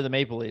similar to the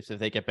Maple Leafs if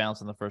they get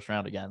bounced in the first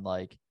round again.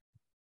 Like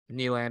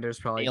Nylander's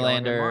probably going,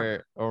 and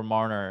Nylander or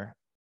Marner,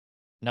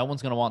 no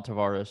one's gonna want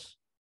Tavares.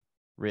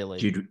 really,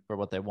 Dude, for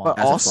what they want.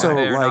 As a also,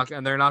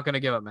 flyer. They're not going to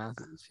give up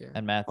Matthews. Yeah.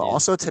 And but Matthews.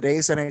 also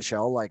today's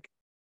NHL, like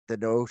the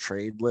no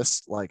trade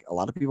list, like a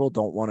lot of people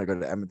don't want to go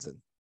to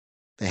Edmonton.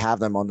 They have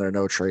them on their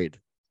no trade.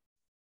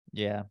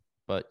 Yeah,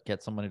 but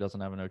get someone who doesn't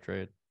have a no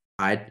trade.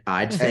 I'd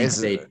think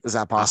Is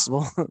that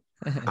possible?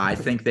 I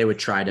think they would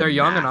try to. They're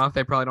young enough.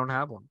 They probably don't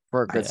have one.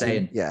 For a good I'd say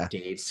team? in Yeah.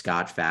 Dave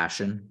Scott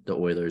fashion, the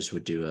Oilers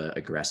would do an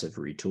aggressive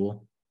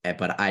retool.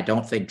 But I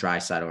don't think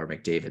Draisaitl or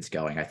McDavid's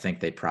going. I think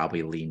they'd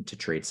probably lean to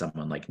trade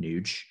someone like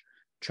Nuge,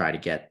 try to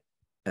get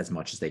as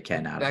much as they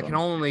can out of That them. can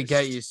only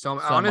get you so.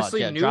 So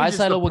Honestly, much. Nuge is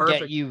the Draisaitl will perfect.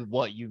 get you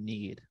what you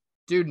need.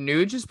 Dude,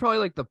 Nuge is probably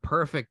like the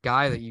perfect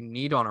guy that you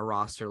need on a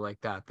roster like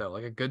that, though.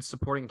 Like a good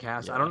supporting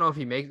cast. I Yeah. don't know if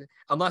he makes,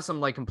 unless I'm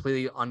like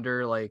completely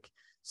under like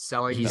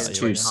selling He's his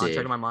too like, contract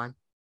sick. in my mind.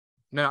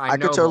 No, I I could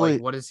know. But, totally-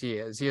 like, what is he?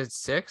 Is he at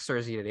 6 or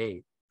is he at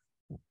 8?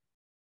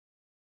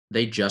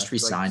 They just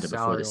re-signed him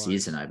before the salary-wise.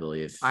 season, I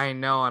believe. I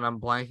know, and I'm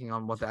blanking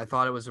on what I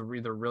thought it was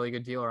either really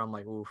good deal or I'm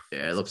like, oof. Yeah,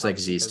 it it's looks tough like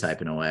Z's because-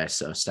 typing away,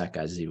 so Stat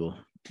Guy Z will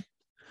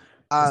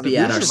Uh, be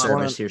at Nuge our is one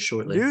service of- here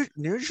shortly.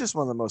 Nuge is just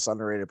one of the most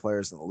underrated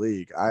players in the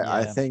league.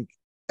 I Yeah. think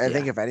Yeah.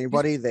 if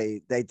anybody,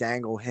 they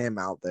dangle him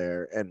out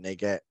there and they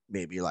get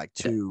maybe like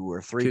 2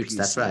 or 3 Coots, pieces.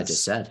 that's what I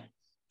just said.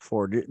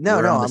 For We're I'm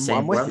we're with on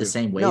you. the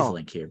same No,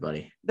 wavelength here,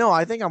 buddy. no,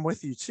 I think I'm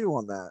with you too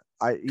on that.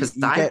 Because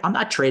You get- I'm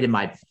not trading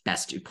my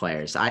best 2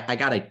 players. I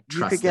gotta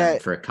trust could them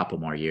get- for a couple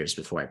more years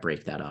before I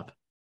break that up.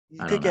 you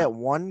I could don't get know.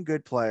 1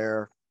 good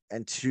player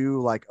and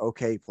 2 like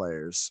okay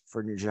players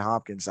for Nugent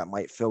Hopkins that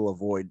might fill a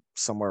void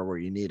somewhere where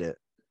you need it.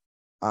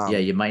 Yeah,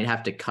 you might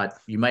have to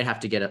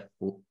get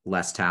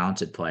less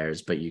talented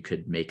players, but you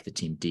could make the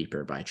team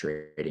deeper by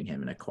trading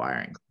him and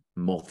acquiring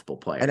multiple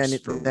players.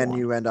 and for then one.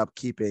 you end up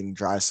keeping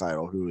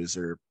Draisaitl, who is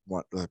your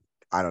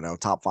I don't know,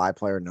 top 5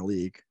 player in the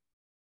league.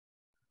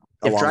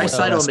 If along with the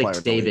Draisaitl best and player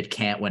in the league. McDavid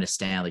can't win a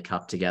Stanley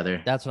Cup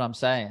together, That's what I'm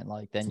saying.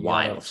 Like then it's you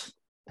gotta- wild.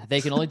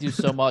 they can only do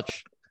so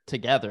much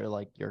together.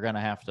 Like you're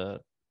gonna have to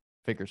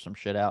figure some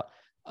shit out.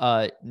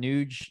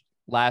 Nuge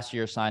last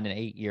year signed an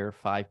 8-year,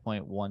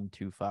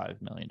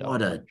 $5.125 million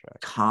What a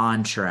contract.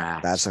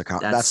 contract. That's a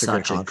good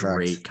such contract. a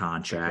great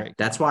contract. Great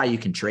That's why you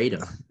can trade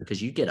him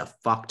because you get a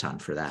fuck ton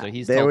for that. So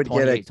he's They still would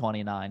get a-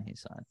 28-29 he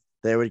signed.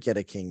 They would get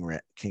a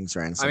king's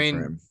ransom I mean,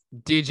 for him.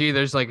 DG,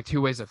 there's like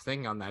 2 ways of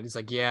thinking on that. He's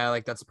like, yeah,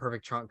 like that's a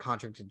perfect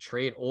contract to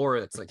trade, or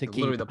it's like To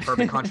literally keep. the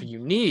perfect contract you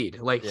need.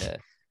 Like, Yeah.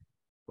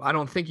 I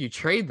don't think you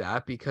trade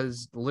that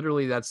because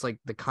literally that's like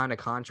the kind of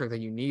contract that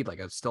you need. Like,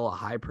 it's still a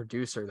high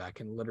producer that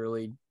can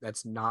literally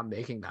that's not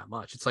making that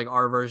much. It's like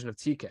our version of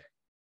TK.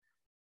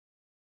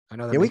 I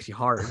know that Yeah, we- makes you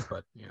hard,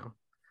 but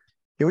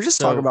Can we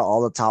just talk So- about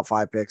all the top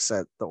 5 picks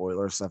that the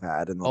Oilers have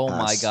had in the Oh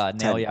my past God,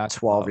 Nail 10, Yakupov.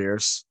 12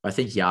 years? I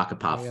think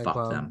Yakupov Yeah, fucked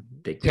Bob. them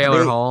big Taylor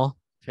time. Hall.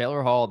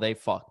 Taylor Hall, they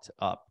fucked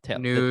up. The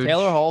Nuge.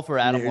 Taylor Hall for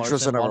Adam Nuge was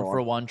Larson, the number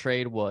 1-for-1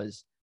 trade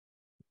was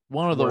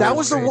one of the That worst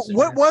was the trades.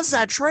 what was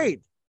that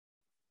trade?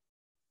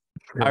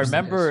 I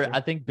remember, I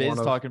think Biz One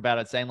of- talking about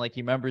it, saying like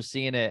he remembers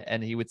seeing it,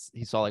 and he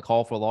saw like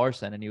Hall for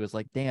Larson, and he was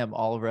like, "Damn,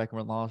 Oliver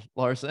Ekman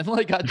Larson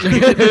like got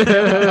traded."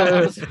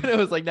 It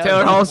was like no,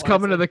 Taylor no, Hall's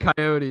coming to Larson. the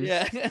Coyotes.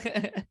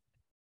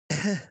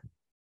 Yeah,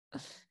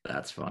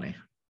 That's funny.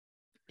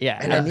 yeah,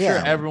 And and I'm then, sure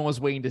yeah. everyone was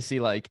waiting to see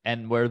like,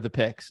 and where are the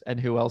picks and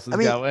who else is I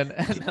mean, going,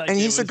 and, like, And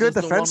it he's a was good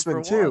just the defenseman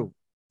 1-for-1. too.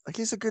 Like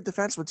he's a good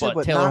defenseman too, But,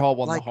 but Taylor not, Hall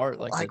won like, the heart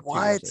like 2 years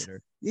what?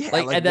 later. Yeah,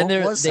 Like, and then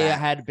what was they that?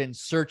 had been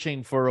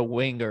searching for a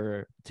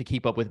winger to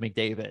keep up with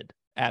McDavid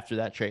after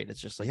that trade.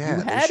 It's just like yeah,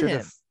 you they had should him.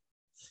 have.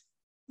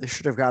 They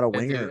should have got a Dude,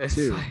 winger it's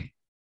too. like-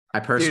 I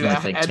personally Dude,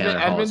 think Edmonton- Taylor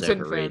Hall is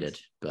Edmonton overrated,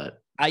 fans-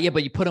 but Yeah,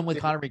 but you put him with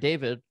Dude. Connor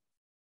McDavid.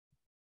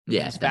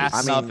 yeah, He's he's fast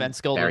I enough mean, and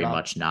skilled very enough.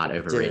 much not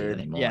overrated Dude,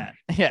 anymore. Yeah,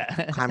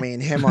 yeah, I mean,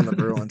 him on the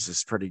Bruins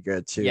is pretty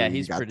good too. yeah. You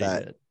He's got pretty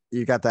that. good.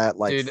 You got that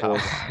like Dude,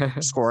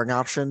 fourth scoring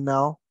option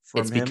now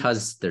from It's him.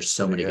 because there's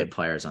so Pretty many good. good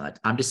players on that.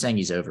 I'm just saying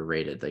he's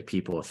overrated. Like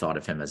people have thought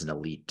of him as an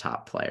elite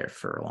top player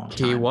for a long time.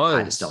 He I just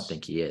was. don't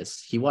think he is.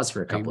 He was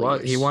for a he couple won, of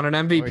years. he won an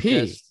Or MVP.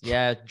 just-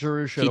 yeah,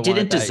 Drew should. He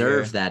didn't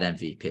deserve that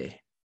MVP.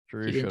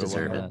 Drew he didn't should have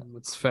deserve won it. that.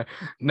 It's fair.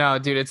 No,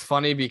 dude, it's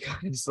funny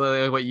because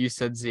what you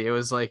said, Z. It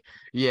was like,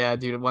 yeah,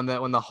 dude, when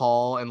the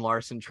Hall and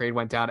Larson trade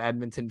went down,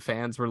 Edmonton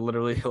fans were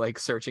literally like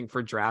searching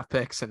for draft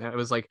picks, and it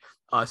was like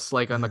us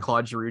like on the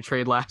Claude Giroux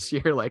trade last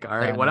year. Like, all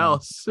right, I what know.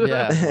 else?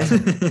 Yeah.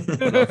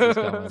 What else is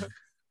coming?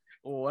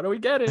 What are we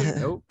getting?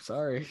 Nope,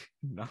 sorry,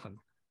 nothing.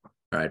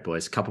 All right,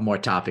 boys. A couple more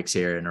topics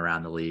here and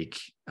around the league.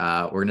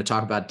 We're going to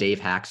talk about Dave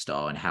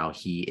Hackstall and how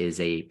he is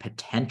a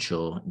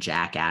potential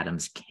Jack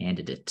Adams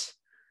candidate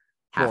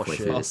halfway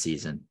through the Bullshit.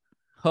 season.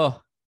 Huh.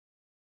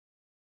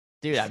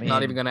 Dude, I mean,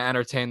 Not even gonna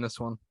entertain this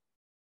one.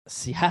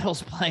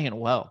 Seattle's playing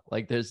well.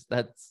 Like, that's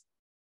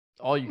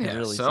all you can Yeah,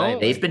 really so say.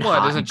 They've been what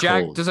hot does a and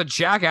Jack cold. does a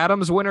Jack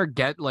Adams winner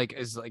get like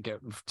is like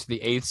to the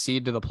 8th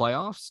seed to the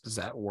playoffs? Does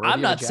that work?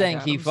 I'm not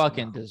saying he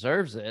fucking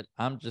deserves it.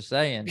 I'm just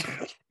saying.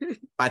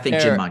 I think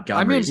There- Jim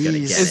Montgomery's I mean,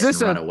 going to get is it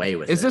this and a- run away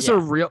with Is it. this Yeah, a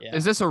real yeah.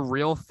 is this a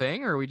real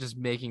thing or are we just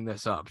making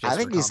this up? I just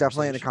think for he's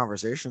definitely in the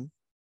conversation? conversation.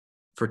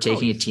 for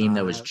taking a he's team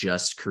that was not.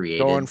 just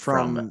created Going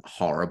from from-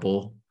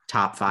 horrible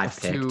top 5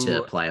 pick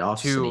to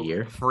playoffs in a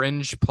year.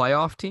 Fringe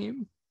playoff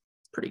team.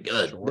 Pretty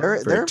good.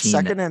 Sure. They're team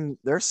second that-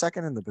 they're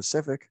second in the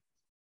Pacific.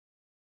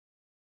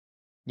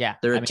 Yeah,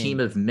 They're I a team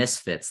mean, of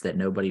misfits that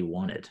nobody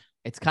wanted.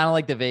 it's kind of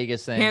like the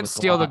Vegas thing. Can't with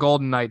steal the Kawhi.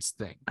 Golden Knights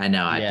thing. I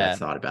know. Yeah. I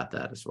thought about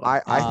that as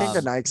well. I think the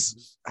Um,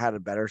 Knights had a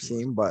better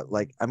team, but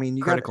like I mean,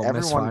 you Critical got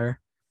everyone. misfire.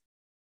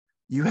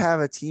 You have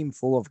a team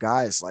full of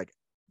guys. Like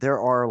there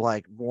are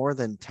like more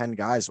than 10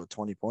 guys with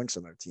 20 points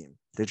on their team.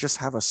 They just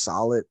have a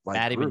solid like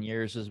Matty group.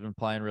 Beniers has been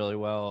playing really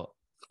well.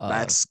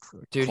 That's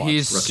Dude, clutch.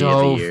 he's Rookie of the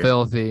so year.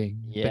 filthy.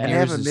 Yeah. And they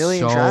have Beniers a is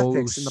million draft so,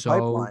 picks in the so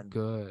pipeline.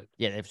 Good.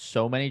 yeah, they have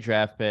so many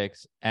draft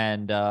picks,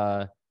 and dude,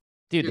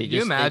 Can they you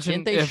just imagine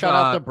didn't they if, shut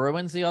out the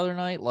Bruins the other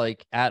night?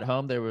 Like at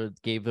home,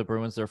 gave the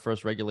Bruins their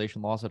first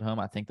regulation loss at home.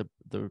 I think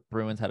the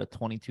Bruins had a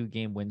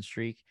 22-game win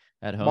streak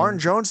at home. Martin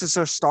Jones is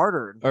their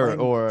starter. or playing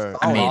or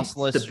I mean,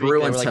 lossless the streak. They were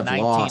Bruins like have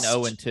 19 lost.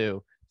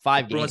 0-2.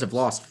 5 Bruins games. have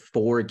lost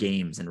 4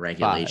 games in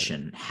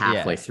regulation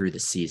halfway Yeah. through the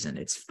season.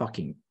 It's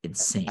fucking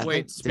insane. I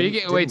Wait,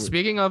 think-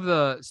 speaking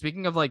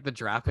of like the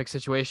draft pick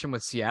situation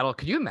with Seattle,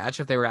 could you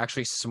imagine if they were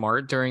actually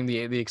smart during the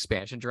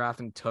expansion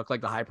draft and took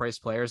like the high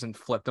priced players and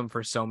flipped them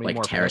for so many Like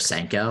more picks?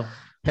 Tarasenko.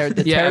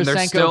 The Yeah, and they're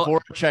Tarasenko still-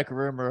 Voracek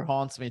rumor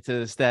haunts me to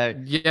this day.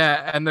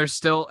 Yeah, and they're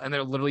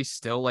literally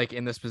still like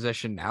in this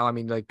position now. I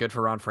mean, like good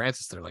for Ron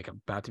Francis. They're like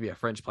about to be a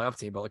fringe playoff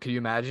team, but like, could you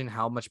imagine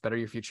how much better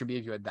your future be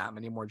if you had that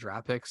many more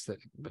draft picks?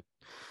 But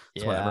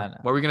it's Yeah, whatever. I know.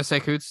 What were we gonna say,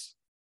 Coots?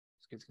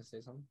 Coots gonna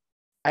say something?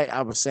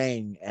 I was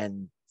saying,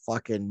 and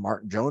fucking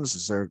Martin Jones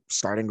is their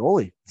starting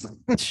goalie.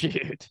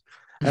 Shoot.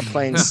 And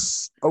playing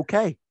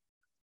okay.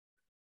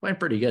 Playing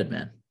pretty good,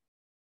 man.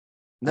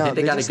 No, I think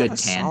they got a just good have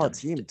tandem. solid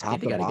team, I think top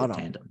they to got a good bottom.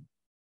 tandem.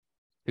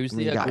 Who's I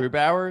mean, the you got-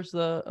 Grubauer's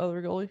the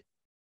other goalie?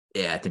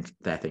 Yeah, I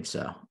think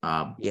so.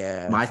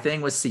 Yeah, My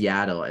thing with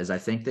Seattle is I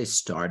think they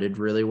started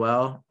really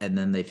well and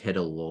then they've hit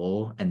a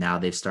lull and now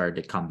they've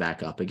started to come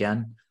back up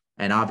again.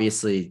 And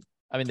obviously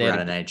I mean, they throughout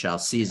had an NHL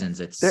seasons,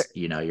 it's They're-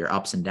 your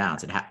ups and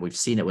downs. And we've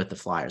seen it with the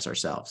Flyers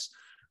ourselves.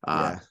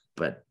 Yeah.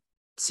 But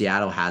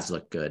Seattle has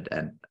looked good,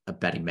 and a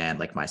betting man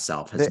like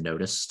myself has They-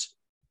 noticed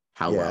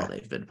how Yeah. well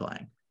they've been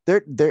playing.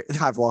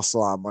 I've lost a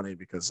lot of money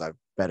because I've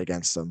bet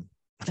against them.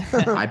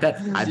 I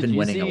bet I've Did been you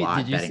winning a see- lot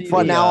did you betting. see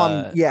for But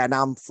the, you.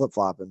 now I'm flip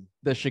flopping.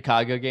 the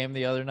Chicago game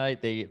the other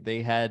night.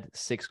 They had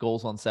 6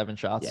 goals on 7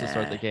 shots to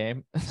start the Yeah.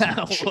 game.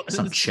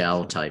 Some was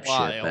Chell type shit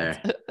wild.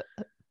 there.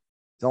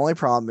 The only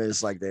problem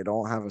is like they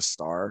don't have a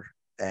star,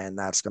 and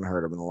that's gonna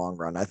hurt them in the long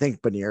run. I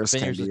think Beniers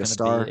can Beniers be a was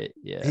star. gonna be it,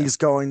 yeah. He's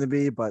going to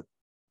be, but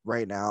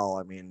right now,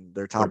 I mean,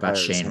 their top What about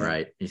player is Shane him.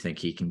 Wright? You think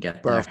he can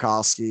get there?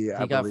 Burakovsky.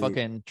 I he got believe.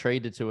 fucking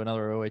traded to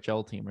another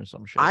OHL team or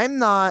some shit. I am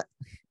not.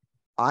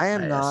 I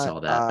not. saw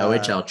that.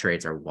 OHL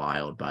trades are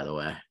wild, by the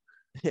way.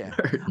 Yeah,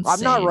 They're I'm not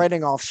insane.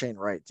 writing off Shane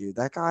Wright, dude.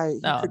 That guy, he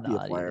no, could be a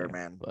not player, either,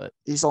 man. But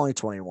He's only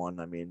 21.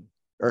 I mean,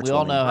 or we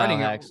all 20. know how Writing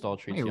him- Hextall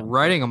treats Hey, young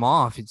writing players. him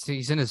off.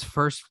 He's in his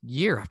first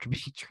year after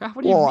being drafted.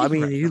 What do you Well, mean I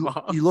mean, writing him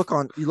off? you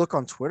look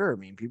on Twitter. I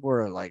mean, people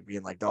are like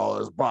being like, "Oh,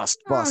 it's bust."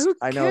 Ah, who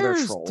I know they're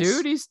cares, trolls,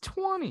 dude. He's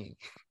 20.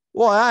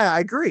 Well, I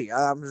agree.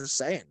 I'm just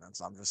saying.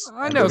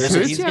 I know, He's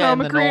Coots, he's yeah, getting I'm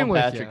the agreeing Nolan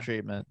with Patrick you.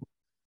 treatment.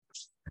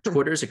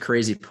 Twitter's a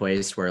crazy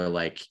place where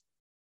like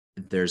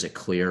there's a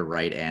clear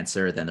right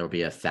answer, then there'll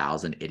be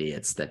 1,000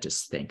 idiots that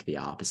just think the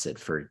opposite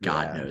for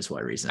God Yeah. knows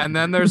what reason. And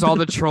then there's all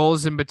the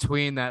trolls in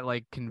between that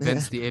like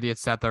convince the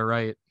idiots that they're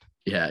right.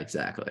 yeah,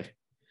 exactly.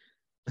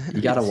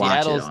 You got to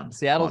watch it on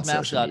Seattle's on social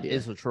mascot media.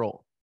 is a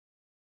troll.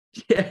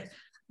 Yeah.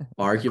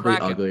 Arguably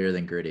Kraken. uglier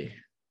than Gritty.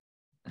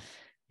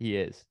 He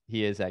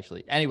is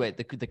actually. Anyway,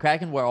 the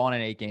Kraken were on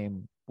an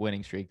 8-game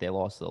winning streak. They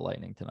lost to the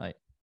Lightning tonight,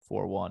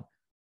 4-1.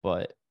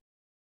 But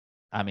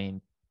I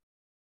mean,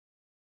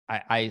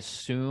 I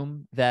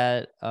assume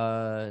that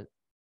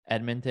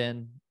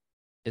Edmonton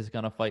is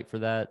gonna fight for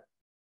that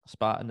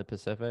spot in the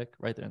Pacific,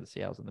 right there in the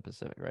Seattle's in the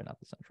Pacific, right, not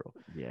the Central.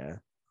 Yeah.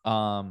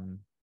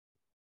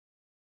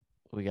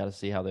 We got to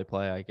see how they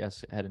play, I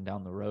guess, heading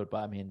down the road. But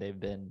I mean, they've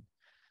been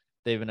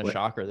a What-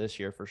 shocker this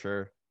year for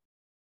sure.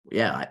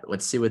 Yeah,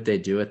 let's see what they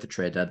do at the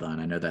trade deadline.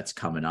 I know that's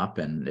coming up,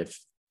 and if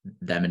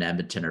them and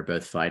Edmonton are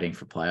both fighting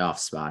for playoff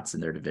spots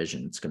in their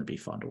division, it's going to be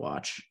fun to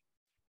watch.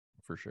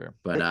 For sure.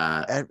 But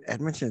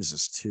Edmonton's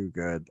just too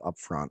good up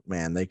front,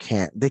 man. They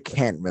can't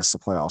miss the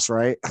playoffs,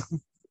 right?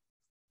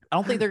 I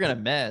don't think they're gonna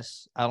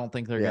miss. I don't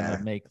think they're Yeah.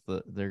 gonna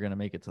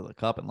make it to the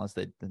cup unless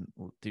they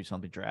do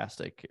something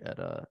drastic at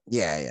a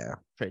Yeah.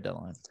 trade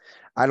deadline.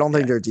 I don't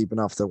think Yeah. they're deep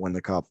enough to win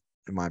the cup,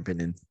 in my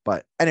opinion.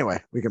 But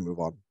anyway, we can move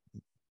on.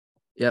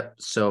 yep.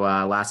 So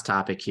last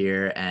topic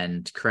here,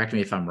 and correct me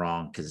if I'm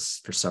wrong,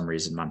 because for some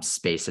reason I'm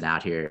spacing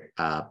out here.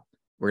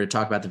 We're going to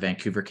talk about the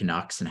Vancouver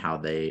Canucks and how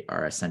they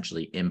are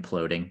essentially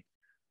imploding.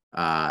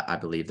 I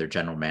believe their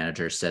general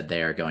manager said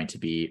they are going to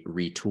be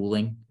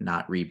retooling,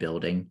 not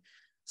rebuilding.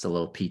 It's a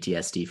little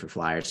PTSD for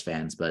Flyers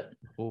fans, but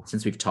Ooh.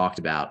 since we've talked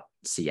about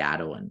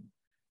Seattle and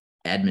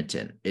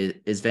Edmonton,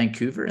 is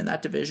Vancouver in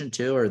that division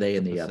too, or are they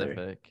in the other?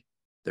 Pacific.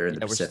 They're in the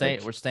Yeah,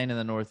 Pacific. we're staying in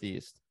the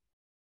Northeast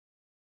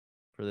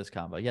for this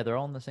combo. Yeah, they're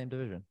all in the same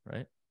division,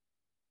 right?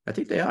 I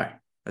think they are.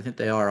 I think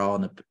they are all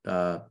in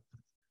the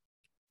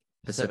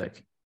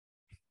Pacific.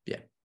 Yeah.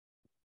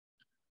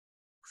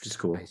 Which is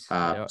cool. Nice.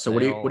 So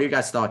what are your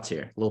guys' thoughts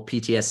here? A little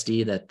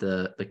PTSD that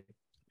the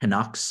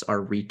Canucks are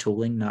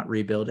retooling, not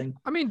rebuilding.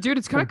 I mean, dude,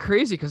 it's kind of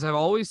crazy because I've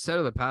always said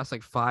in the past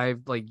like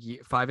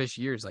five-ish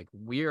years, like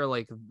we are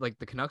like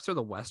the Canucks are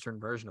the Western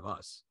version of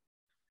us.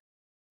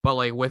 But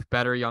like with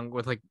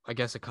like I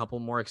guess a couple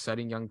more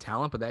exciting young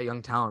talent, but that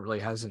young talent really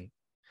hasn't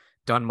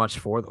done much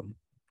for them.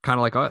 Kind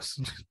of like us.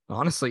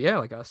 Honestly, yeah,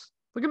 like us.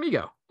 Look at me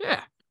go.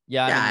 Yeah.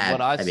 Yeah,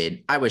 I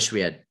mean, I wish we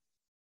had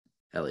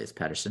Elias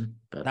Pettersson,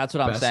 but that's what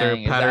I'm Besser,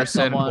 saying. Is that Pettersson,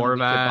 someone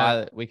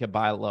Horvat. we could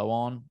buy low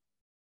on?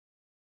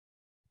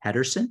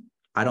 Pettersson,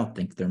 I don't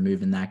think they're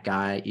moving that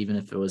guy, even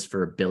if it was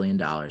for $1 billion.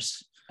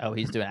 Oh,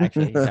 he's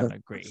having a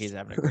great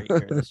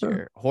year this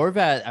year.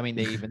 Horvat, I mean,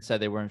 they even said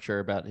they weren't sure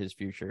about his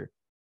future.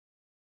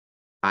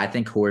 I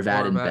think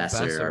Horvat and Horvat,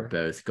 Besser are Besser.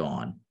 both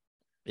gone.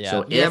 Yeah.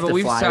 So Yeah, if but the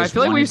I Flyers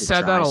feel like wanted we've to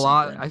said try that a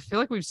lot. something- I feel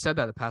like we've said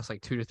that the past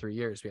like 2 to 3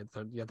 years.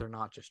 Yet they're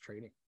not just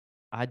trading.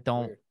 I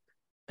don't.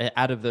 Weird.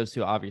 Out of those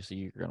two, obviously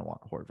you're gonna want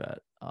Horvat.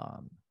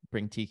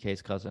 Bring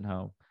TK's cousin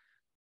home.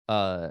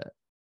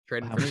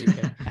 Trading How for many?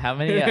 TK. How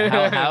many?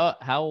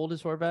 How old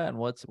is Horvat and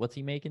what's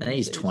he making? I think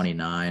he's these days?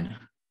 29.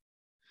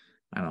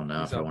 I don't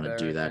know He's if I up want to there,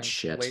 do I that think.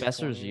 shit. Late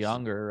Besser's 20s.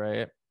 younger,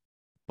 right?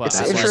 But It's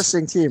an That's why-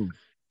 interesting team.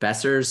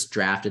 Besser's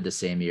drafted the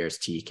same year as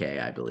TK,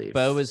 I believe.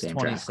 Bo is Same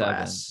draft 27.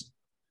 class.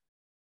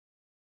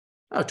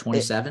 Oh,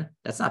 27?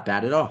 That's not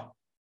bad at all.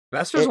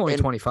 Besser's only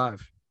And-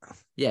 25.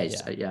 Yeah,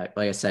 yeah.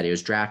 Like I said, he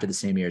was drafted the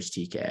same year as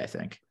TK, I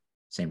think.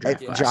 Same Hey,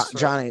 draft Yeah,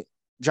 class.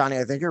 Johnny,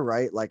 I think you're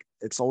right. Like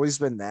it's always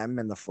been them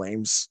and the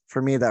Flames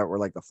for me that were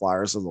like the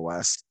Flyers of the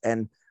West.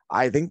 And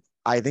I think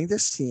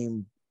this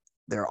team,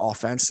 they're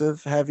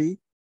offensive heavy.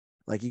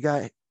 Like you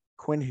got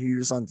Quinn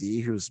Hughes on D,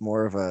 who's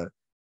more of a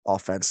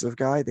offensive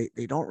guy.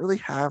 They don't really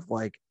have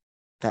like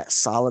that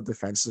solid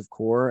defensive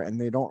core, and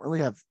they don't really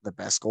have the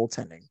best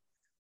goaltending.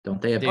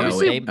 Don't they have Dude,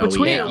 Honestly,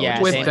 between- OEL?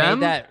 yeah, with they them-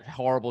 made that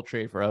horrible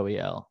trade for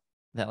OEL.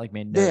 That like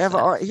made no They have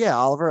sense.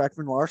 Oliver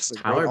Ekman Larson.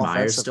 Tyler great Myers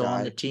offensive still on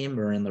guy. the team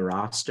or in the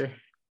roster?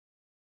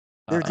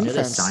 Their I know they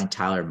defense- signed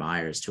Tyler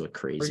Myers to a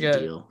crazy Forget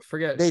deal. who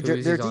Their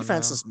he's on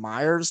defense now. is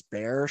Myers,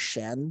 Bear,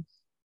 Shen,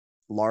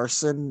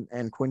 Larson,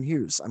 and Quinn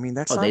Hughes. I mean,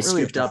 that's Oh, not they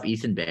really a scooped up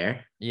Ethan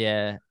Bear.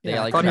 Yeah, they Yeah,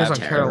 I like thought he was on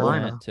Travis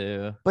Carolina. Grant,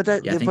 too. But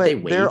that, Yeah, I think but they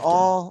waived they're him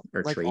all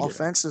or like traded him.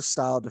 offensive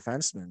style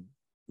defensemen.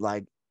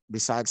 Like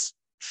besides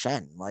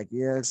Shen, like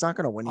yeah, it's not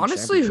going to win. You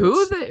Honestly,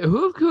 who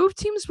championships. have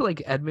teams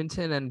like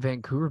Edmonton and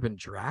Vancouver been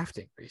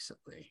drafting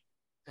recently?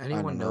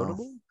 Anyone don't know.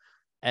 notable?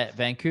 At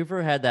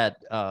Vancouver had that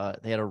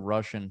they had a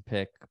Russian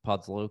pick,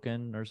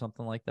 Podzlokin or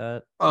something like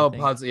that. I Oh,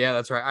 think. Pods. Yeah,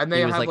 that's right. And they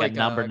He was have like a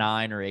number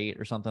 9 or 8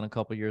 or something a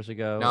couple years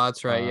ago. No,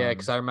 that's right. Yeah, Um,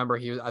 because I remember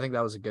I think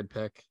that was a good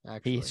pick.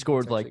 Actually, he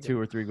scored That's like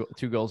actually good.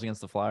 2 goals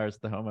against the Flyers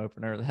at the home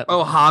opener.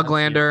 Oh,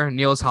 Hoglander,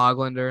 Niels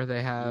Hoglander.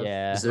 They have.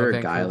 Yeah. Is there a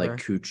for guy like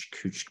Vancouver.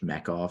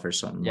 Kuchmekov or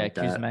something Yeah, like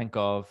that?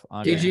 Kuzmenkov.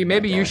 DG,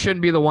 maybe you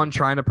shouldn't be the one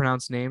trying to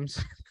pronounce names.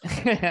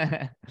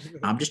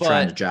 I'm just But-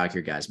 trying to jog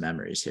your guys'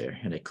 memories here,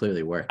 and it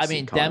clearly works. I You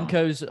mean, caught on.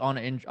 Demko's on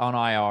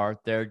IR.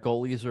 Their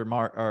goalies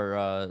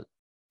are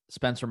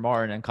Spencer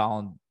Martin and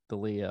Colin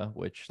Delia,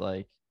 which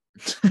like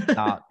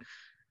not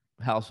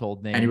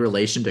household names. Any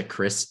relation to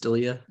Chris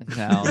D'Elia?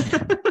 No.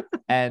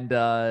 And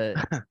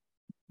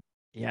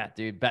yeah,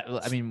 dude.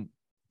 I mean,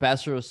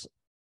 Bastos,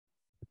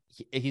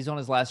 he's on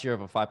his last year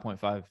of a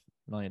 $5.5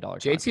 million.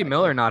 JT contract.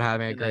 Miller not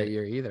having a He's great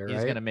year either, He's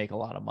right? going to make a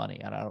lot of money,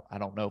 and I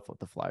don't know if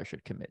the Flyers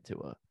should commit to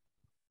a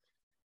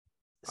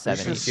It's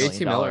 $7 just-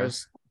 JT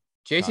Miller's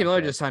JT Miller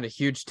contract. just signed a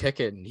huge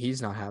ticket and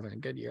he's not having a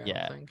good year. I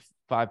Yeah. don't think.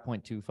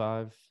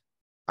 5.25.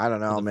 I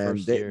don't know, the man.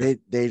 first year.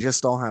 They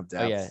just don't have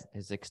depth. Oh yeah,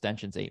 his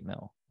extension's $8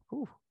 million.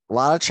 Whew. A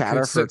lot of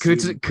chatter for a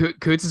team.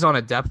 Coots is on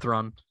a depth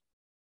run.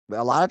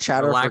 A lot of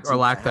chatter Or lack- for a or team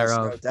lack that has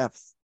no thereof.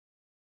 depth.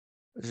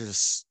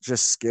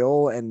 Just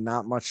skill and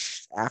not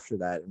much after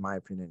that, in my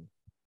opinion.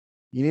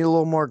 You need a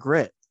little more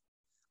grit.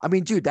 I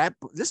mean, dude,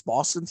 this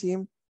Boston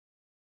team,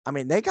 I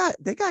mean, they got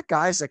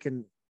guys that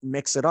can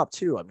mix it up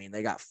too. I mean,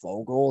 they got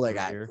Fogle, they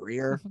got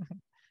Greer,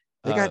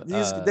 they got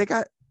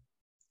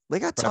they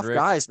got tough Frederick.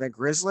 guys, man.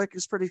 Grizzlick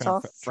is pretty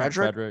tough.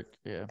 Frederick,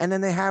 yeah. and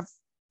then they have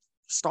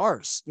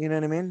stars. You know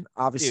what I mean?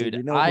 Obviously, Dude,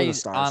 we know who the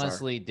stars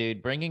honestly,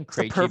 dude, bringing a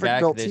Krejci perfect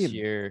back built this team.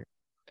 year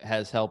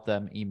has helped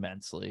them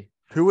immensely.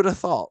 are. Who would have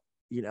thought?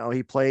 You know,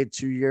 he played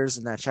 2 years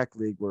in that Czech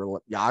league where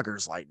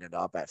Yager's lighting it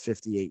up at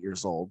 58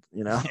 years old.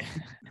 You know.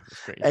 It's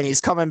crazy. And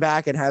he's coming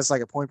back and has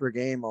like a point per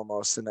game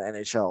almost in the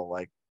NHL,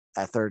 like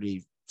at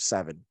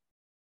 37.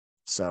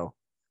 So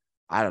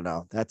I don't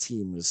know. That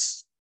team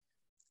is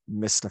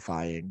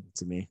mystifying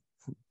to me,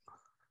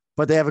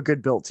 but they have a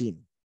good built team.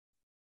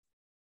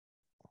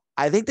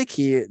 I think the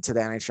key to the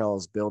NHL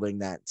is building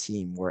that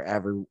team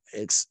wherever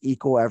it's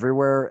equal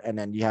everywhere. And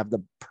then you have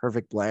the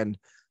perfect blend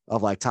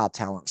of like top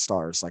talent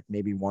stars, like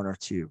maybe 1 or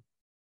 2.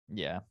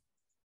 Yeah.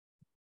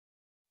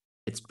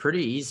 It's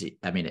pretty easy.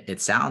 I mean,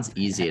 it sounds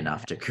easy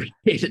enough to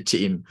create a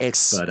team,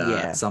 It's but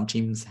yeah. some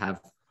teams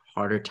have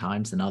harder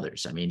times than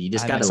others. I mean, you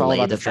just I got mean, to it's all lay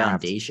about the the draft.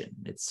 foundation.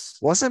 It's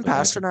Wasn't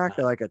whatever. Pasternak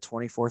like a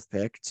 24th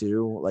pick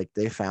too? Like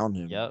they found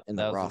him Yep, in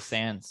that the was rough. the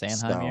Sanheim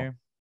So, year.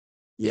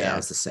 Yeah, it Yeah,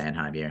 was the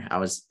Sanheim year.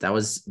 That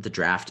was the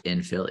draft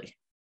in Philly.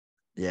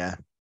 yeah.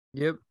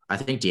 Yep. I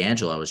think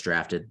D'Angelo was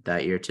drafted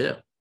that year too.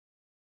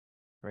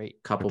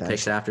 Great. Couple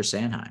picks Potential. after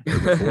Sanheim.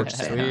 Or before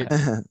Sweet.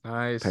 Sanheim.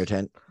 Nice.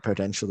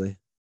 Potentially.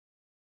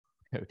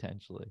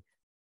 Potentially.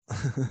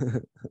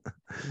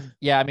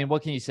 Yeah, I mean,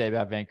 what can you say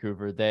about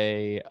Vancouver?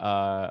 They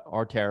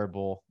are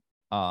terrible.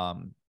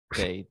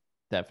 They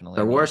definitely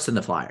They're need- worse than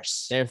the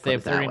Flyers. They put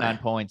have it that 39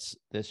 way. points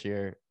this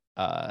year.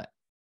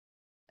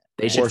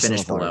 They should Worse than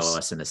finish the Flyers. below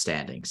us in the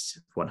standings.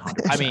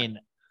 100%. I mean,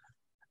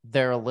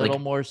 they're a little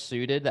Like- more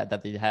suited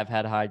that they have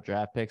had high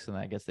draft picks, and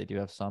I guess they do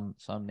have some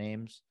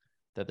names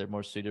that they're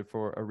more suited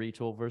for a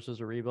retool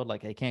versus a rebuild.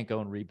 Like they can't go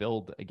and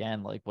rebuild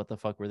again. Like what the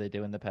fuck were they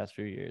doing the past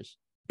few years?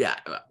 yeah,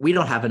 we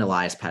don't have an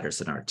Elias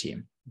Pettersson on our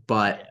team,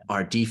 but Yeah.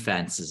 our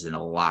defense is in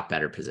a lot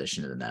better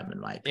position than them, in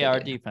my opinion. Yeah, our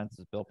defense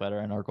is built better,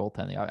 and our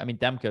goaltending. I mean,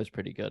 Demko's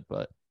pretty good,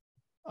 but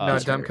No,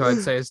 He's Demko,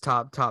 I'd say is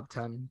top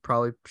 10,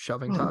 probably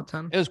shoving top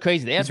 10. it was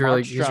crazy. They had He's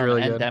really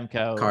Markstrom good. and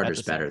Demko. Carter's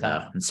at the same better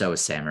time. though, and so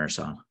is Sam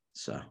Ersson.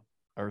 So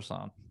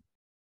Urson.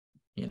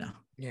 you know,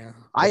 Yeah.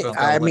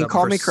 I mean,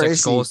 call me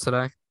crazy. Goals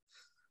today.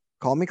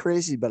 Call me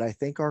crazy, but I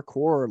think our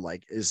core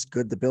like is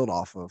good to build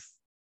off of.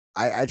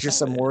 I just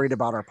am worried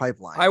about our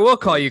pipeline. I will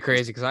call you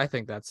crazy because I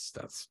think that's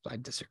I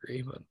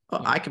disagree, but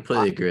well, I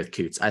completely agree with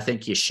Coots. I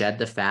think you shed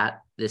the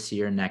fat this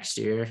year, next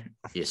year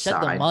you Shed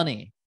the sign.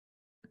 money.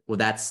 Well,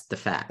 that's the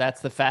fat. That's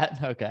the fat.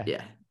 Okay.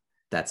 yeah,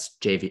 that's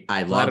JV.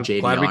 I love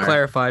JVR. glad we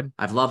clarified.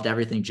 I've loved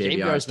everything JVR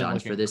JVR has been done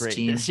looking for this great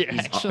team. this year, He's,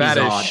 actually. That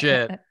he's is awesome.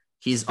 shit.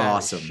 He's That is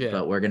awesome, shit.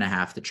 but we're gonna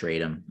have to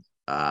trade him.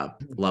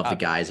 Love the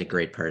guy. He's a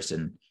great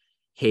person.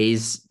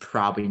 Hayes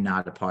probably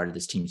not a part of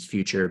this team's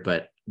future,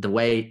 but the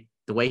way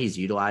he's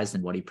utilized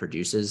and what he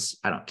produces,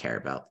 I don't care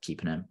about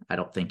keeping him. I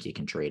don't think you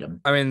can trade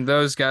him. I mean,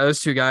 those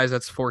two guys,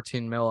 that's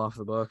 14 mil off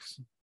the books.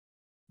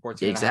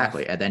 14 and a half.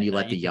 Exactly. And then you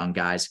let you the can- young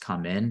guys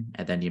come in,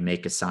 and then you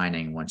make a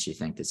signing once you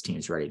think this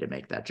team's ready to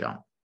make that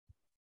jump.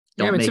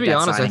 Yeah, I Don't mean, make to be that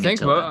honest, I signing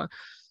think, until then.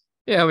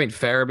 yeah, I mean,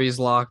 Farabee's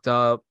locked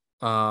up.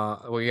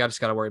 Well, you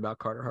just got to worry about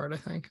Carter Hart. I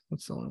think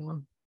that's the only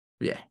one.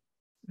 Yeah,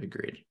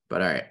 agreed.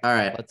 But all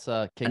right. Let's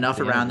kick Enough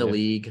it to around the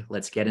interview. league.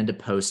 Let's get into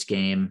post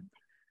game.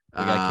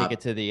 We gotta kick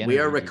it to the We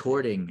are interview.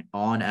 recording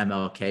on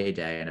MLK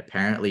Day, and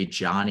apparently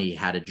Johnny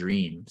had a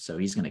dream, so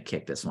he's gonna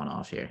kick this one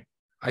off here.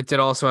 I did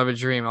also have a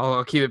dream.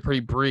 I'll keep it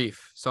pretty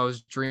brief. So I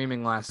was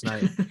dreaming last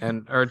night,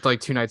 or like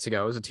 2 nights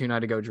ago. It was a 2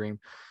 night ago dream.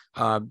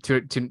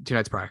 Two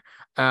nights prior.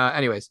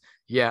 Anyways,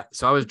 yeah.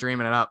 So I was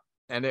dreaming it up,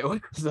 and it was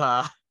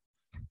A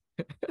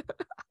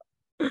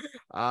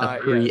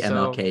pre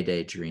MLK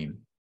Day dream.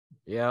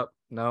 Yep.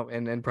 No,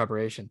 in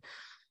preparation.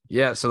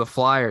 Yeah. So the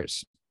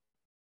Flyers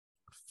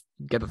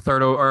get the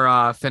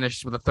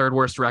finished with the third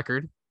worst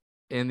record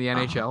in the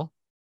NHL.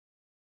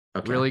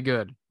 Okay.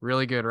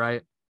 Really good,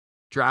 right?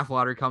 Draft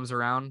lottery comes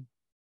around,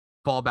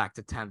 fall back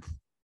to 10th.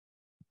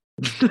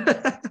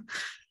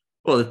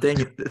 Well,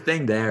 the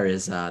thing there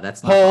is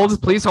that's not Hold,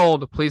 possible. please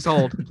hold, please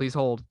hold, please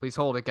hold, please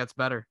hold. It gets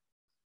better.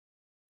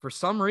 For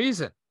some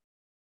reason,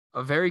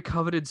 a very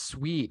coveted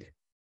Swede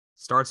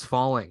starts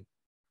falling.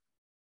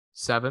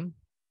 7,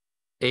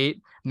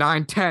 8,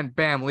 9, 10.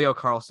 Bam, Leo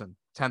Carlson,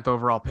 10th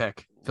overall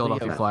pick,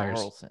 Philadelphia Leo Flyers.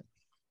 Carlson.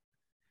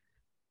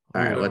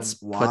 All right, Ooh, let's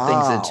put things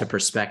wow. into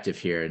perspective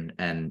here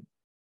and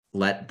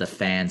let the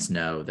fans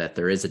know that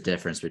there is a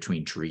difference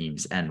between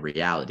dreams and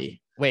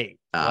reality. Wait,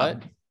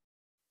 what?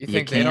 You You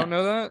think they don't can't-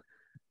 know that?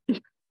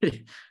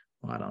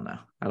 Well, I don't know.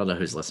 I don't know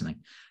who's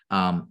listening.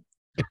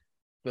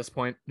 This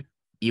point.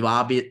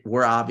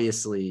 We're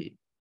obviously,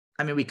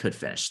 I mean, we could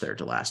finish third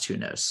to last. Who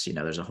knows? You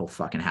know, there's a whole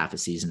fucking half a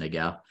season to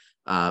go.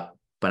 But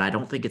I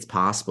don't think it's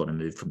possible to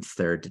move from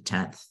 3rd to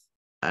 10th.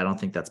 I don't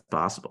think that's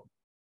possible.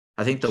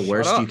 I think the Shut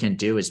worst up. you can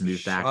do is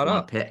move back Shut one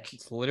up. pick.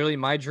 It's literally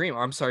my dream.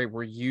 I'm sorry.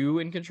 Were you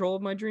in control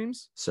of my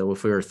dreams? So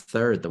if we were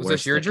 3rd, the Was this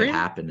worst your that dream? could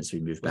happen is we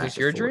move Was back this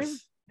to your 4th. dream?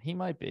 He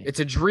might be. It's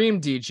a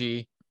dream,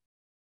 DG.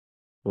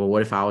 Well,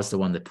 what if I was the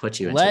one that put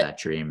you into Let that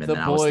dream, and the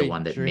then I was the boy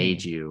one that dream.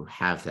 made you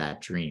have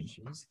that dream?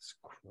 Jesus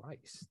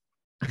Christ.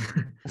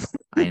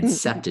 I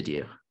incepted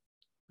you.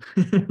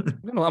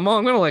 I'm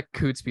gonna let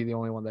Coots be the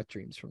only one that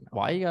dreams from now.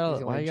 Why you He's gotta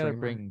the why only you gotta dreamer.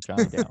 bring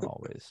Johnny down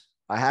always?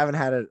 I haven't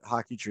had a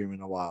hockey dream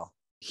in a while.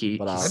 He's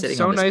But, I'm sitting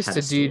so on this nice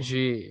pedestal. to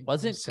DG.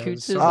 Wasn't Says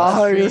Coots' so last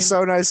Oh, dream- you're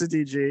so nice to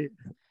DG.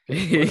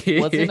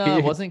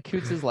 Wasn't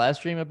Coots'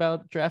 last dream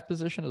about draft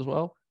position as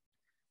well?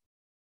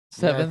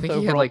 Yeah, I 7th think he had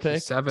overall like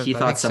pick. 7th. He I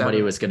thought think somebody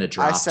 7th. was going to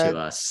drop said to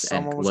us, and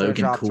someone was gonna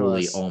Logan drop to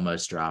Cooley us.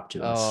 almost dropped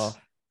to us. Oh,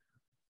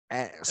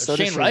 And so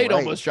Shane did Wright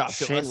almost dropped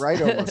to Shane us.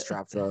 Wright almost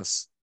dropped to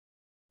us.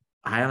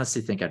 I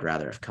honestly think I'd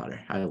rather have Cutter.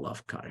 I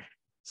love Cutter.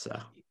 So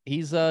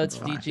he's That's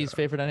fine. DG's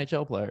favorite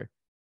NHL player.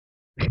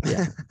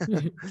 yeah,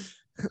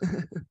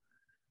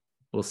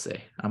 we'll see.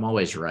 I'm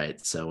always right.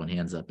 So when he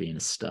ends up being a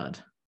stud,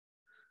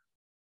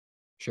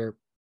 Sure.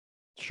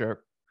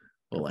 Sure.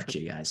 we'll let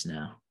you guys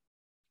know.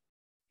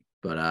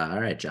 But all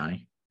right,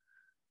 Johnny.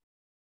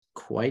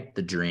 Quite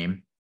the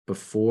dream.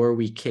 before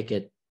we kick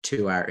it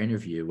to our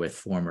interview with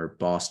former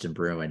Boston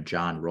Bruin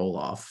John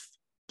Roloff,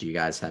 do you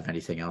guys have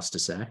anything else to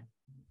say?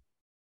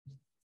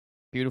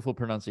 Beautiful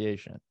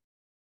pronunciation.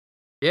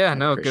 Yeah, I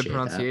no, good appreciate that.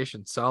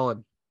 pronunciation.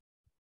 Solid.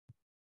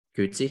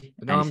 Gucci,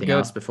 No, I'm anything good.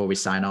 else before we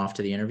sign off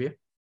to the interview?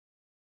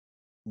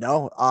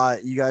 No,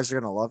 you guys are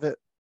gonna love it.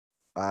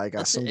 I got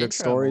Let's some good intro him a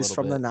stories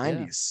little from the bit,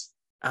 yeah. 90s.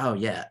 Oh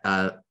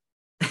yeah.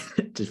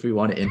 Just we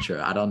want to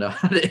intro. I don't know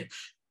how to.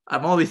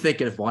 I'm only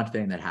thinking of one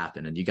thing that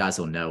happened, and you guys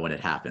will know when it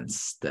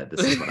happens that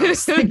this is what I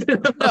was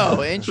thinking of.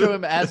 No, intro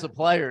him as a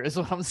player is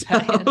what I'm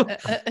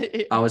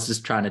saying. I was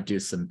just trying to do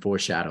some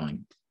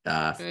foreshadowing.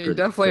 You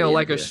definitely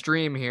like a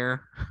stream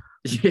here.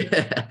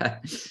 Yeah.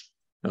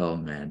 Oh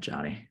man,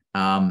 Johnny.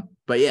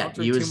 But yeah,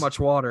 Don't drink too much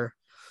water.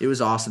 It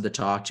was awesome to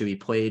talk to. He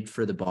played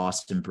for the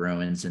Boston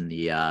Bruins in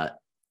the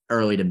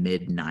early to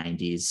mid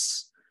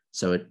 90s.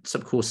 So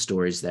some cool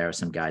stories there.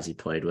 Some guys he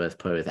played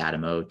with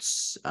Adam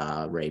Oates,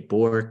 Ray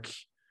Bourque,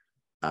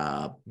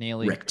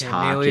 Neely. Rick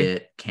Cam Neely.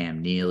 Tocchet,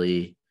 Cam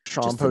Neely,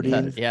 Sean just to name-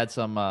 Podine, He had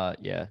some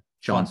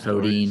Sean fun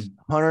stories. Podine.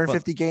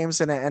 150 games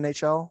in the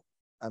NHL.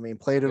 I mean,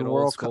 played in Good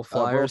World old school Cup,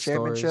 World Flyers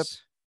Championship.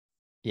 stories.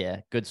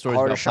 Yeah, good stories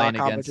Hard about shot playing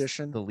against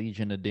competition. the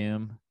Legion of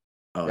Doom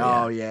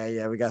Oh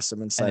yeah, we got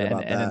some insight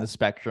about and in that. the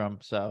Spectrum.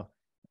 So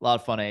a lot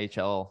of fun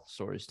AHL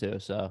stories too.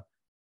 So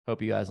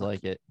hope you guys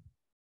like it.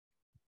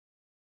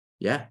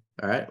 Yeah.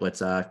 All right.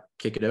 Let's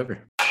kick it over.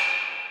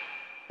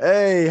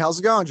 Hey, how's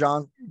it going,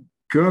 John?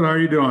 Good. How are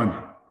you doing?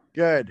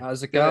 Good.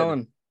 How's it Good.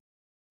 going?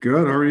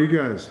 Good. How are you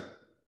guys?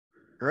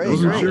 Great. I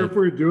wasn't great. sure if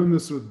we're doing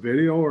this with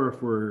video or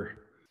if we're.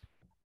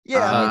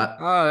 Yeah, I mean,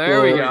 Oh,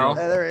 there we Well, go.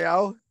 there we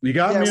go. You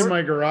got Yeah, me in we're-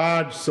 my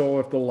garage, so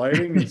if the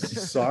lighting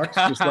sucks,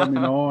 just let me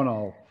know and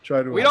I'll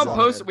try to. We don't all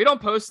post. good. We don't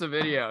post the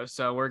video,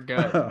 so we're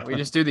good. We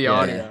just do the Yeah.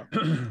 audio.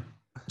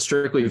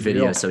 Strictly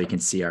video, deal. so we can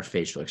see our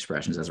facial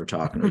expressions as we're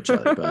talking to each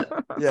other. But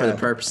for the Yeah.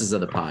 purposes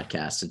of the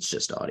podcast, it's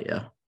just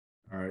audio.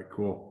 All right,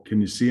 cool. Can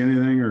you see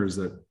anything, or is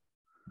it?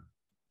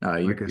 No,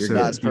 you're Like I good. said,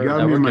 That's you got perfect.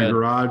 me in We're my good.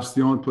 garage. It's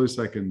the only place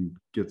I can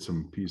get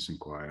some peace and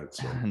quiet.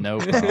 So No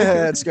problem.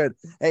 It's good.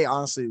 Hey,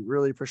 honestly,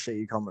 really appreciate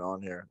you coming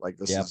on here. Like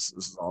this Yep.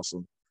 is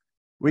awesome.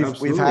 We've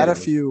Absolutely. had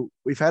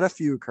a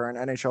few current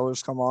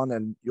NHLers come on,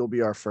 and you'll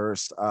be our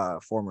first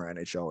former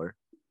NHLer.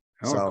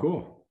 oh, So-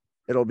 cool.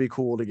 It'll be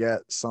cool to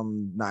get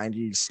some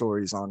 90s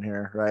stories on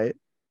here, right?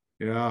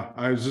 Yeah,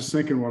 I was just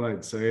thinking what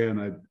I'd say,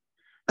 and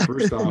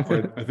first off,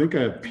 I think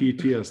I have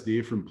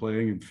PTSD from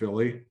playing in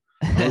Philly.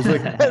 I was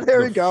like,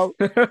 There we go.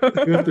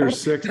 fifth or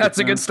sixth. That's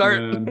a good start.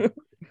 defenseman,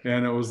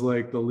 and it was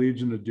like the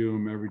Legion of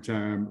Doom every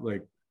time.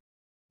 Like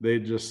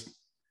they'd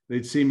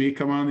see me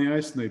come on the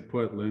ice and they'd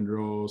put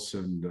Lindros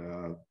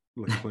and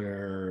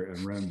Leclerc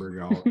and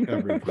Renberg out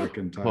every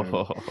freaking time.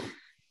 Whoa.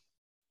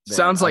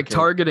 Sounds like okay.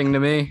 targeting to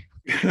me.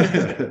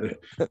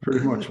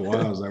 Pretty much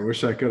was. I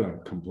wish I could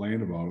have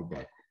complained about it,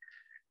 but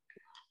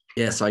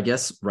Yeah, so I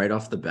guess right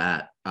off the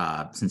bat,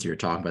 since you were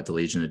talking about the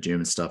Legion of Doom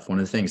and stuff, one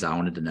of the things I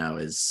wanted to know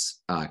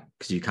is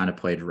because you kind of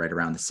played right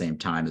around the same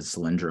time as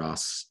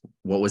Lindros,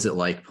 what was it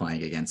like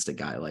playing against a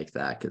guy like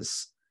that?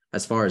 Because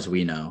as far as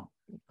we know,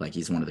 like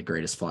he's one of the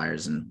greatest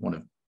Flyers and one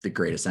of the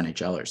greatest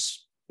NHLers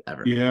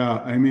ever. yeah,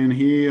 I mean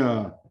he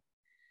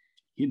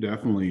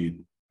definitely.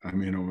 I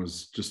mean, it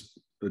was just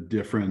a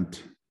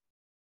different.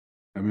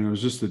 I mean, it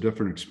was just a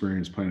different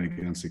experience playing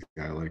against a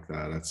guy like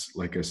that. That's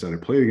like I said, I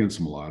played against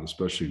him a lot,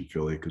 especially in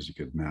Philly, because you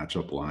could match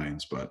up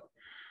lines. But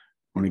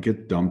when you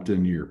get dumped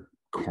in your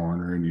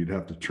corner and you'd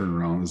have to turn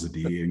around as a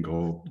D and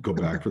go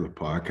back for the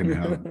puck and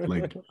have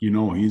like,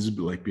 he's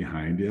like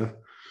behind you.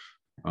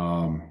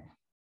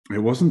 It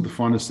wasn't the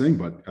funnest thing,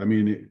 but I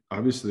mean,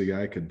 obviously the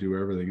guy could do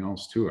everything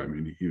else too. I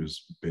mean, he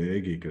was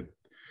big, he could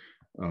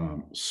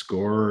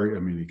score. I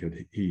mean,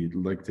 he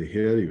liked to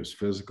hit, he was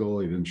physical,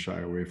 he didn't shy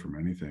away from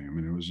anything. I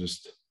mean, it was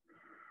just,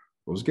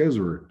 those guys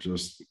were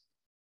just,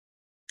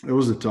 it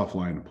was a tough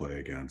line to play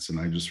against. And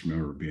I just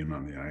remember being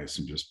on the ice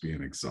and just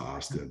being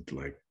exhausted,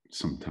 like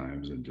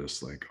sometimes, and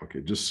just like,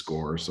 okay, just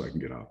score so I can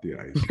get off the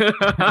ice.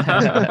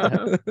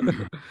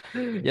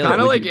 Yeah,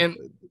 Kind of would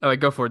like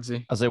go for it, Z.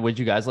 I was like, would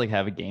you guys like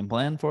have a game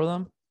plan for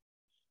them?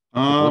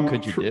 Like, what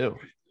could you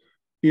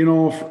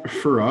do?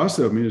 For us,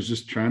 I mean, it's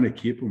just trying to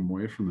keep them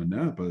away from the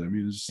net. But I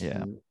mean,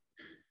 Yeah.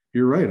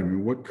 You're right. I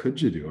mean, what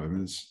could you do? I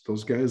mean,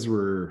 those guys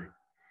were,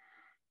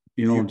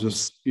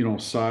 just,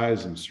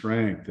 size and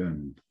strength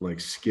and like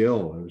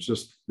skill. It was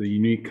just the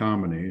unique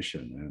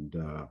combination.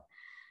 And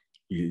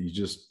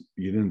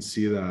you didn't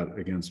see that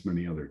against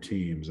many other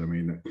teams. I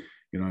mean,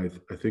 I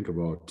think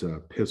about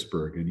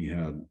Pittsburgh, and you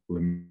had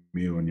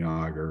Lemieux and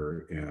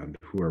Yager and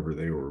whoever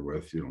they were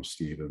with,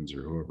 Stevens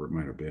or whoever it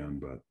might have been.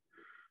 But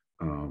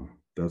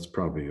that's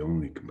probably the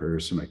only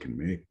comparison I can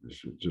make,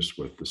 is just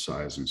with the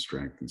size and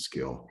strength and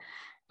skill.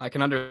 I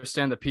can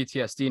understand the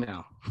PTSD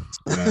now.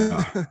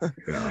 Yeah.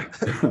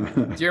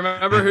 Do you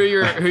remember who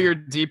your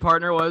D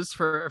partner was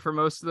for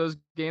most of those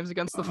games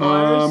against the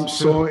Flyers?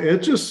 So it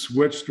just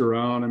switched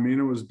around. I mean,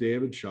 it was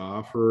David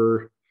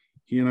Schaffer.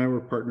 He and I were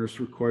partners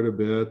for quite a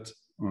bit.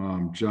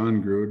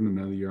 John Gruden,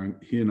 another year,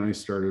 he and I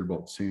started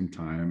about the same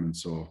time. And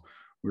so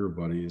we were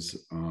buddies.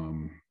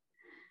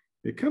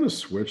 It kind of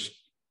switched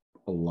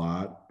a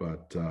lot,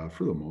 but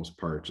for the most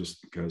part,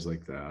 just guys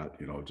like that,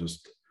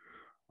 just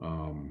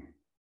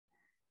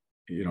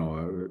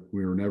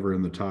we were never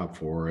in the top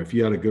four. If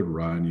you had a good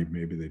run,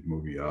 maybe they'd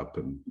move you up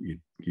and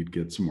you'd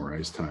get some more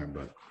ice time.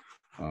 But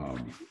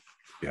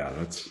yeah,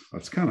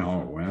 that's kind of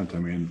how it went. I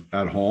mean,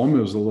 at home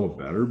it was a little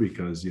better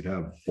because you'd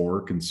have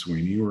Bork and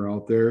Sweeney were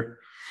out there,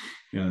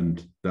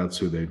 and that's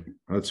who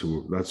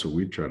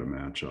we'd try to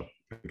match up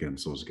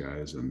against, those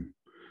guys, and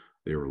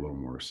they were a little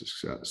more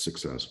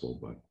successful.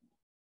 But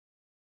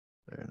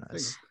very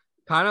nice.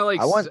 Kind of like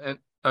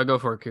go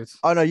for it, Coots.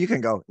 Oh no, you can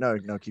go. No,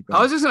 keep going.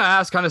 I was just gonna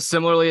ask, kind of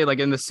similarly, like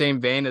in the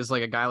same vein as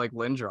like a guy like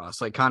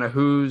Lindros, like kind of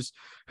who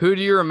do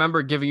you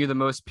remember giving you the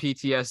most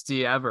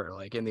PTSD ever,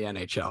 like in the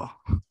NHL?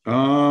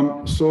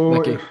 So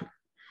Nicky.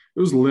 It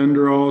was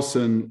Lindros,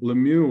 and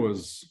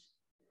Lemieux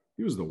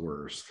he was the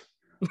worst.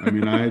 I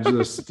mean, I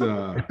just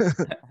I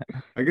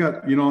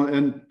got,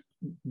 and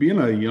being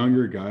a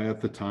younger guy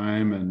at the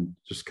time and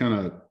just kind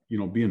of,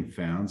 being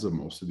fans of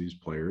most of these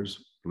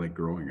players, like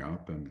growing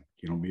up and,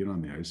 being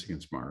on the ice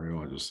against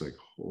Mario, I just like,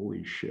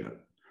 holy shit.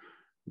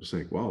 Just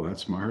like, wow,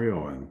 that's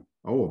Mario. And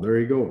oh, there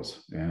he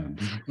goes. And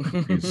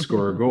he'd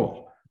score a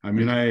goal. I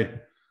mean, I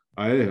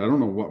don't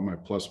know what my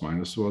plus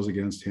minus was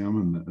against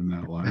him in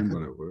that line,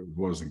 but it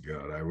wasn't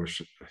good. I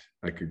wish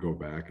I could go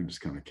back and just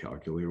kind of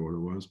calculate what it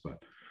was. But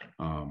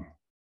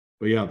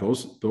yeah,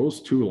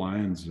 those two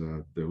lines,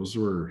 those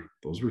were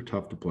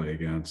tough to play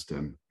against.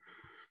 And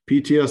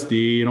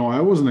PTSD,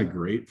 I wasn't a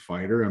great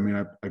fighter. I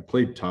mean, I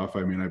played tough.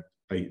 I mean, I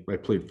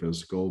played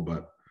physical,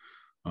 but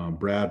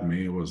Brad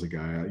May was a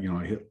guy,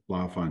 I hit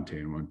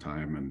LaFontaine one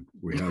time, and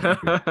we had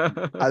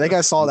I think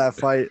I saw that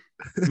fight.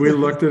 We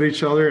looked at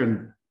each other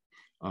and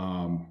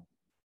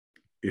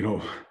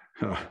you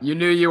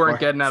knew you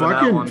weren't getting out of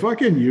that one.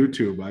 Fucking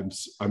YouTube.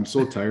 I'm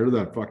so tired of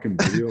that fucking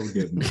video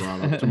getting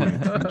brought up to my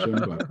attention.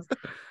 But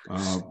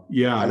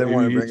yeah, I didn't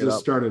want to bring it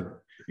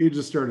up. He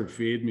just started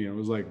feeding me. It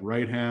was like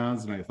right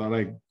hands, and I thought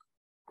I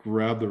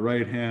grabbed the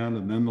right hand,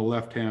 and then the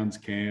left hands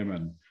came,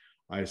 and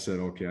I said,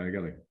 okay, I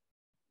gotta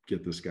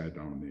get this guy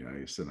down on the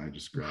ice, and I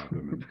just grabbed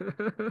him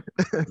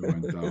and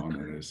went down,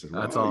 and I said,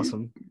 that's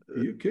awesome.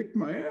 You kicked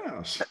my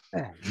ass.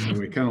 And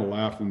we kind of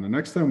laughed. And the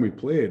next time we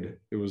played,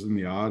 it was in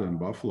the Odd in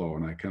Buffalo,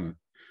 and I kind of,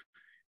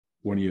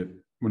 when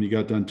you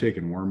got done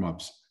taking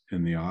warm-ups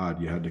in the Odd,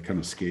 you had to kind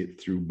of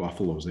skate through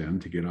Buffalo's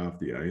end to get off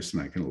the ice,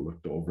 and I kind of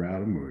looked over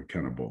at him, and we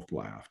kind of both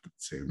laughed at the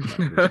same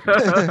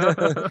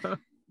time.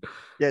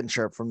 Getting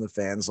sharp from the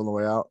fans on the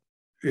way out.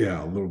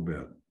 Yeah, a little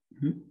bit.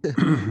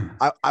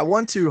 I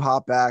want to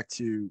hop back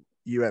to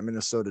you at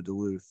Minnesota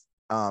Duluth.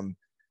 And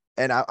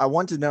I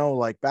want to know,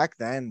 like, back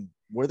then,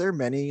 were there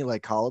many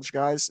like college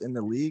guys in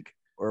the league,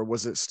 or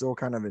was it still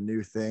kind of a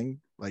new thing?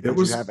 Like, did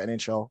you have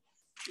NHL?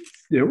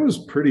 It was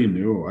pretty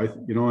new.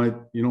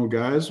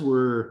 Guys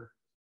were,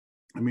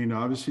 I mean,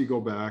 obviously you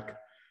go back,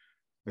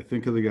 I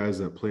think of the guys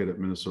that played at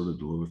Minnesota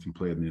Duluth and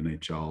played in the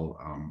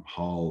NHL,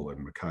 Hull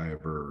and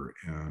McIver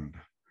and,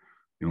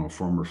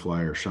 former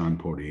Flyer Sean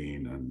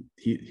Podine, and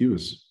he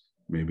was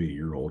maybe a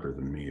year older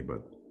than me,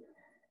 but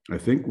I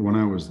think when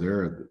I was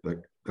there,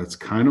 that's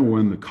kind of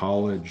when the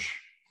college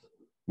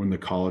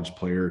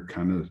player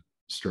kind of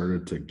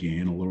started to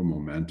gain a little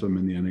momentum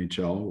in the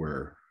NHL,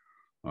 where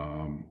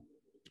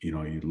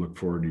you look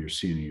forward to your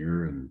senior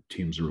year and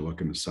teams were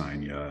looking to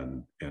sign you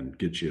and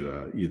get you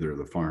to either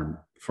the farm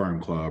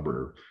club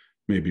or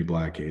maybe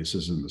Black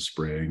Aces in the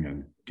spring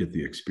and get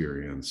the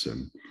experience.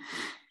 And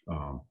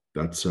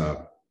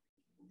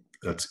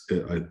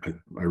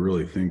I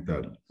really think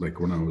that, like,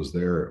 when I was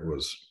there, it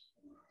was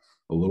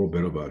a little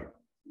bit of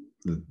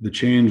the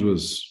change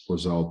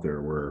was out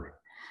there, where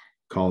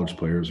college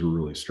players were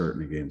really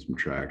starting to gain some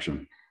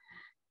traction.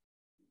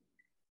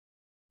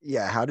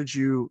 Yeah.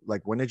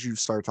 when did you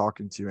start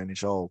talking to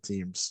NHL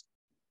teams?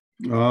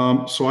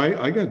 So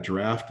I got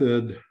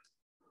drafted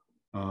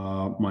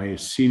my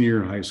senior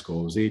year in high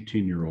school. I was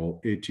 18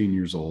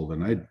 years old,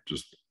 and I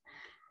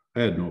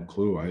had no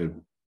clue.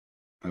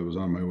 I was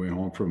on my way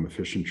home from a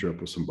fishing trip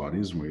with some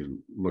buddies, and we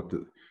looked at,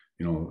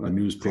 a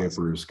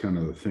newspaper is kind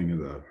of the thing of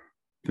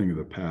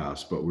the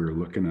past, but we were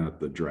looking at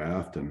the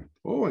draft, and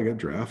I got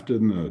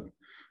drafted in the,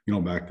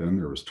 back then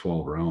there was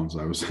 12 rounds.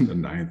 I was in the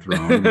 9th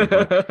round.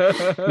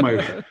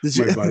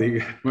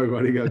 My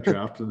buddy got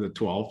drafted in the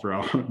 12th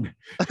round.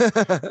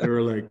 They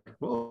were like,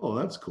 well,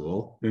 that's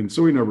cool. And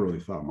so we never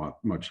really thought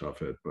much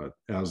of it. But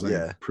as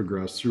I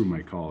progressed through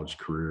my college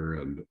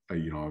career, and I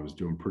was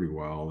doing pretty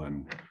well,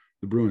 and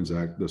the Bruins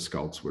the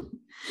scouts would,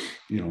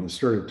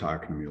 started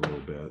talking to me a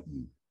little bit.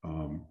 And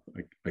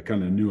I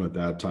kind of knew at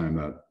that time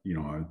that,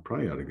 I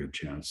probably had a good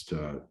chance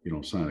to,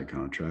 sign a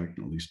contract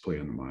and at least play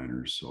in the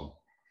minors. So,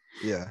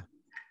 yeah.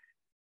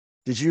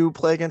 Did you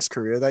play against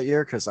Korea that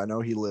year? Because I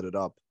know he lit it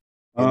up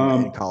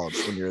in college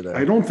when you were there.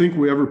 I don't think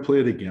we ever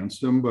played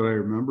against him, but I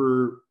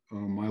remember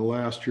my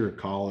last year of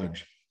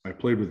college, I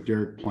played with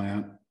Derek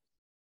Plant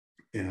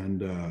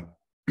and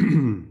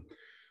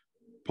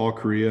Paul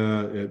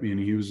Korea. I mean,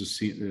 he was a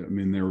senior. I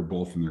mean, they were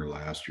both in their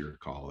last year of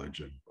college,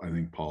 and I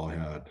think Paul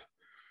had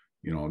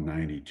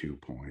 92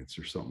 points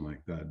or something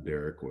like that.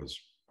 Derek was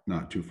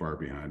not too far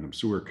behind him.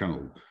 So we're kind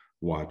of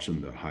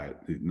watching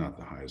not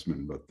the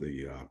Heisman, but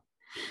the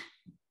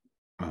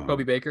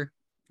Hobie Baker.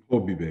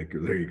 Hobie Baker.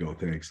 There you go.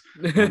 Thanks.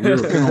 We were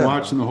kind of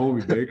watching the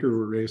Hobie Baker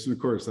race. And of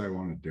course, I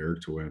wanted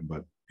Derek to win,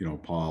 but,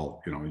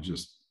 Paul, he's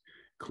just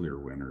clear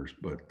winners.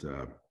 But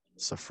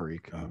it's a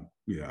freak.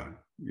 Yeah.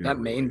 That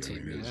main really,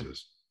 team. It's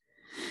just,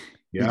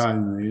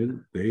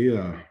 and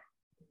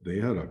they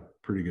had a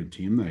pretty good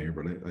team that year.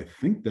 But I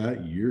think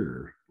that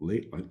year,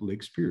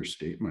 Lake Superior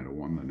State might have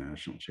won the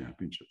national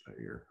championship that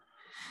year.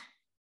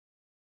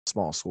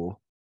 Small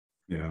school.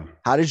 Yeah.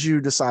 How did you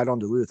decide on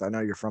Duluth? I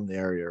know you're from the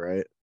area,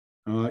 right?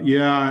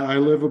 I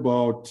live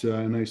about,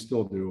 and I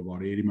still do,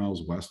 about 80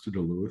 miles west of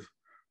Duluth.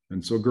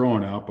 And so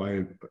growing up,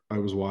 I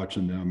was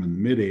watching them in the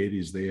mid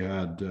 80s. They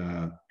had,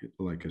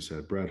 like I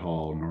said, Brett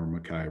Hall, Norm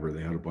McIver.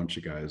 They had a bunch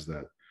of guys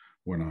that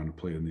went on to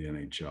play in the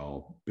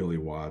NHL, Billy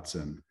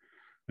Watson.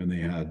 And they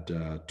had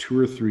 2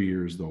 or 3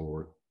 years,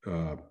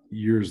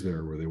 years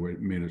there where they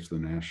made it to the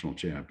national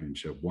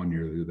championship. One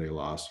year they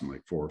lost in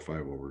like 4 or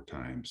 5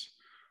 overtimes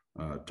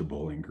to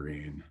Bowling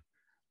Green.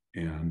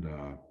 And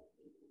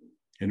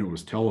it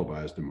was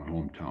televised in my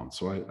hometown.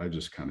 So I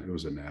just it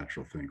was a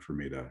natural thing for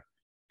me to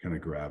kind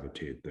of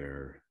gravitate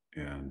there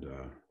and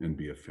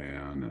be a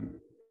fan.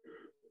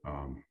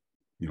 And,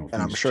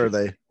 and I'm sure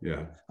they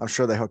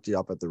hooked you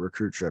up at the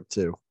recruit trip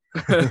too.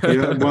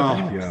 Yeah.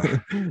 Well, yeah.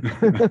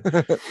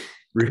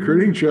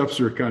 Recruiting trips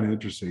were kind of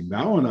interesting.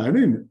 That one, I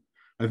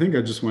think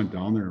I just went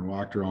down there and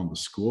walked around the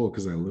school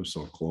because I lived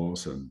so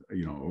close, and,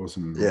 it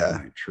wasn't an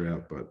overnight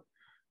trip, but,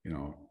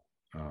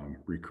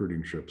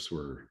 recruiting trips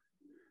were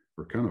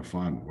kind of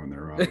fun when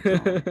they're out of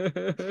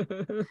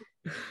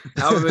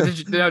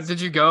town. Did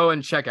you go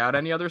and check out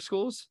any other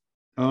schools?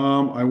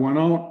 I went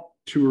out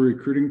to a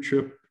recruiting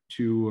trip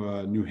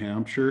to New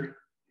Hampshire.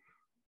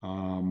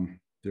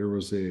 There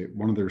was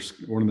one of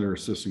their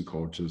assistant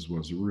coaches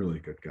was a really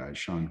good guy.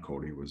 Sean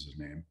Cody was his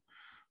name.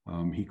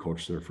 He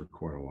coached there for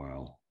quite a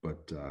while,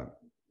 but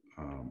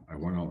I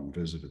went out and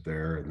visited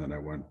there, and then I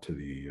went to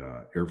the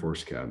Air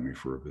Force Academy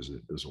for a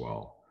visit as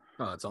well.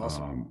 Oh, that's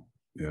awesome.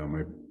 Yeah,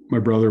 my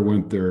brother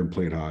went there and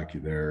played hockey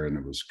there, and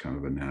it was kind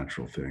of a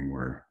natural thing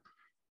where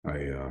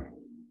I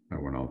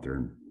went out there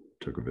and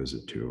took a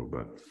visit too.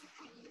 But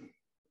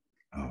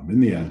in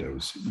the end, it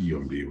was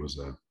UMD was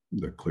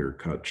the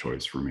clear-cut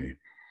choice for me.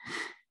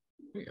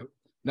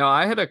 Now,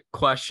 I had a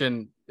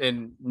question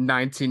in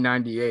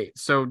 1998.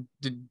 So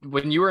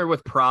when you were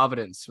with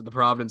Providence, with the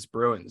Providence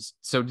Bruins,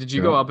 so did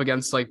you go up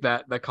against like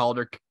the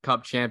Calder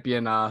Cup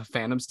champion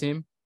Phantoms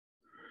team?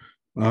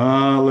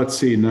 Let's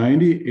see,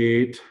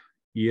 98.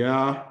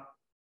 Yeah,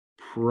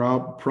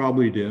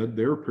 probably did.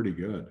 They were pretty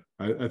good.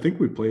 I think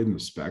we played in the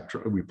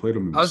Spectrum. We played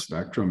them in the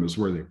Spectrum is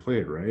where they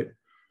played, right?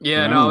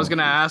 Yeah, no, I was going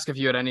to ask if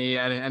you had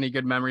any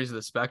good memories of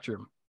the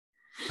Spectrum.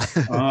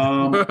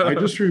 I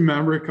just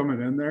remember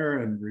coming in there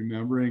and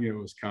remembering it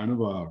was kind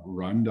of a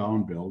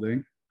rundown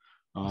building,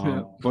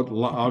 but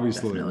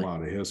obviously definitely a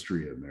lot of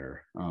history in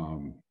there.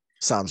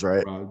 Sounds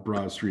right.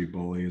 Broad Street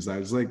Bullies. I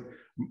was like,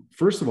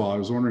 first of all, I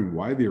was wondering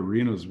why the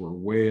arenas were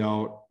way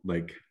out.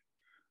 Like,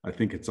 I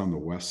think it's on the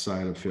west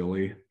side of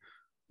Philly.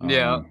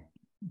 But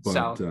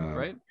south,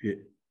 right?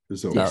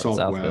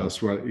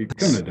 Southwest, right?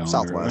 Kind of down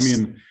Southwest. There. I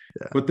mean,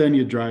 but then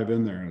you drive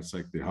in there and it's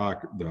like the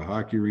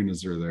hockey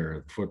arenas are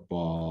there, the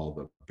football,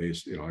 the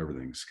base,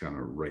 everything's kind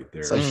of right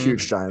there. It's a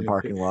huge giant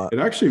parking lot. It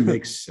actually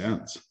makes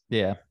sense.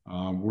 Yeah.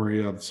 Where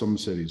you have some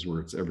cities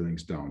where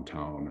everything's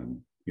downtown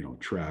and,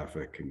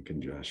 traffic and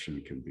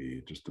congestion can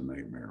be just a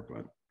nightmare,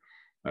 but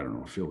I don't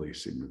know, Philly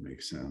seemed to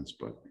make sense,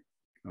 but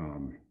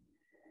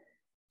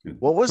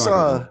what was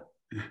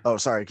oh,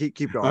 sorry,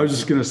 keep going. I was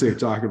just gonna say,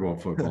 talking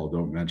about football,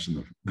 don't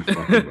mention the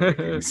fucking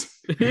Vikings.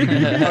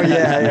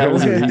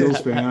 Yeah. Eagles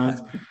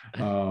fans.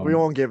 We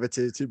won't give it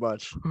to you too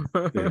much.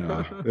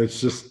 Yeah,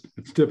 it's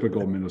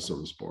typical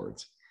Minnesota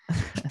sports.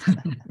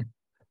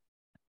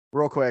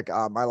 Real quick,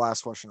 my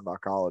last question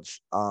about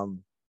college.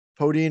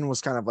 Podine was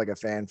kind of like a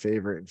fan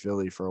favorite in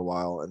Philly for a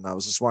while, and I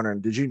was just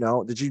wondering, did you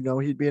know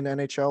he'd be an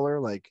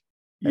NHLer? Like,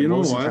 what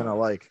was he kind of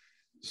like?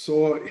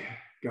 So,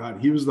 God,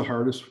 he was the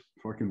hardest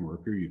fucking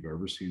worker you've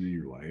ever seen in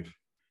your life.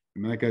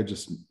 And that guy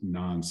just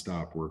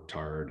nonstop worked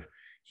hard.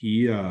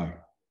 He out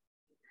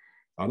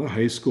of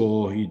high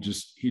school, he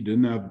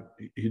didn't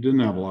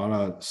have a lot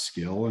of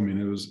skill. I mean,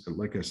 it was,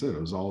 like I said, it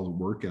was all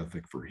work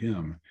ethic for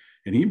him.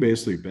 And he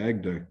basically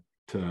begged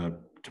to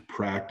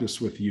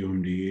practice with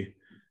UMD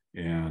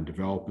and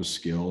develop his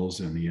skills.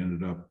 And he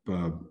ended up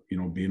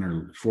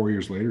being 4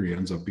 years later, he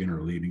ends up being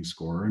our leading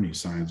scorer, and he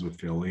signs with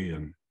Philly.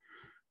 And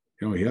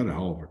he had a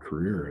hell of a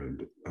career.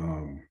 And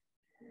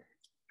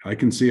I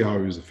can see how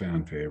he was a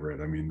fan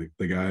favorite. I mean,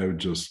 the guy would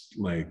just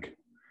like,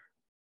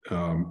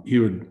 he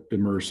would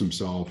immerse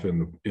himself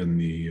in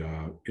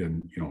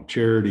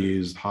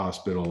charities,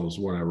 hospitals,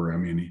 whatever. I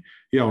mean,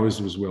 he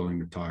always was willing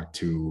to talk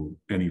to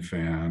any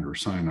fan or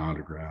sign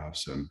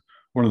autographs, and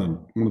one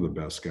of the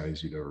best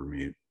guys you'd ever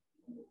meet.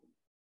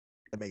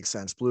 It makes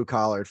sense. Blue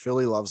collared.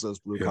 Philly loves those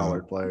blue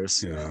collared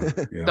players. Yeah.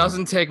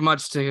 Doesn't take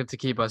much to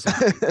keep us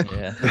happy.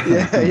 Yeah.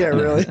 yeah,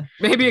 really.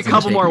 Maybe a Doesn't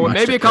couple take more. much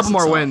Maybe to a couple piss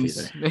us more off wins.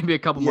 either. Maybe a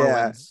couple more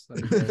wins.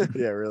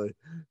 Yeah, really.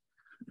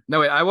 No,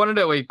 wait. I wanted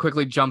to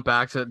quickly jump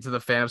back to the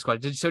Phantom Squad.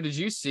 Did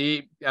you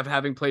see, of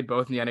having played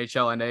both in the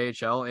NHL and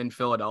AHL in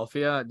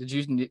Philadelphia? Did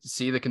you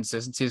see the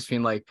consistencies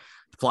between like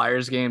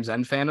Flyers games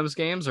and Phantoms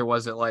games, or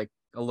was it like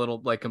a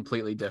little like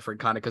completely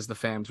different, kind of because the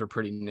Phantoms were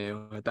pretty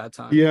new at that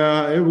time?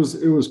 Yeah, it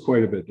was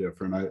quite a bit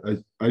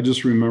different. I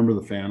just remember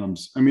the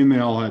Phantoms. I mean,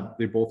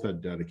 they both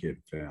had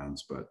dedicated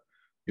fans, but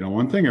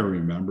one thing I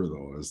remember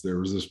though is there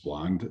was this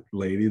blonde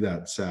lady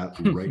that sat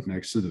right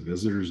next to the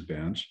visitors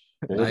bench,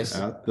 both Nice.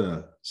 at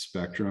the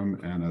Spectrum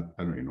and I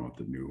don't even know what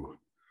the new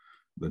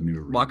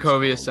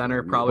Wachovia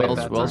Center, probably at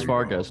that Wells time.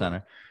 Fargo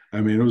Center.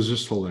 I mean, it was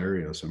just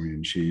hilarious. I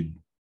mean, she'd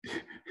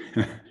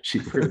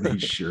wear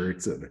these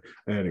shirts and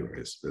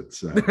anyways,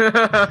 it's the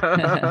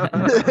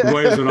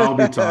boys would all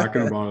be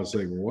talking about it,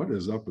 saying, what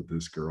is up with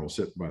this girl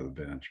sitting by the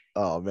bench?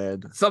 Oh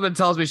man. Something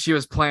tells me she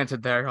was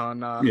planted there on.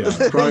 Yeah,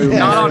 probably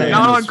not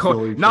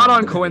not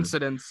on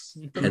coincidence.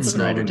 Ed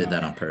Snyder did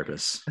that on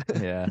purpose.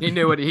 Yeah. He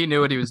knew what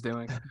he was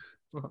doing.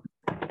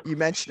 You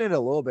mentioned it a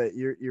little bit.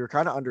 You're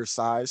kind of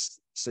undersized,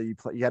 so you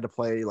had to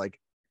play like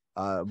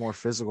a more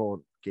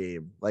physical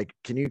game. Like,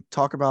 can you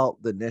talk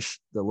about the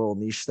little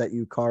niche that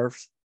you carved,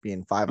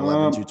 being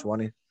 5'11",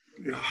 220?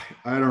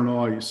 I don't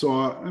know. So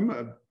I'm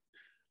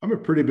a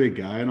pretty big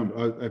guy, and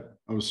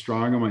I was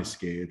strong on my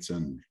skates,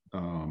 and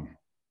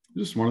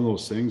just one of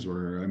those things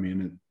where, I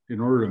mean,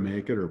 in order to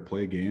make it or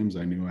play games,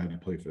 I knew I had to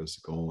play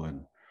physical,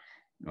 and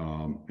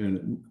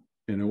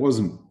it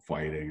wasn't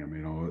fighting. I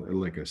mean,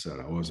 like I said,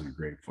 I wasn't a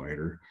great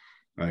fighter.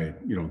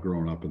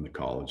 Growing up in the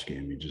college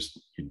game, you just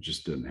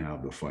didn't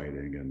have the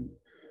fighting and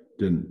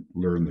didn't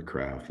learn the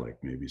craft like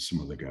maybe some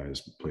of the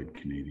guys played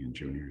Canadian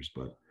juniors.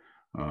 But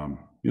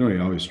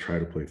you always try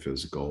to play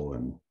physical,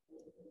 and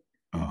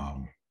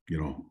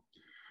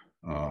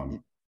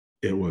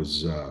it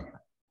was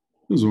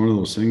one of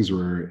those things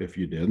where if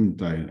you didn't,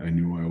 I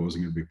knew I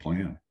wasn't going to be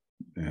playing.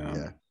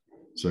 And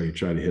so you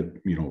try to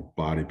hit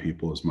body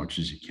people as much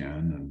as you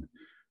can,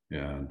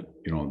 and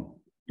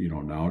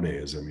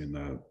nowadays, I mean,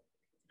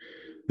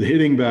 the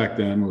hitting back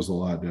then was a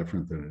lot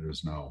different than it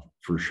is now,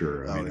 for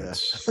sure. I mean,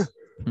 it's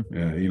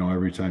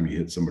every time you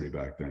hit somebody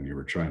back then, you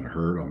were trying to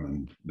hurt them,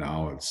 and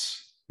now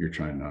you're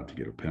trying not to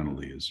get a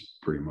penalty is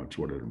pretty much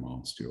what it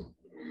amounts to.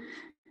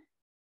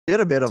 You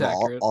had a bit of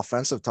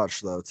offensive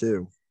touch though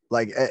too.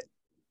 Like,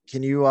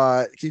 can you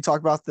talk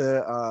about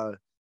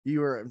you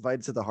were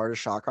invited to the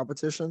hardest shot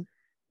competition?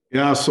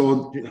 Yeah,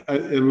 so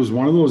it was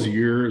one of those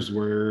years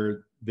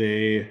where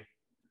they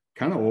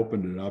kind of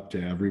opened it up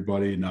to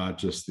everybody, not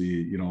just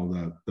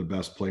the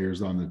best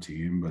players on the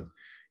team, but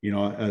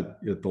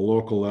at the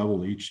local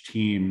level, each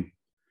team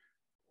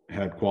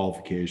had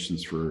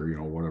qualifications for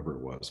whatever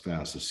it was,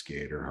 fastest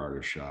skater,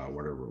 hardest shot,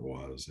 whatever it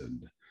was,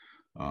 and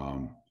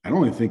I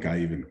don't even think I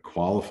even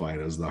qualified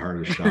as the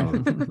hardest shot.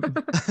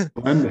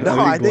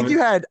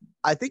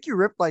 I think you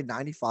ripped like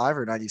 95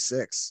 or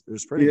 96. It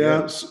was pretty good.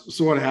 Yeah.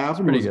 So what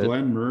happened was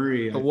Glenn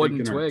Murray,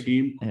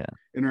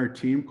 in our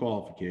team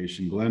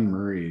qualification, Glenn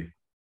Murray,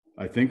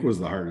 I think, was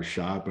the hardest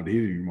shot, but he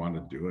didn't even want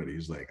to do it.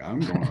 He's like, I'm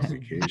going on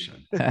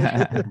vacation.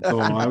 So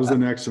I was the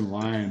next in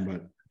line.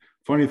 But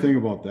funny thing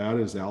about that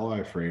is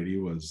Ally Frady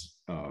was,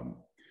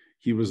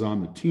 he was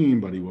on the team,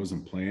 but he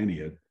wasn't playing. He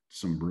had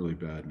some really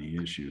bad knee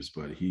issues,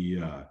 but he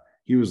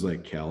was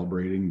like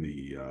calibrating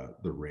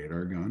the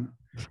radar gun,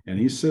 and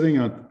he's sitting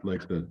on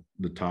like the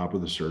top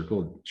of the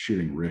circle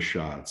shooting wrist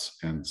shots,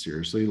 and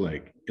seriously,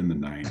 like in the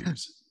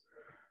 90s.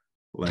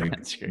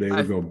 Like they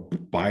would go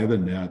by the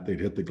net, they'd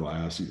hit the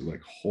glass, and you're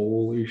like,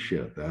 holy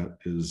shit, that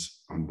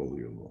is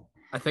unbelievable.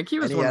 I think he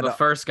was one of the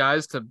first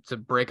guys to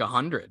break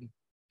 100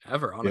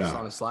 ever on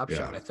a slap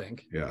shot, I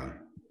think. Yeah.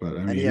 But I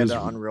mean, and he had an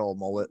unreal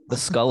mullet. The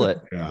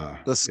skullet. Yeah.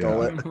 The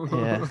skullet.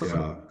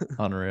 Yeah.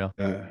 Unreal.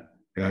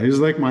 Yeah, he's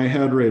like my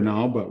head right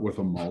now, but with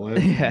a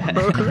mullet. Yeah.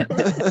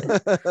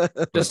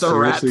 Just a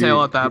rat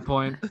tail at that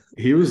point.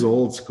 He was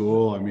old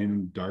school. I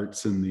mean,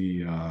 darts in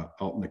the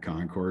out in the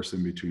concourse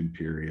in between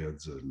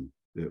periods, and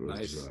it was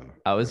nice.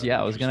 I was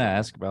gonna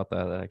ask about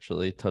that. That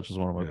actually touches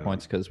one of my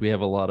points, because we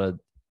have a lot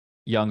of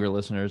younger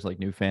listeners, like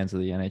new fans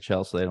of the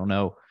NHL, so they don't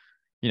know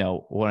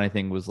what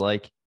anything was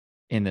like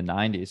in the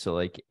 90s. So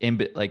like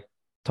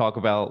talk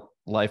about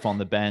life on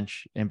the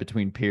bench in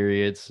between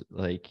periods.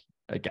 Like,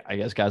 I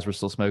guess guys were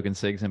still smoking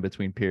cigs in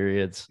between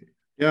periods.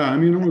 Yeah, I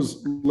mean, it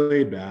was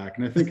laid back,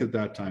 and I think at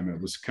that time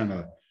it was kind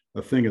of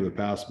a thing of the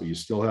past, but you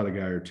still had a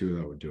guy or two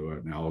that would do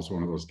it. And I was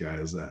one of those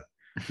guys that,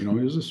 he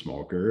was a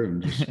smoker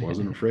and just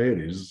wasn't afraid.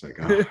 He's just like,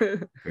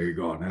 there you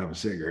go, and have a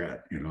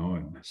cigarette,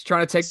 and just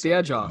trying to take the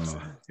edge off.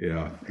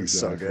 Yeah,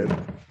 exactly. So good.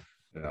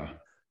 Yeah.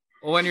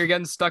 Well, when you're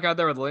getting stuck out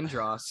there with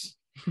Lindros.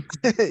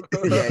 Yeah,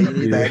 you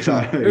need that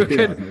job.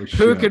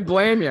 Who could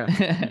blame you?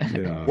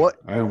 Yeah. What?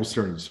 I almost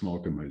started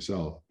smoking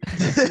myself.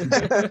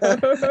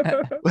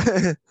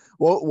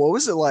 What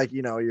was it like?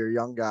 You're a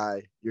young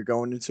guy. You're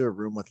going into a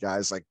room with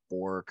guys like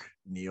Bork,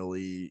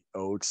 Neely,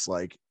 Oates.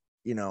 Like,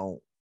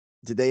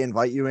 did they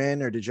invite you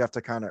in, or did you have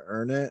to kind of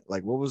earn it?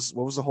 Like, what was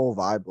the whole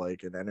vibe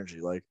like and energy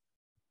like?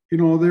 They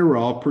were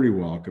all pretty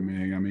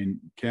welcoming. I mean,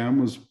 Cam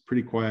was a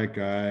pretty quiet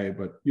guy,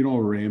 but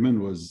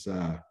Raymond was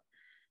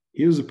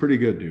he was a pretty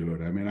good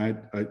dude. I mean,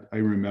 I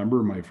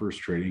remember my first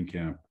training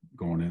camp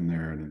going in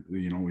there, and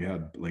we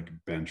had like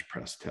bench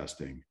press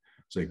testing.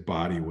 It's like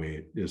body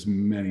weight as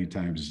many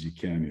times as you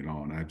can, and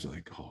I was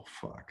like, oh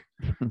fuck,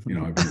 I've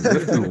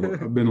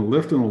been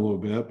lifting a little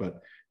bit,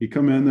 but you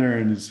come in there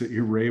and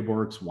Ray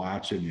Bork's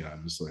watching you.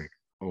 I'm just like,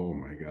 oh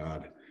my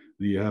god,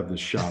 you have this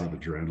shot of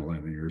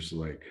adrenaline, and you're just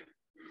like,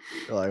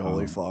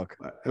 holy fuck.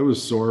 I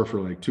was sore for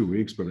like 2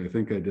 weeks, but I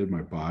think I did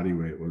my body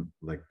weight with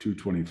like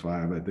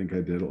 225. I think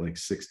I did it like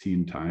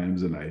 16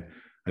 times, and I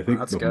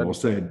think the good.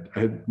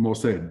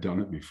 most I had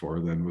done it before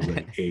then was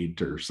like 8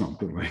 or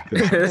something like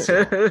that.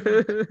 So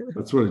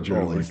that's what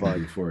adrenaline can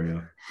do for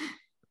you.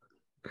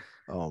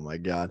 Oh my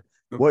god.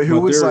 But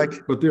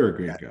they're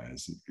great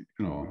guys.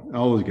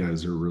 All those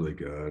guys are really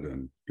good,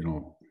 and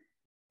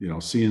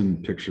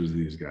seeing pictures of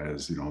these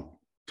guys,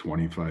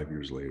 25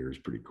 years later is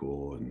pretty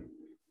cool, and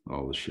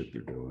all the shit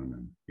they're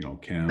doing.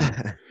 And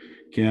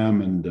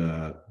Cam and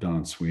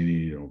Don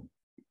Sweeney,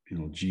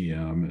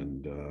 GM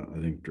and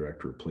I think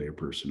director of player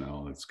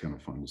personnel. It's kind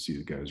of fun to see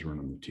the guys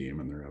running the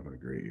team, and they're having a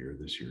great year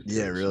this year too,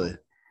 yeah, really. So.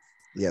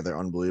 Yeah, they're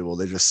unbelievable.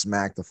 They just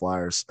smacked the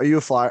Flyers. Are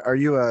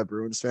you a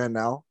Bruins fan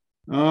now?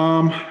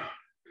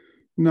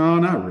 No,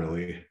 not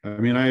really. I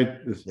mean,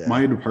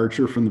 my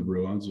departure from the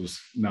Bruins was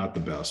not the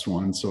best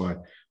one. So I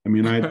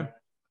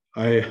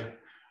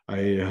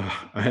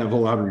have a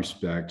lot of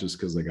respect just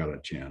because I got a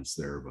chance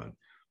there. But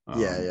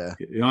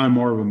I'm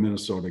more of a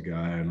Minnesota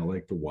guy, and I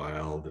like the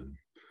Wild. And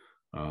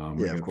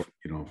of course.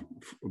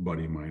 A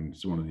buddy of mine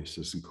is one of the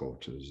assistant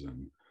coaches,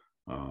 and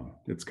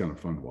it's kind of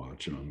fun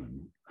watching them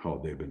and how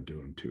they've been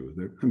doing too.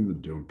 They've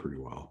been doing pretty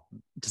well.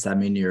 Does that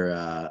mean you're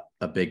a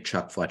big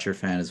Chuck Fletcher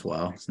fan as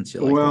well, since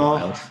you like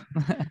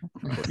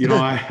the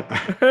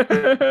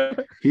Wild?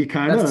 He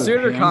kind of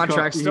Suter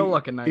contract still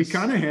looking nice. He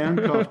kind of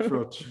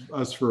handcuffed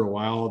us for a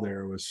while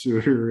there with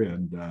Suter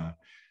and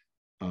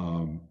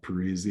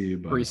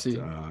Parise, but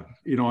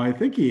I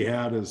think he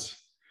had his.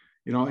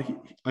 I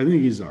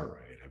think he's all right.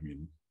 I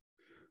mean,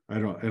 I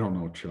don't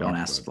know Chuck. Don't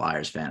ask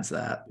Flyers fans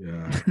that.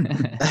 Yeah,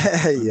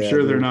 I'm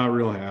sure they're not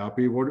real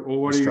happy. What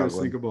do you guys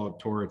think about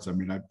Torts? I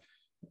mean,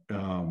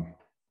 I'm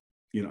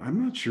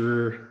not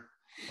sure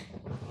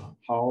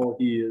how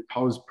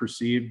he's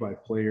perceived by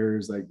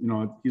players. Like,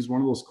 he's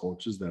one of those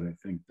coaches that I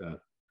think that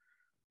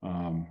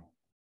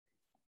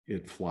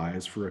it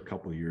flies for a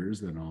couple of years,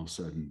 then all of a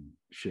sudden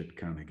shit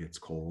kind of gets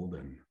cold,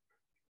 and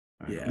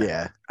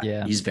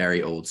he's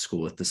very old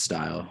school with the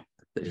style.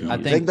 I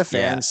think the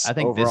fans. I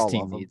think this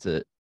team needs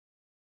it.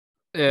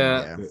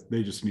 Yeah,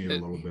 they just need a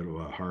little bit of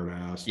a hard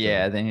ass.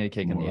 Yeah, they need a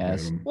kick in the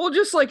ass. Well,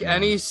 just like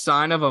any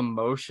sign of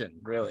emotion,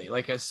 really,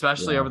 like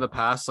especially over the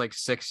past like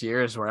 6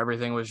 years, where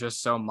everything was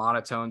just so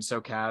monotone,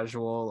 so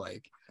casual,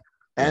 like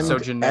and so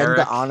generic.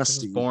 And the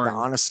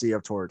honesty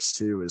of Torts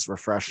too is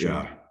refreshing.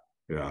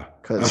 Yeah,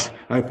 because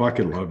I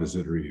fucking love his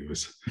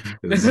interviews.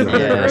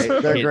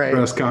 They're great.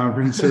 Press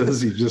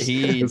conferences.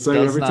 It's like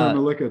every time I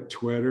look at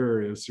Twitter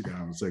or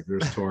Instagram, it's like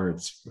there's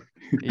Torts.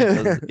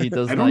 He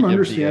does I don't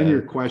understand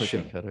your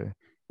question.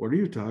 What are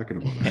you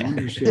talking about? I don't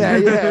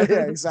understand.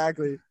 yeah,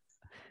 exactly.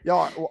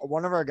 Yo,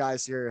 one of our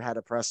guys here had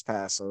a press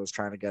pass, so I was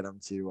trying to get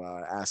him to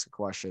ask a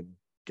question.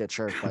 Get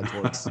chirped by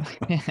Torts.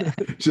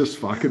 Just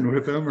fucking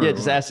with him? Yeah,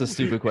 just ask a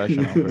stupid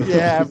question.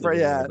 Yeah.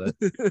 You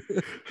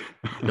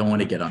don't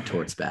want to get on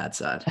Torts' bad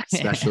side,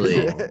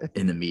 especially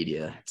in the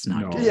media. It's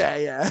not good.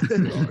 Yeah.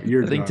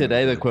 I think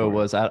today the quote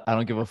was, I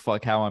don't give a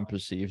fuck how I'm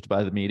perceived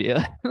by the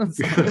media.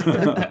 That's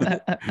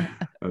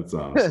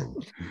awesome.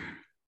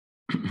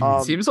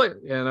 It seems like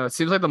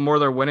the more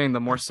they're winning,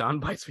 the more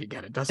sound bites we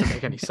get. It doesn't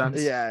make any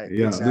sense. Yeah,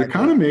 exactly. They're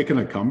kind of making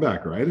a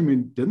comeback, right? I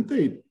mean, didn't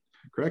they?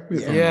 Correct me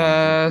if I'm wrong.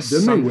 Yes.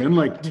 Didn't they win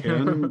like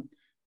 10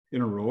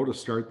 in a row to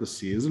start the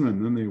season,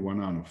 and then they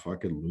went on a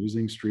fucking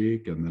losing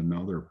streak, and then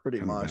now they're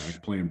pretty much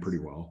back playing pretty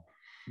well.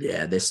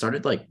 Yeah, they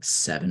started like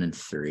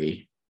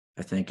 7-3,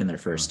 I think, in their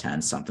first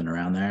 10, something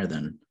around there.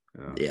 Then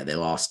they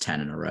lost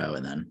 10 in a row,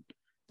 and then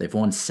they've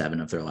won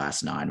 7 of their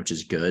last 9, which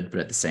is good.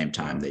 But at the same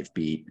time, they've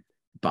beat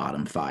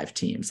bottom 5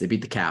 teams. They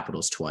beat the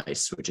Capitals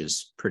twice, which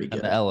is pretty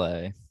good. And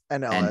LA.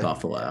 And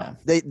Buffalo.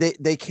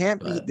 They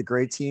can't beat the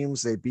great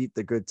teams. They beat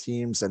the good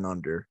teams and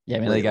under. Yeah, I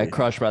mean, they got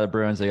crushed by the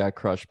Bruins. They got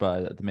crushed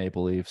by the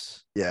Maple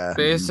Leafs. Yeah.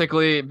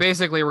 Basically,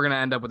 we're gonna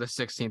end up with a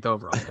 16th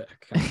overall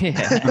pick.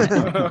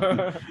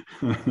 Yeah.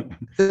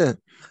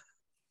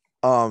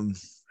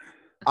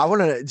 I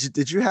want to.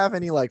 Did you have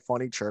any like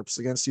funny chirps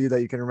against you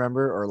that you can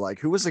remember, or like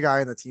who was the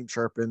guy in the team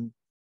chirping?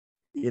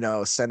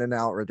 Sending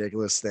out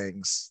ridiculous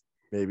things.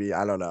 Maybe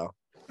I don't know.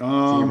 Do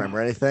you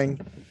remember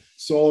anything?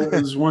 So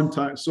there's one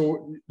time.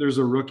 So there's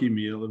a rookie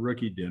meal, a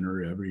rookie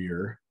dinner every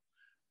year,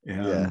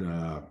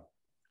 and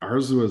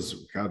ours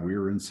was we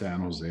were in San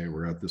Jose.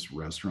 We're at this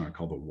restaurant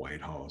called the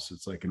White House.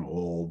 It's like an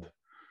old,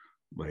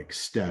 like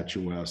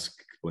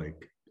statuesque,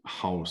 like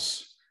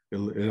house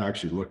it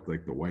actually looked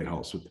like the White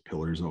House with the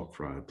pillars out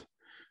front.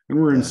 And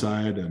we're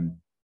inside, and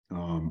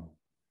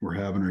we're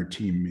having our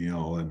team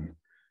meal, and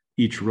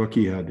each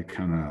rookie had to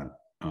kind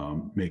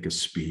of make a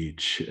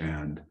speech.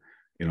 And,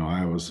 you know,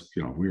 I was,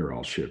 you know, we were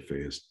all shit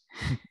faced.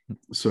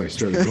 So I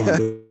started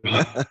going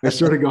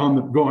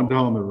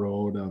down the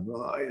road of,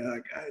 oh yeah,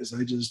 guys,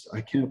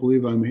 I can't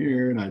believe I'm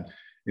here. And I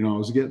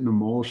was getting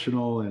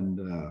emotional.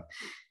 And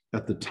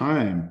at the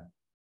time,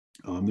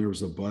 there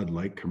was a Bud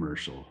Light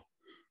commercial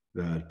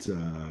that,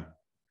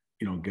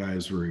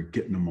 guys were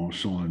getting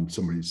emotional, and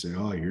somebody say,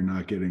 oh, you're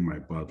not getting my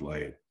Bud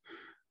Light.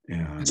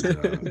 And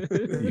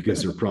you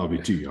guys are probably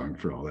too young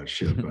for all that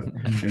shit. But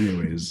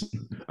anyways,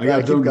 I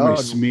got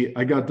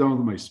done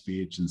with my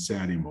speech, and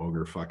Sandy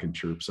Moger fucking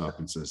chirps up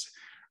and says,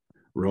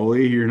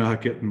 Rolly, you're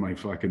not getting my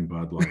fucking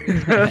Bud Light.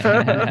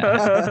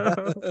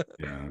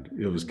 Yeah,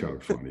 it was kind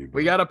of funny.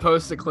 We got to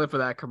post a clip of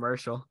that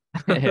commercial.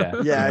 Yeah.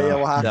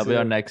 We'll have That'll to. be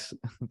our next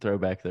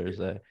Throwback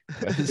Thursday.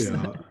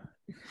 Yeah.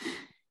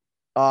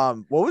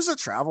 What was the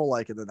travel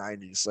like in the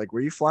 90s? Like,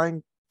 were you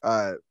flying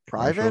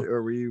private,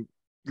 or were you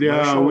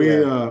commercial?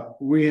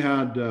 We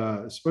had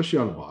especially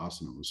out of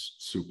Boston, it was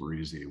super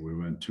easy. We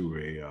went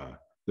to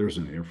there's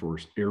an Air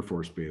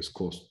Force base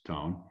close to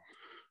town,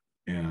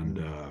 and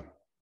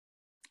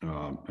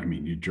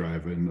you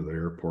drive into the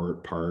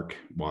airport, park,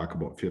 walk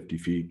about 50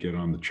 feet, get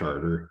on the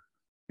charter,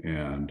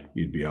 and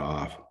you'd be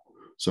off.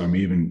 So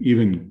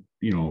even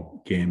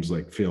games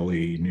like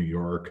Philly, New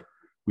York,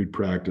 we'd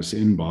practice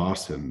in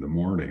Boston in the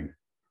morning,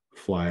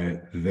 fly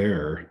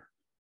there,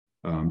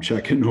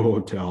 check into a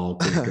hotel,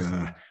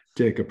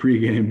 take a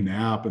pregame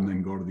nap, and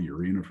then go to the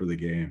arena for the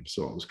game.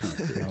 So it was kind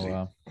of crazy. Oh,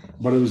 wow.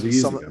 But it was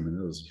easy.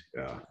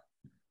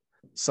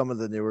 Some of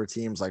the newer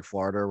teams like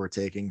Florida were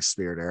taking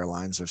Spirit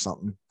Airlines or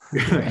something.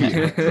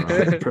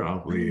 Yeah,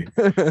 probably.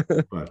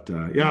 But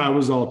it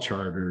was all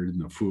chartered,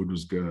 and the food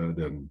was good,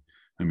 and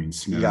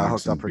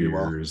snacks and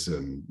beers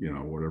and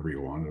whatever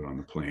you wanted on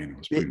the plane. It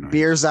was pretty nice.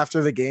 Beers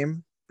after the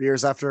game,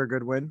 beers after a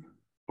good win.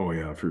 Oh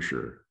yeah, for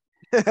sure.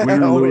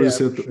 Winner Lewis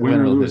hit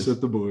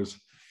the booze.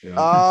 Yeah.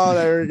 Oh,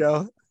 there we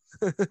go.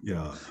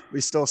 Yeah, we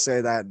still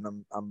say that, and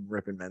I'm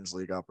ripping men's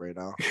league up right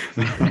now.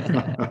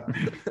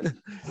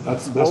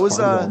 That's the best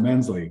part of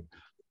men's league.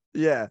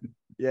 Yeah,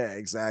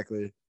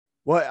 exactly.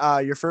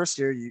 What your first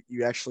year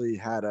you actually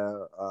had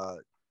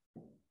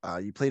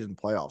you played in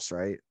the playoffs,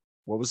 right?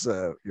 What was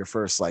your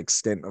first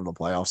stint of the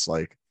playoffs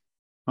like?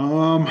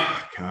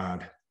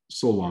 God,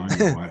 so long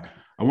ago.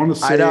 I want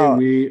to say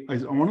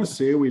I want to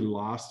say we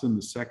lost in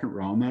the second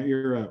round that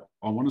year.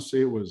 I want to say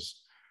it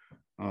was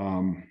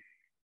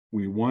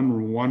we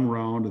won one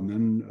round, and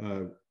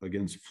then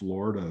against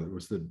Florida, it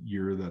was the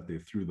year that they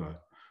threw the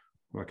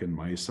fucking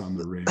mice on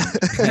the ring.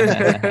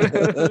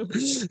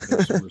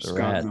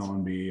 Scott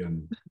Mellenby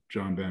and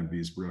John Van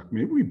Biesbroek.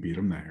 Maybe we beat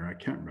them that year. I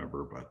can't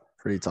remember, but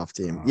pretty tough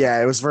team.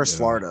 It was versus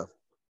Florida.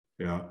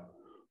 Yeah.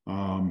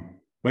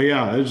 But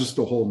yeah, it was just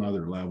a whole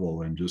nother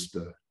level, and just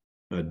a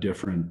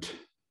different,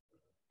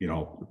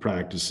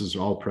 practices.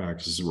 All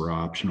practices were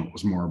optional. It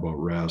was more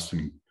about rest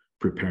and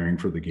preparing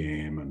for the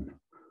game and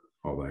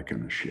all that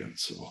kind of shit.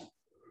 So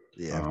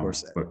yeah, of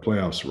course. But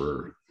playoffs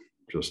were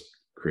just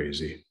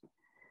crazy.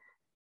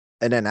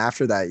 And then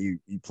after that, you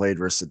played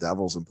versus the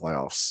Devils in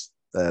playoffs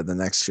the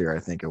next year, I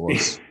think it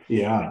was.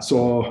 Yeah.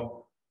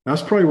 So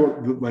that's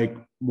probably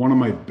one of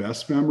my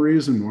best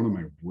memories and one of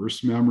my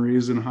worst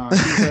memories in hockey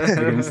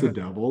against the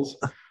Devils.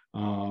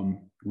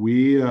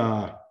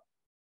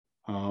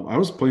 I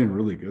was playing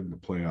really good in the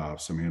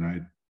playoffs.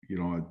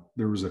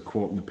 There was a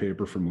quote in the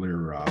paper from Larry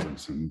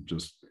Robinson,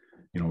 just,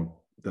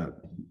 that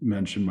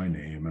mentioned my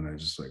name, and I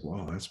was just like,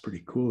 wow, that's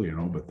pretty cool,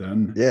 But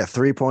then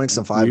 3 points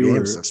in 5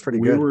 games. That's pretty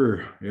good.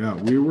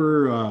 We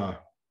were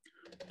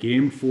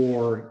game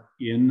 4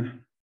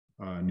 in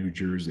New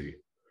Jersey,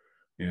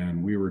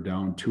 and we were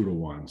down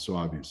 2-1. So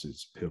obviously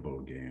it's a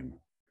pivotal game,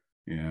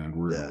 and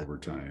we're in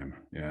overtime,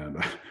 and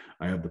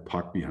I have the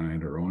puck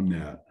behind our own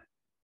net,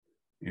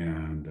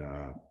 and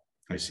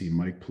I see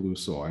Mike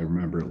Peluso. I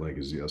remember it like it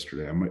was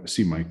yesterday. I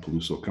see Mike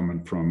Peluso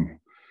coming from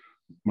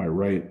my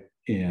right.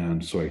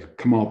 And so I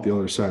come out the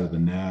other side of the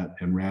net,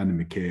 and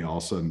Randy McKay all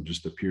of a sudden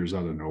just appears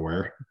out of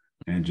nowhere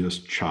and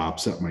just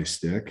chops at my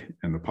stick,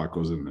 and the puck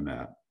goes in the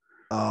net.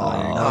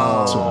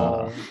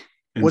 Oh,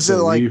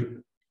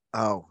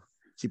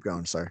 keep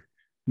going. Sorry.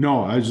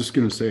 No, I was just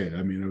going to say it.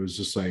 It was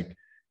just like,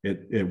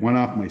 it went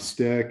off my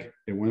stick.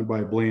 It went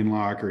by Blaine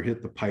Locker,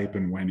 hit the pipe,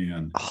 and went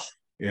in. Oh,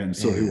 and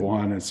so he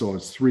won. And so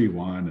it's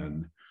 3-1.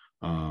 And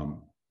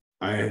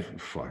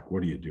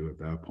what do you do at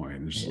that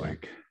point? It's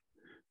like,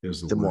 it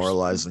was the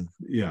demoralizing.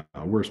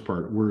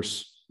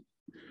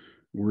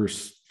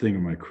 Worst thing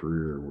in my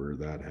career where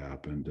that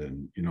happened.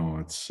 And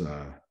it's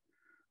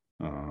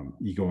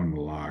you go in the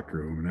locker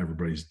room and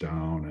everybody's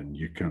down, and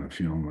you're kind of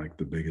feeling like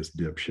the biggest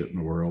dipshit in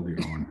the world,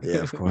 and, yeah,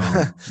 of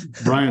course.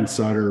 Brian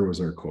Sutter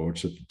was our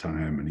coach at the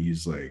time, and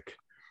he's like,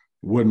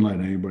 wouldn't let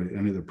any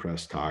of the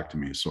press talk to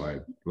me. So I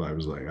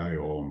was like, I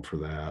owe him for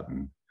that.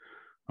 And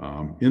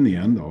in the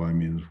end, though,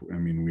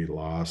 we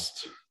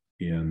lost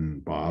in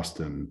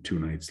Boston 2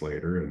 nights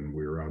later, and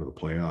we were out of the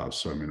playoffs.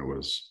 So I mean,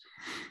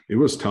 it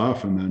was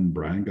tough. And then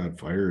Brian got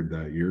fired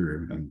that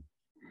year, and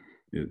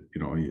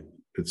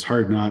it's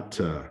hard not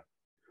to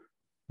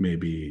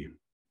maybe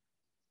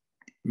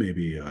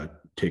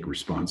take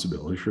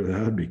responsibility for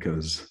that,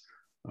 because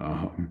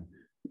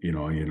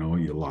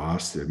you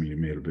lost. I mean, you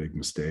made a big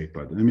mistake,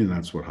 but I mean,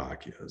 that's what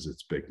hockey is.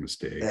 It's big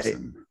mistakes. Hey,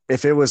 and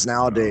if it was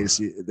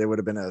nowadays, there would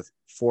have been a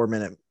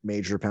 4-minute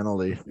major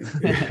penalty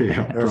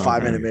yeah, or a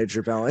 5-minute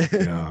major penalty.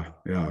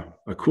 Yeah.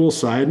 A cool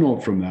side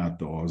note from that,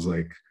 though, I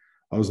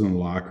was in the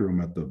locker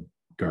room at the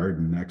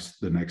Garden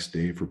the next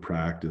day for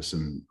practice,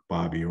 and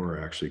Bobby Orr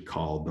actually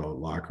called the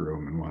locker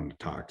room and wanted to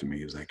talk to me.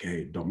 He's like,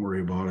 "Hey, don't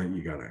worry about it.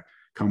 You got to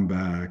come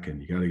back,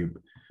 and you got to."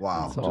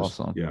 Wow, that's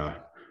awesome. Yeah.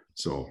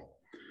 So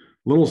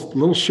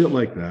little shit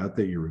like that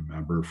you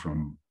remember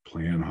from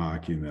playing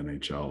hockey in the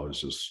NHL is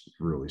just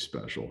really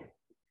special.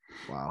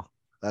 Wow,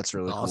 that's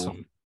really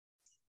awesome.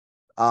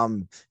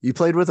 Cool. You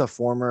played with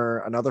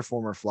another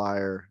former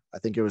Flyer. I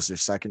think it was your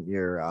second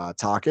year.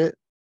 Tocchet.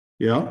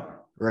 Yeah.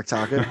 Rick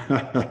Tocchet.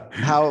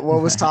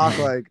 What was Talk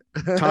like?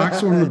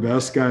 Talk's one of the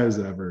best guys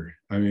ever.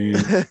 I mean,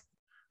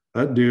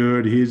 that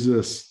dude, he's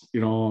just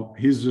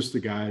a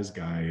guy's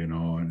guy,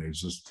 and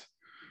it's just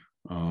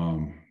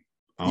you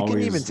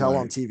can even tell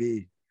on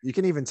TV. You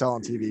can even tell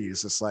on TV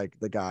he's just like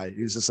the guy.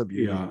 He's just a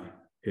beauty.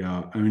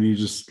 Yeah. I mean, he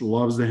just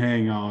loves to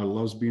hang out,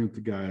 loves being with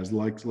the guys,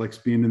 likes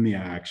being in the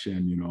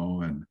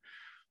action,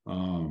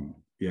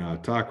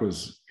 and Talk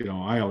was,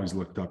 I always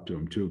looked up to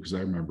him too, because I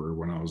remember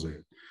when I was a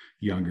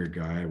younger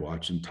guy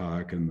watching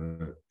Talk in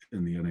the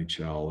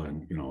NHL,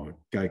 and a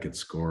guy could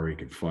score, he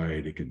could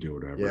fight, he could do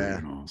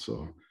whatever,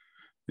 So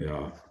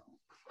yeah,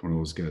 one of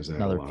those guys.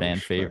 Another fan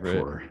favorite.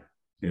 For.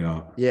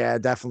 Yeah. Yeah,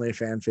 definitely a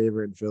fan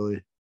favorite in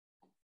Philly.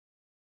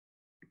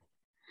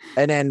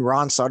 And then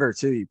Ron Sutter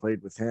too. You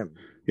played with him.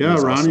 Yeah,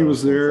 Ronnie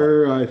was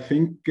there. I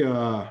think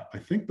the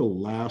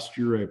last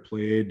year I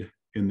played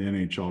in the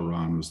NHL,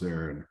 Ron was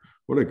there, and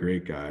what a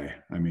great guy.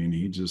 I mean,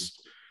 he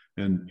just,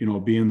 and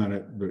being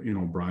that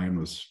Brian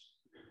was,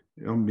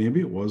 maybe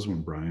it was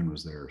when Brian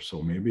was there,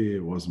 so maybe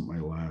it wasn't my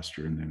last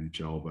year in the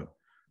NHL, but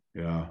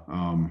yeah,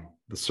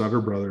 the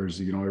Sutter brothers,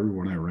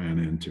 everyone I ran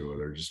into,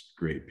 they're just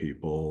great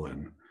people,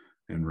 and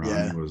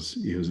Ronnie was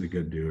a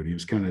good dude. He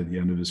was kind of at the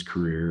end of his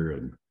career,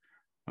 and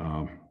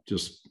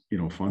just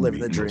fun living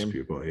to meet the those dream.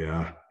 people.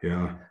 Yeah.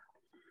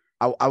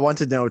 I want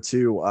to know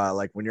too,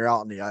 like when you're out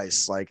on the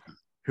ice, like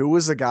who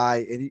was the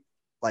guy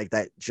like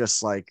that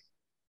just like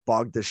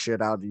bugged the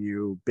shit out of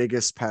you,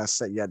 biggest pest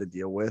that you had to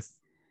deal with?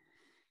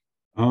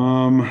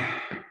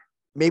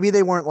 Maybe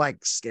they weren't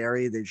like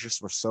scary, they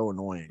just were so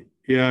annoying.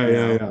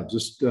 Yeah.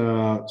 Just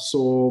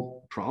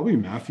so probably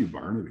Matthew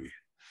Barnaby.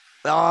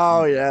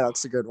 Oh yeah,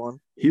 that's a good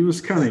one. He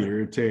was kind of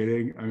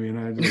irritating. I mean,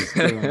 I just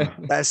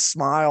that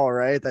smile,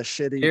 right? That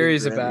shitty.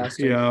 Gary's a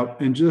bastard. Yeah,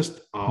 and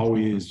just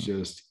always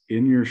just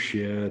in your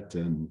shit,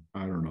 and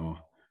I don't know.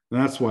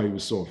 And that's why he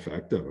was so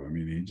effective. I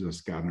mean, he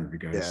just got under the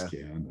guy's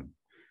skin,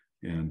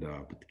 and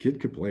but the kid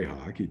could play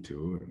hockey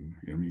too, and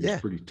I mean, he's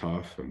pretty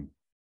tough, and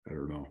I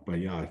don't know, but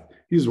yeah,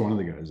 he's one of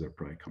the guys that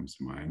probably comes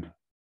to mind.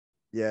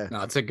 Yeah,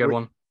 no, it's a good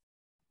one.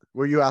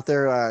 Were you out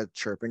there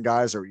chirping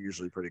guys, or were you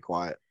usually pretty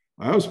quiet?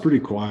 I was pretty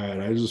quiet.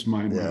 I just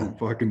mind my own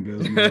fucking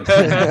business.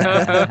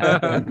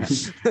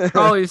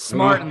 Probably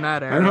smart in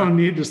that era. I don't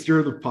need to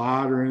stir the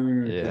pot or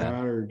anything like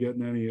that, or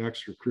getting any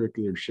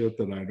extracurricular shit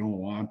that I don't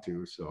want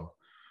to. So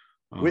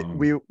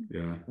we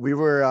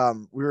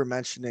were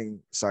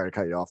mentioning, sorry to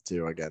cut you off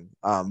too again.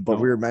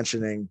 But we were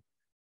mentioning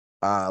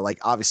like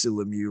obviously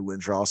Lemieux,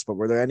 Lindros, but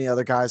were there any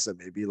other guys that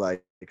maybe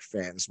like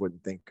fans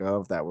wouldn't think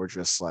of that were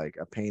just like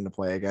a pain to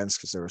play against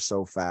because they were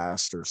so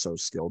fast or so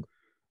skilled?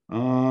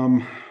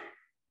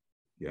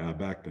 Yeah,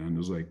 back then it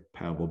was like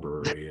Pavel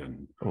Bure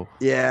and like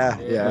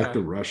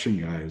the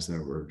Russian guys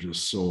that were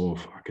just so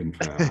fucking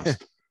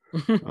fast.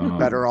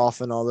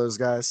 Fedorov and all those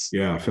guys.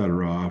 Yeah,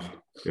 Fedorov.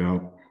 Yeah,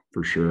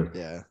 for sure.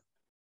 Yeah.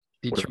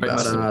 What about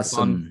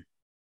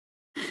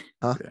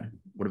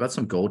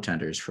some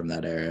goaltenders from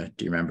that era?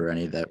 Do you remember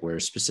any that were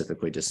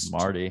specifically just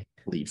Marty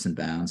leaps and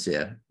bounds?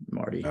 Yeah,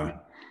 Marty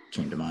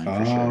came to mind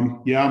for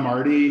sure. Yeah,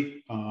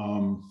 Marty,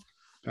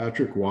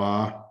 Patrick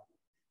Waugh.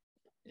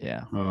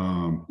 Yeah.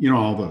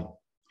 All the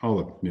I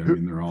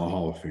mean, they're all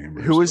Hall of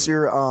Famers. Who was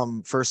your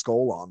first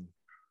goal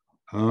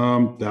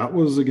on? That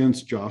was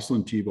against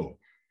Jocelyn Thibault.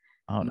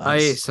 Oh,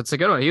 nice. That's a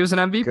good one. He was an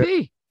MVP.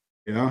 Good.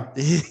 Yeah.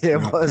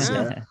 It was.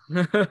 Yeah.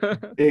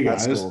 Hey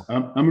guys, cool.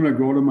 I'm gonna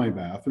go to my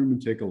bathroom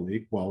and take a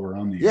leak while we're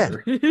on the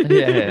air.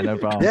 Yeah, no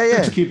problem. Yeah.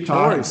 Just keep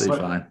talking.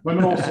 Fine. But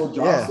no, so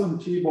Jocelyn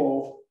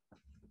Thibault,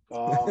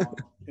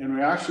 and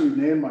we actually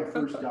named my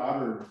first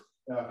daughter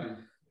after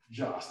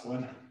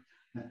Jocelyn.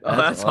 Oh,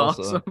 that's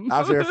awesome.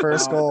 After your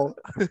first goal.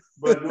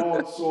 But no,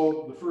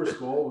 so the first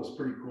goal was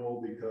pretty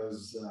cool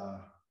because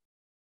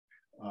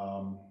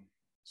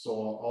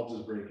so I'll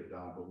just break it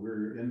down. But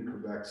we're in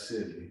Quebec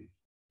City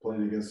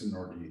playing against the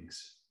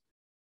Nordiques.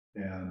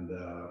 And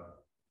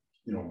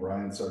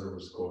Brian Sutter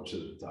was coach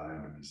at the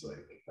time, and he's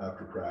like,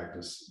 after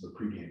practice, the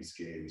pregame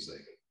skate, he's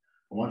like,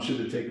 want you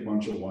to take a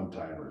bunch of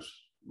one-timers.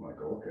 I'm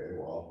like, okay,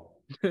 well.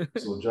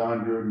 So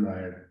John Gruden and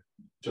I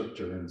took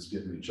turns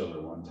giving each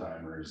other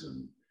one-timers,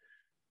 and,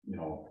 you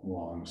know,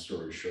 long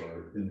story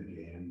short, in the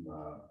game,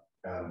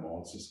 Adam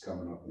Oates is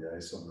coming up the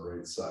ice on the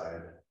right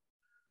side.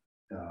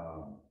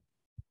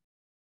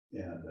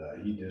 And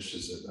he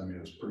dishes it. I mean,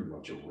 it was pretty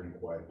much a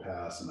rink wide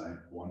pass, and I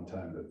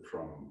one-timed it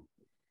from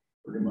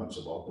pretty much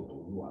about the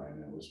blue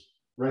line. It was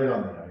right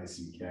on the ice,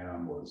 and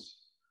Cam was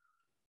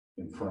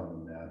in front of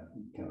the net,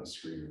 kind of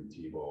screaming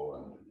Tebow,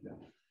 and you know,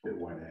 it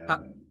went in.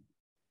 And,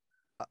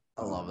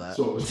 I love that.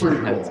 So it was pretty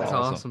cool. That's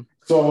awesome.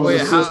 So,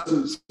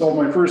 so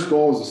my first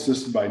goal was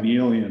assisted by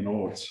Neely and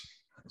Oates.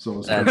 So it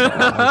was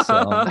That's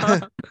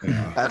awesome.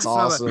 Yeah. That's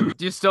awesome.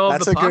 Do you still have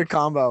That's the a puck? good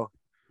combo.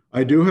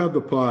 I do have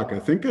the puck. I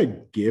think I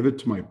gave it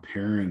to my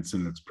parents,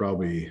 and it's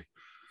probably,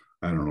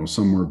 I don't know,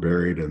 somewhere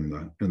buried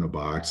in the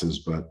boxes.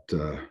 But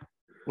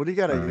What do you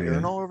got, a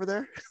urinal over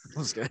there?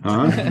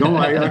 no,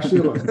 I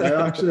actually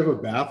have a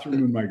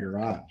bathroom in my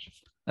garage.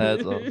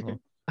 That's awesome.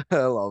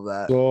 I love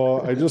that.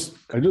 So I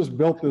just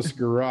built this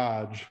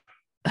garage.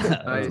 I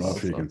don't know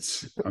if you can.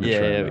 I'm Yeah,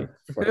 trying yeah. to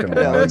fucking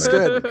Yeah, align looks it.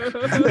 good.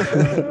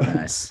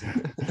 Nice.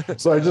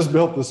 So I just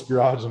built this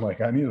garage. I'm like,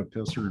 I need a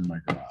pisser in my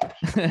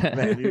garage.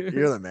 Man,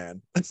 you're the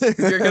man. If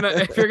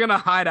you're gonna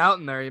hide out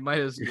in there, you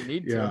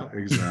need to. Yeah,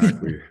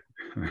 exactly.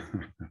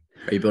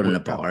 Are you building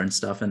a bar and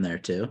stuff in there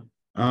too?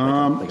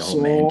 Like a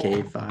whole man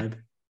cave vibe?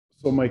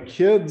 So my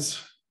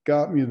kids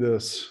got me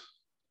this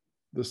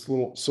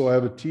little. So I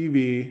have a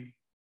TV.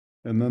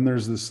 And then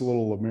there's this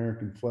little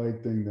American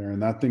flag thing there,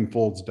 and that thing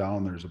folds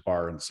down. There's a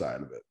bar inside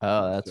of it.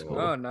 Oh, that's cool.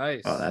 Oh,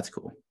 nice. Oh, that's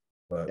cool.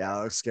 But Yeah,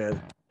 looks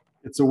good.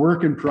 it's a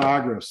work in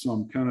progress, so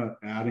I'm kind of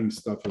adding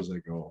stuff as I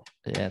go.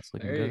 Yeah, it's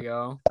looking There good. you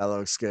go. That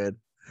looks good.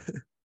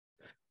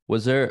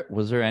 Was there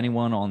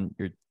anyone on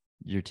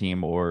your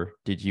team, or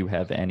did you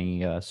have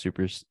any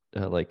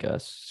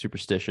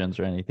superstitions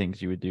or any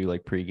things you would do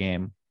like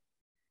pregame?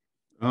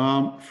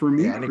 For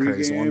me, Yeah, any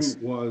crazy ones?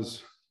 pregame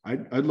was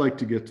I'd like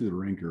to get to the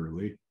rink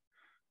early.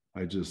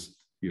 I just,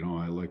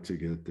 I like to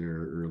get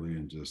there early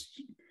and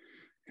just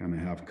kind of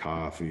have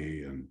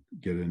coffee and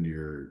get into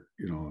your,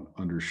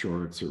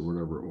 undershorts or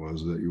whatever it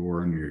was that you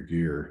wore under your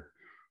gear.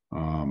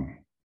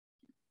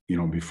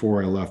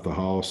 Before I left the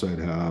house, I'd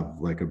have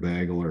like a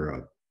bagel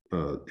or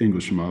a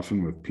English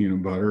muffin with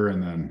peanut butter,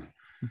 and then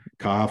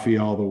coffee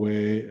all the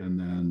way. And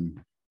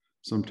then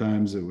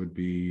sometimes it would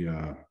be,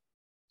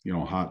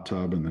 hot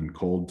tub and then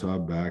cold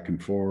tub back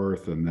and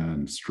forth, and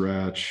then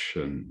stretch.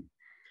 And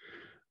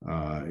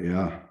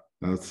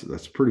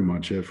that's pretty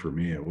much it for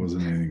me. It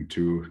wasn't anything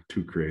too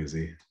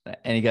crazy.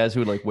 Any guys who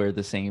would like wear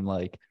the same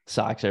like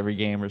socks every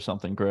game or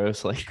something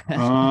gross like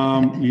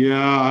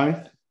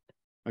that?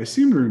 I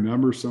seem to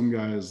remember some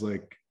guys,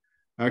 like,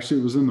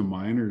 actually it was in the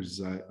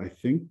minors. I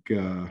think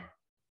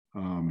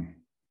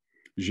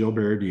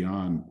Gilbert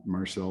Dion,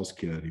 Marcel's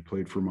kid, he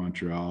played for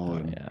Montreal,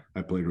 and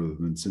I played with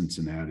him in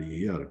Cincinnati.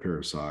 He had a pair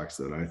of socks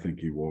that I think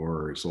he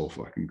wore his whole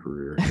fucking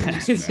career.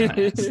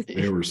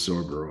 They were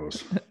so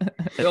gross.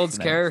 Builds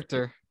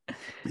character.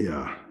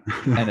 Yeah.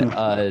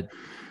 And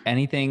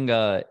anything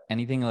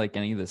like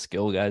any of the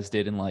skill guys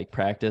did in like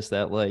practice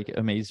that like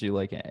amazed you?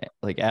 Like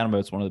Adam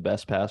Oates, one of the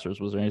best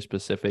passers. Was there any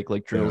specific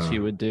like drills he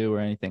would do or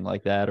anything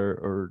like that,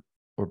 or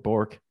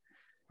Bork?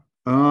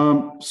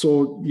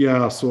 So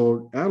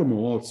Adam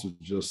Oates is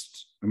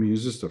just,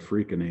 he's just a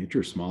freak of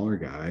nature, smaller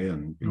guy,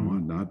 and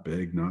not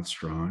big, not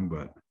strong,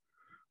 but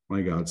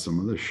my God, some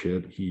of the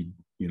shit he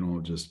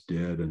just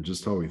did, and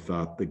just how he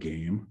thought the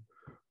game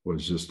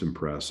was just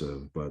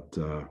impressive. But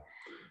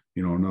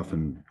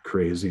nothing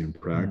crazy in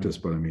practice.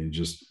 But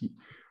just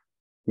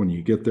when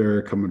you get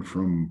there, coming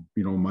from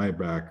my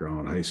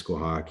background, high school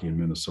hockey in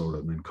Minnesota,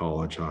 and then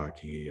college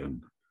hockey,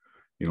 and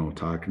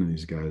talking to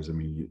these guys,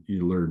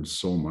 you learn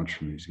so much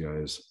from these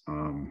guys.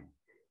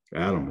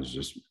 Adam is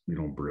just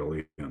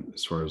brilliant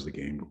as far as the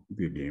game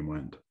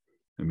went.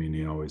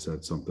 He always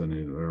had something.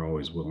 They're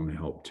always willing to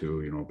help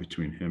too,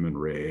 between him and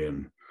Ray.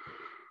 And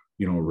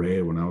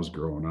Ray, when I was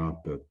growing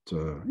up, I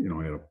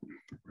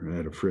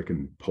had a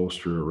freaking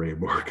poster of Ray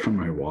Bork on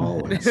my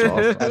wall. And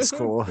stuff. That's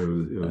cool.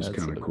 It was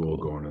kind of so cool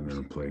cool. going in there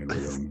and playing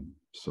with him.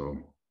 So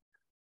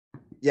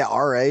Yeah,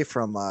 RA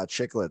from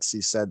Chicklets,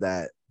 he said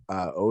that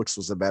Oates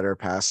was a better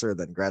passer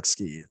than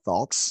Gretzky.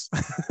 Thoughts?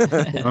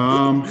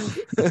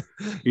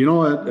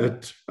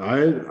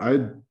 I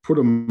put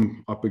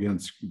him up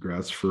against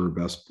Gretz for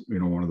best,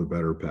 one of the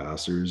better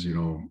passers.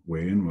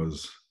 Wayne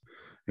was,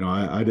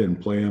 I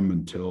didn't play him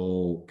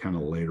until kind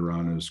of later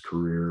on in his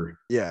career.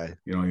 Yeah.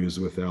 He was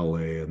with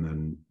LA and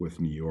then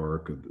with New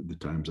York, the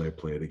times I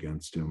played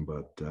against him.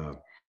 But,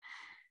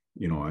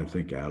 I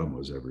think Adam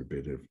was every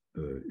bit of,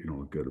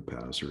 good a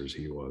passer as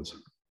he was.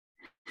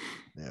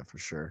 Yeah, for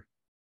sure.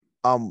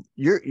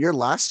 Your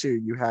last year,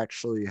 you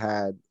actually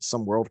had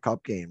some World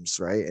Cup games,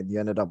 right? And you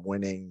ended up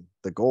winning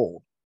the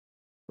gold,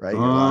 right?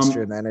 Your last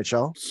year in the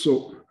NHL.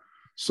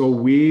 So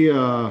we,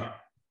 I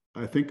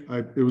think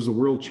it was the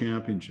World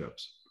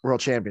Championships. World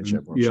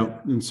Championship.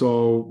 And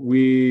so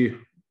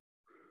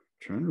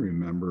trying to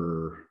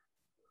remember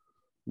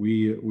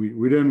we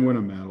didn't win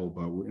a medal,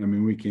 but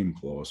we came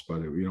close.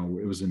 But it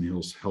was in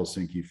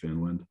Helsinki,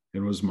 Finland. It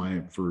was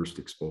my first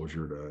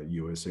exposure to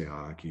USA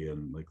Hockey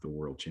and like the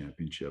World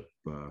Championship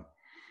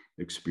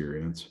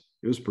experience.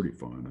 It was pretty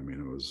fun.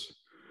 It was,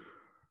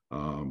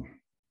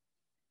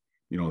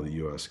 the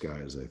U.S.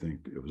 guys. I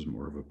think it was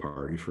more of a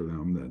party for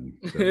them than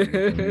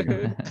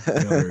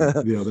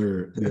the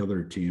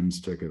other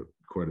teams took it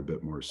quite a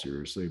bit more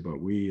seriously. But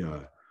we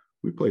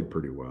played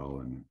pretty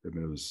well, and it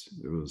was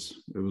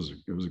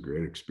a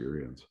great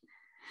experience.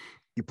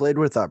 You played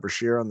with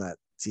Brashear on that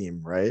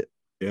team, right?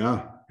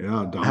 Yeah.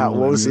 What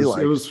was he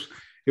like?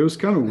 It was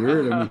kind of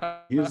weird.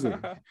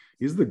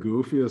 He's the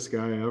goofiest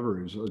guy ever.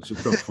 He's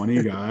just a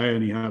funny guy,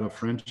 and he had a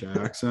French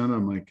accent.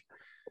 I'm like,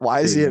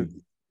 why is he?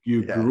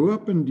 You grew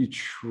up in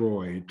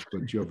Detroit,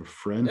 but you have a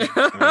French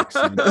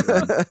accent.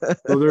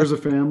 So there's a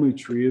family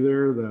tree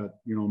there that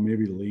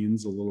maybe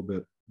leans a little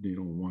bit,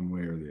 one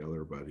way or the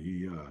other. But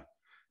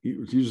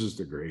he's just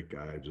a great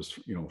guy, just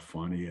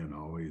funny and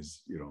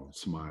always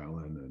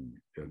smiling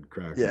and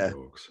cracking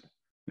jokes.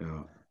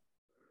 Yeah.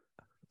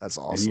 That's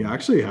awesome.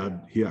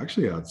 And he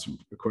actually had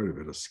quite a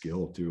bit of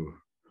skill too.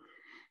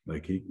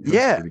 Like he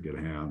had pretty good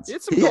hands.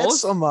 He had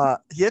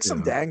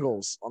some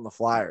dangles on the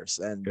Flyers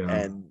and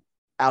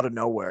out of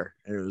nowhere.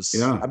 It was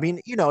if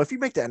you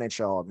make the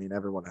NHL,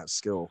 everyone has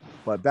skill.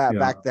 But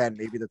back then,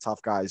 maybe the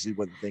tough guys, you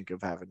wouldn't think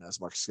of having as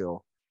much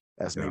skill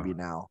as maybe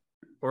now.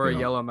 Or a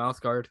yellow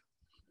mouth guard.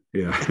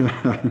 Yeah.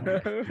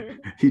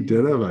 He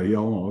did have a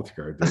yellow mouth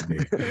guard, didn't he?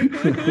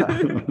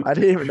 I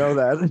didn't even know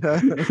that.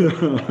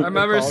 I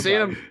remember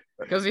seeing him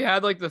because he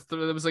had like it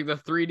was like the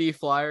 3D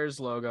Flyers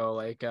logo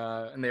like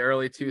in the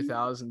early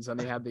 2000s,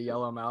 and he had the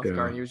yellow mouth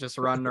guard, and he was just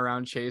running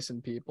around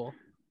chasing people.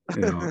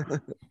 Yeah.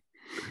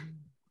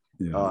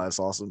 Oh, that's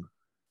awesome.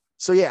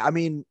 So yeah,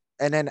 and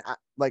then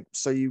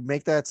so you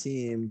make that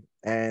team,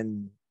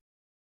 and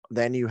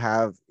then you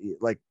have you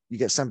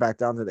get sent back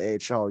down to the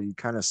AHL. You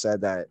kind of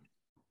said that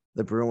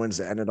the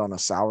Bruins ended on a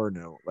sour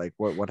note. Like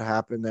what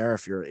happened there?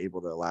 If you're able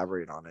to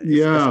elaborate on it.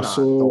 Yeah. If not,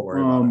 don't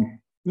worry about it.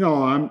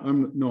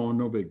 No,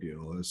 no big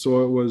deal.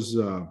 So it was,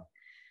 I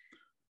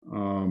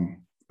don't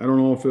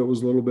know if it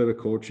was a little bit of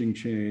coaching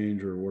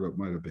change or what it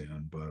might've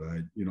been, but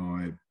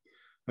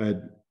I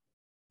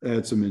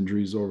had some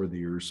injuries over the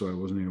years, so I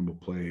wasn't able to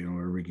play,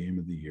 every game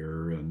of the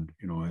year. And,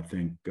 I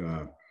think,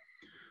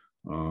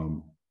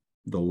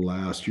 the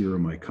last year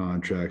of my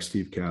contract,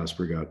 Steve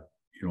Casper got,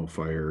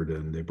 fired,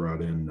 and they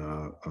brought in,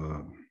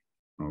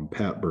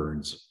 Pat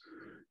Burns.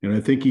 And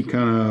I think he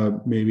kind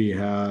of maybe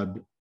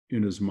had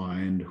in his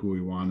mind who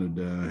he wanted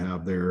to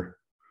have there,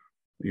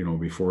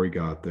 before he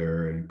got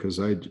there. And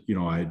because I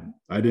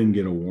didn't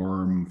get a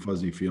warm,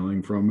 fuzzy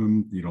feeling from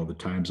him, the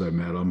times I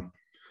met him.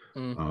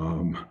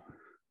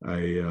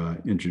 I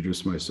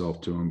introduced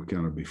myself to him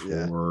kind of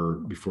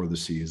before the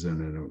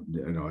season,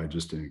 and I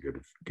just didn't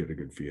get a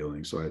good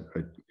feeling. So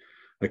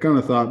I kind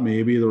of thought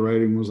maybe the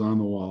writing was on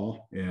the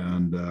wall.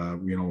 And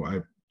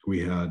we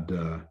had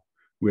a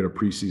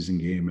preseason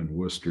game in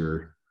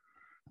Worcester.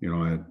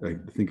 I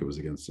think it was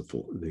against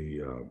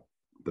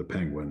the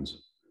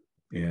Penguins,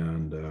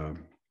 and I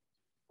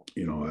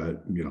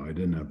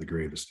didn't have the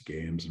greatest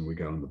games, and we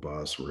got on the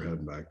bus. We're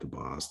heading back to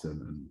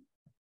Boston,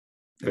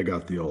 and I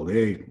got the old,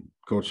 "Hey,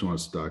 coach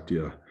wants to talk to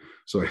you."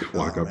 So I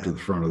walk up to the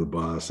front of the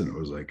bus, and it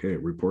was like, "Hey,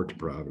 report to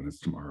Providence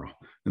tomorrow."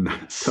 And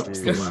that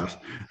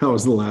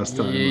was the last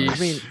time. You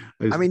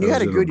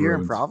had a good year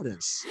in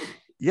Providence.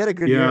 You had a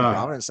good year in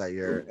Providence that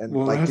year, and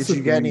did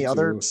you get any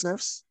other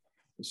sniffs?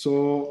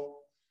 So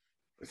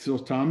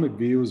Tom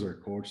McVie was our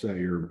coach that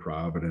year in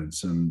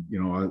Providence, and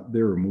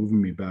they were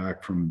moving me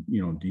back from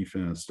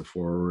defense to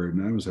forward,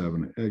 and I was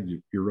having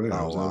you're right,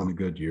 I was having a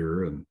good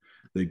year, and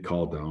they'd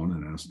call down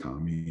and ask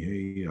Tommy,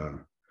 "Hey,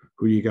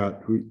 who you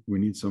got? We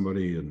need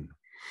somebody." And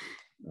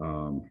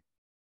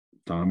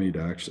Tommy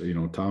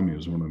Tommy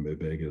was one of my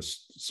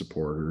biggest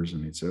supporters,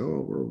 and he'd say,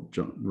 "Oh,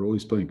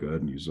 Rolly's playing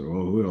good," and he'd say,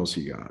 "Oh, who else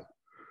you got?"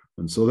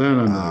 And so then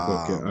I'm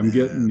like, "Okay, I'm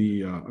getting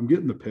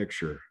the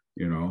picture,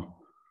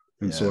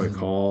 And so I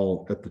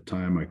call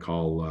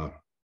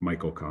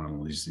Mike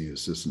O'Connell. He's the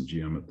assistant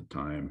GM at the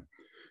time.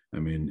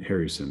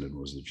 Harry Sinden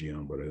was the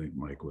GM, but I think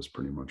Mike was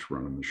pretty much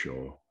running the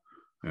show.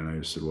 And I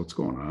just said, "What's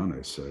going on?"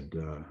 I said,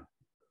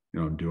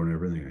 "I'm doing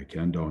everything I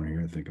can down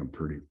here. I think I'm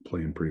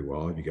playing pretty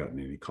well. Have you gotten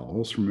any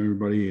calls from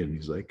everybody?" And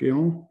he's like,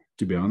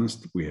 "To be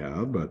honest, we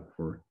have, but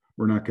we're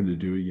not going to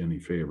do you any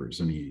favors."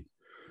 And he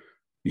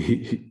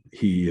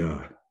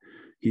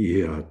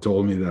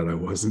told me that I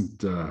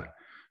wasn't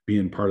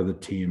being part of the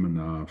team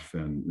enough,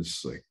 and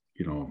it's like,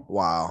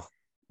 wow,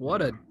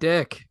 what a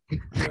dick.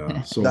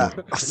 Yeah. So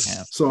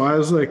I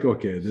was like,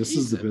 okay, this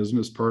is the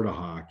business part of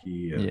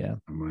hockey. And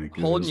I'm like,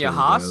 holding you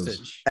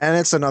hostage. And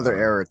it's another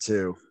era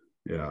too.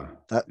 Yeah.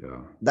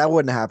 That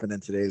wouldn't happen in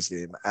today's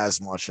game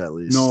as much, at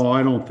least. No,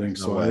 I don't think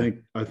so.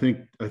 I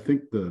think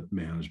the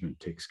management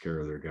takes care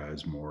of their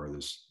guys more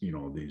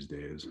these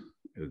days.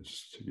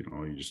 It's,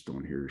 you just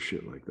don't hear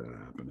shit like that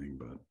happening,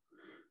 but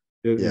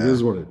it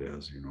is what it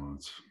is.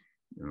 It's,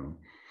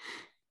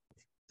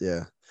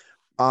 Yeah.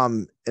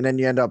 And then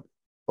you end up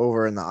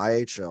over in the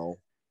IHL.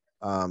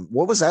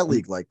 What was that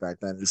league like back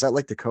then? Is that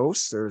like the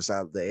coast or is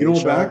that the You know,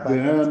 AHL back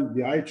then,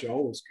 the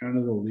IHL was kind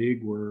of the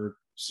league where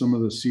some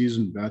of the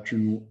seasoned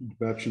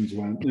veterans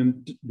went,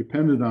 and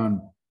depended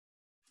on,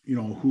 you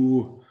know,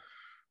 who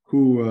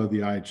the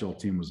IHL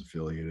team was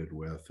affiliated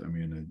with. I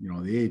mean, you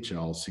know, the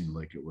AHL seemed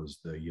like it was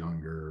the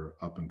younger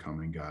up and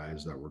coming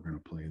guys that were going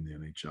to play in the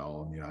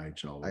NHL, and the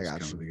IHL was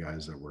kind of the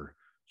guys that were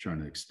trying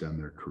to extend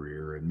their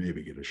career and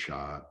maybe get a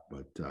shot.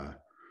 But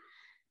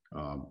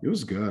it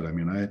was good. I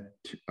mean, I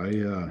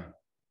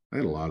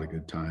had a lot of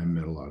good time,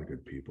 met a lot of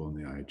good people in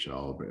the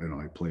IHL. But, you know,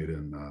 I played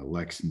in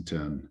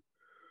Lexington,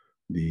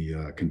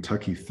 the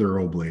Kentucky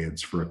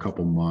Thoroughblades for a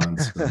couple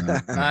months.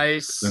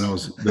 Nice. Then I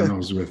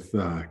was with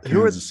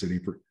Kansas City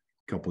for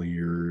a couple of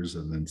years,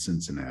 and then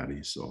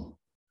Cincinnati. So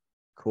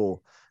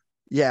cool.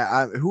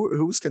 Yeah.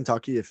 Who was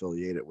Kentucky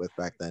affiliated with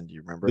back then? Do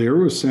you remember? They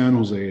were with San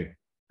Jose,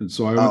 and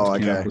so I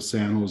went to camp with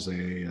San Jose,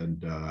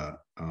 and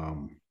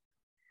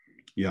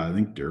yeah, I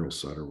think Daryl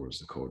Sutter was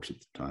the coach at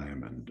the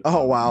time. And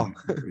wow.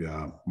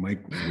 Yeah,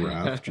 Mike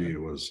Rathje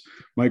was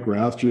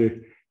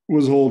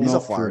holding He's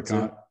up for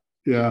a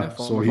yeah,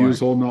 so he was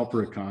holding out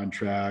for a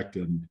contract,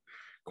 and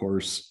of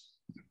course,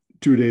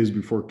 2 days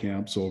before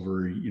camp's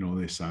over, you know,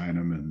 they sign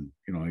him, and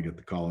you know, I get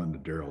the call into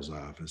Daryl's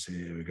office.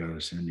 Hey, we got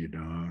to send you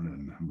down,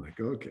 and I'm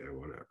like, okay,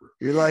 whatever.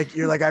 You're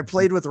like, I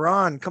played with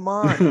Ron. Come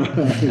on.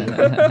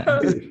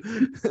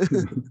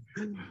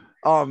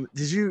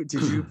 Did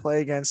you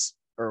play against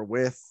or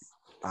with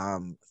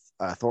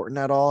Thornton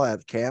at all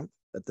at camp,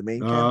 at the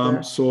main camp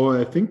there? So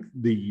I think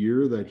the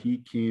year that he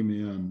came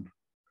in,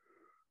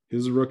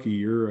 his rookie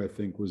year, I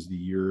think, was the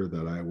year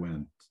that I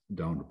went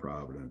down to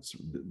Providence.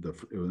 I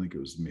think it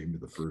was maybe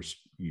the first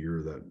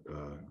year that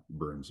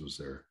Burns was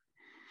there.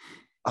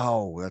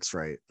 Oh, that's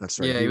right. That's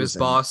right. Yeah, he was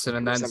Boston,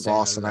 and then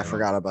Boston. I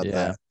forgot about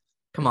that.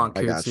 Come on,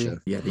 I got you.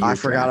 Yeah, I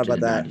forgot about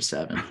that.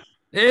 97.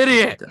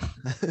 Idiot.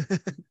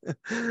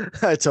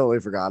 I totally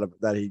forgot about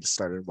that. He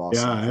started in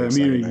Boston. Yeah, I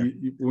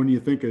mean, when you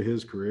think of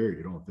his career,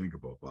 you don't think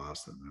about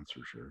Boston. That's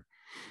for sure.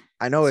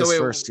 I know his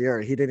first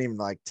year, he didn't even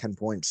like 10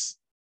 points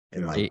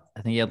in I think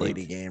he had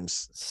 80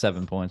 games,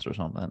 7 points or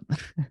something.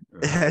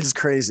 It's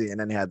crazy. And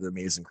then he had the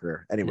amazing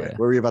career. Anyway, what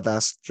were you about to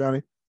ask,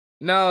 Johnny?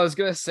 No, I was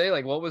gonna say,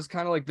 like, what was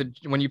kind of like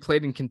when you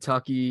played in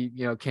Kentucky,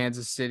 you know,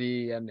 Kansas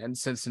City and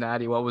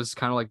Cincinnati, what was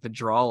kind of like the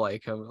draw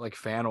like of like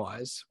fan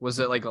wise? Was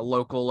it like a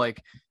local,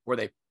 like, were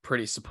they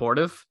pretty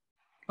supportive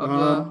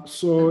of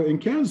so in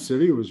Kansas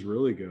City it was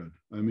really good.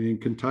 I mean,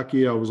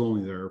 Kentucky, I was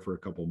only there for a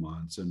couple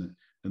months, and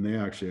they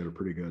actually had a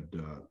pretty good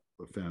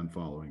fan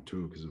following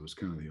too, because it was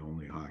kind of the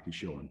only hockey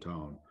show in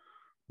town.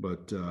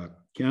 But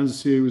Kansas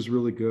City was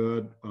really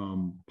good.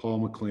 Paul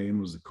McLean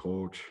was the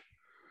coach.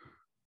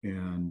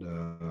 And,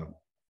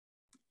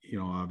 you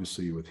know,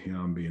 obviously with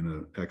him being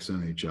an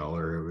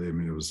ex-NHLer, I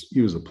mean,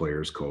 he was a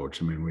player's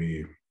coach. I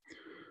mean,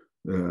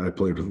 I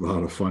played with a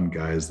lot of fun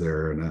guys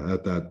there. And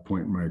at that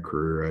point in my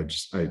career,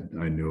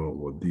 I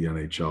knew the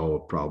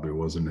NHL probably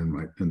wasn't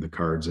in the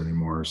cards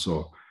anymore. So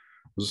it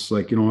was just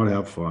like, you know what,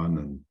 have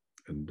fun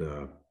and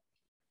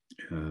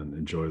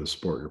enjoy the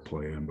sport you're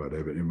playing. But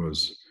it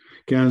was,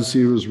 Kansas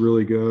City was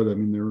really good. I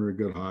mean, they were a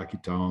good hockey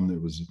town.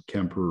 It was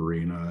Kemper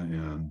Arena,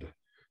 and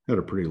had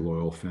a pretty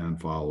loyal fan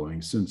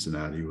following.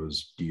 Cincinnati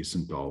was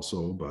decent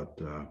also, but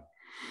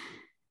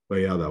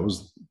yeah, that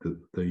was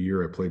the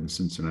year I played in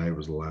Cincinnati.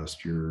 Was the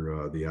last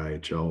year the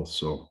IHL,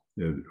 so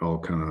it all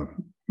kind of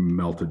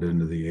melted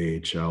into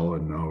the AHL,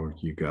 and now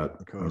you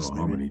got I don't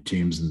know how many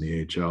teams in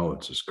the AHL.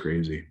 It's just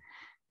crazy.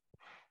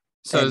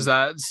 So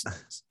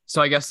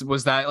I guess,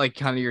 was that like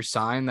kind of your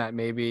sign that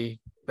maybe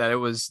that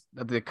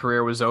the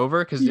career was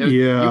over? Because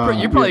you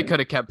probably could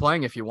have kept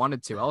playing if you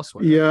wanted to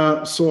elsewhere.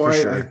 Yeah, so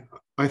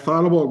I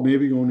thought about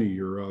maybe going to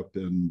Europe,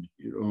 and,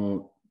 you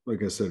know,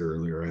 like I said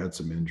earlier, I had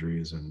some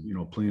injuries, and, you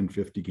know, playing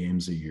 50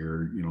 games a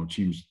year, you know,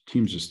 teams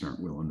just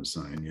aren't willing to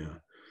sign you.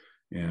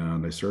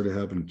 And I started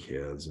having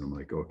kids, and I'm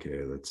like,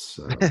 okay, that's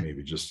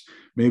maybe just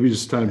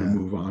time to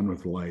move on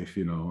with life,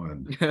 you know,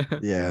 and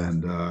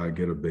and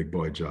get a big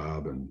boy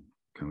job and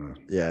kind of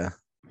yeah.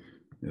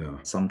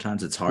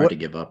 Sometimes it's hard to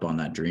give up on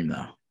that dream,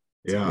 though.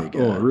 It's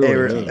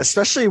really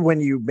especially when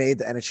you made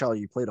the NHL,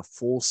 you played a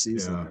full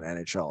season in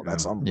NHL.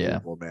 That's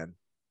unbelievable, man.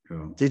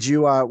 Yeah. Did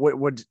you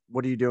what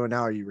are you doing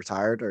now? Are you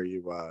retired? Or are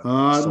you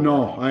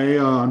no,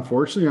 I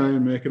unfortunately I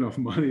didn't make enough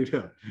money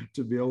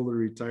to be able to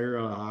retire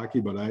out of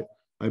hockey, but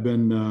I've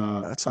been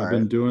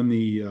been doing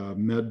the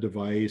med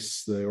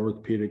device, the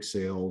orthopedic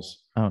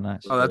sales. Oh,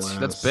 nice. Oh,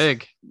 that's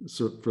big.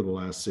 So for the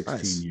last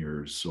 16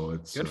 years. So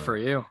it's good for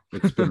you.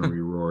 It's been a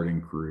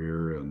rewarding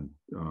career, and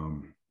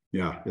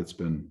it's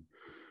been,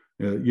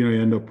 you know,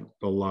 you end up with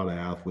a lot of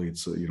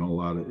athletes, you know, a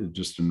lot of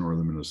just in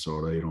northern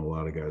Minnesota, you know, a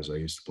lot of guys I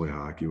used to play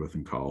hockey with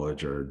in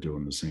college are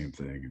doing the same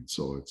thing. And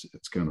so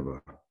it's kind of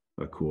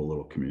a cool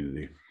little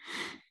community.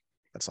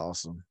 That's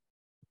awesome.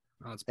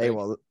 Oh, hey,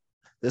 well,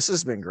 this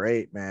has been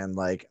great, man.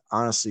 Like,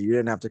 honestly, you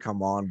didn't have to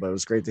come on, but it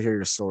was great to hear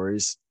your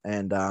stories.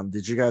 And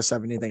did you guys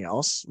have anything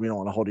else? We don't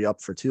want to hold you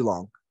up for too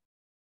long.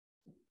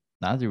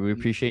 Nah, dude, we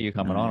appreciate you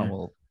coming on, and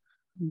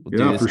We'll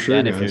Yeah, do this for sure,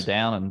 again if you're guys.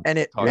 down. And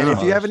And talk if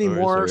about you have other any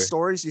more or-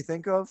 stories you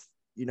think of,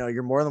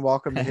 you're more than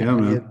welcome to hit Yeah,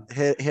 me, man.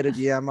 hit a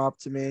DM up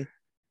to me,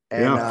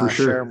 and Yeah, for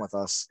sure. share them with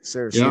us.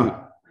 Seriously.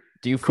 Yeah.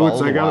 Do you follow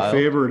Coots, I the got a Wild?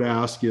 favor to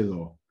ask you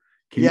though.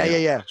 Can Yeah, you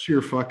yeah. What's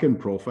your fucking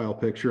profile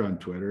picture on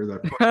Twitter?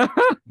 That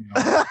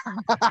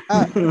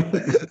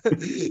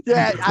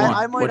Yeah, Which one,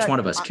 I might. which one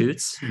of us,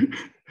 Coots?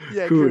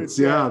 Yeah, Coots, Coots,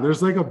 yeah. yeah.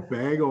 There's like a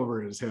bag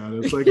over his head.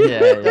 It's like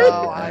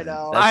I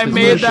know. That's I just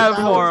made what- that that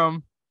for was-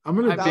 him. I'm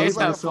gonna That date was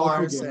like a myself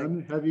flower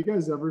again. Have you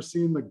guys ever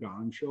seen the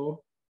Gong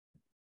Show?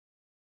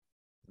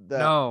 The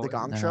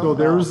Gong No. Show. So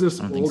there No. was this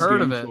I don't think old so.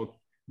 Heard of game it. show.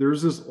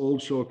 There's this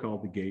old show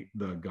called the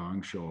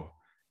Gong Show,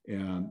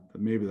 and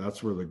maybe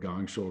that's where the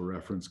Gong Show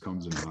reference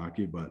comes in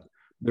hockey. But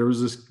there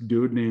was this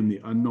dude named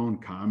the Unknown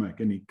Comic,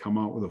 and he'd come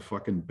out with a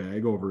fucking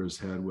bag over his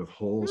head with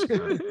holes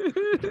cut.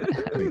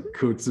 Like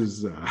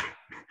Coots's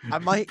I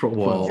might.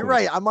 Whoa. You're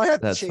right. I might have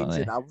to That's change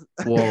funny.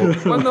 it. Well,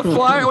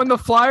 when the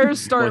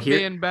Flyers start here-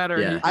 being better,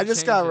 yeah. he I can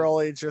just change got it.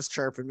 Rolly just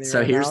chirping me. so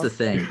right here's now. the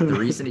thing. The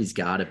reason he's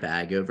got a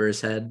bag over his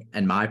head,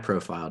 and my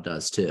profile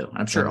does too.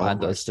 I'm sure all Mine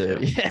of ours does too.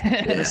 do.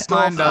 Yeah. Yeah. Still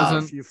Mine have a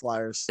doesn't. few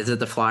Flyers. Is that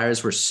the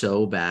Flyers were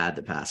so bad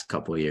the past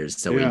couple of years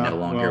that we Yeah, no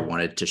longer well-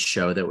 wanted to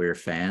show that we were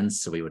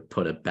fans, so we would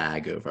put a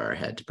bag over our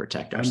head to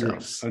protect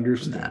ourselves. from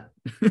understood. that.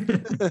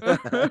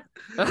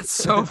 That's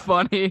so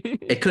funny.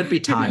 It could be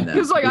time though.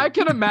 Because like I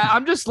can imagine,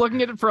 I'm just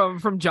looking at it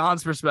from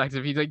John's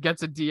perspective. He like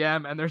gets a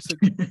DM and there's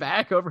a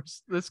bag over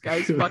this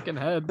guy's fucking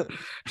head,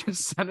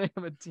 just sending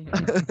him a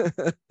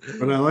DM.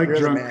 But I like You're the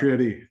Drunk man.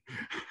 Gritty.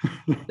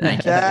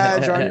 Thank you. Yeah,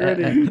 John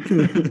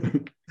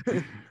Gritty.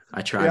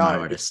 I try Yeah. my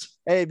hardest.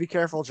 Hey, be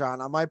careful, John.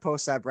 I might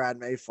post that Brad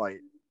May fight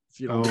if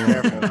you don't Oh. be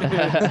careful.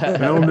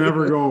 That'll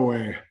never go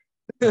away.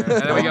 And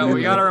then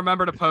we got to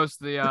remember to post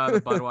the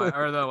Budweiser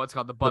or the what's it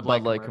called the Bud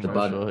Light Light commercial.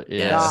 The commercial. Bud, Yeah.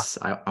 yes,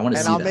 I want to And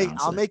see I'll that. make I'll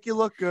honestly. make you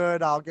look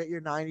good. I'll get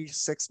your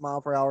 96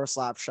 mile per hour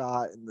slap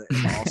shot in the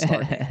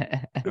All-Star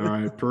game. All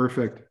right,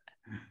 perfect.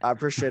 I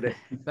appreciate it.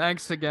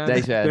 Thanks again.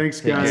 Thanks, man. Thanks,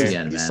 Take guys. care.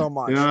 again, Thank you man. so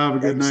much. Yeah, have a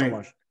good Thank you so night.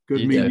 much. Good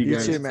You meeting too. you You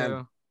guys. too,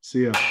 man.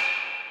 See ya.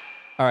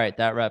 All right,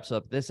 that wraps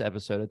up this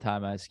episode of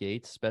Time I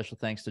Skate. Special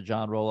thanks to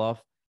John Roloff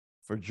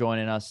for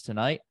joining us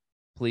tonight.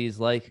 Please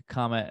like,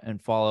 comment, and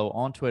follow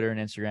on Twitter and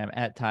Instagram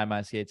at Time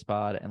I Skates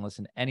Pod, and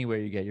listen anywhere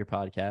you get your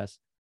podcasts.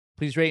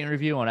 Please rate and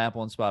review on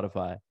Apple and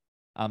Spotify.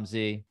 I'm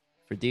Z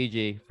for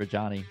DG, for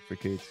Johnny, for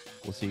Coots.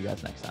 We'll see you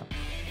guys next time.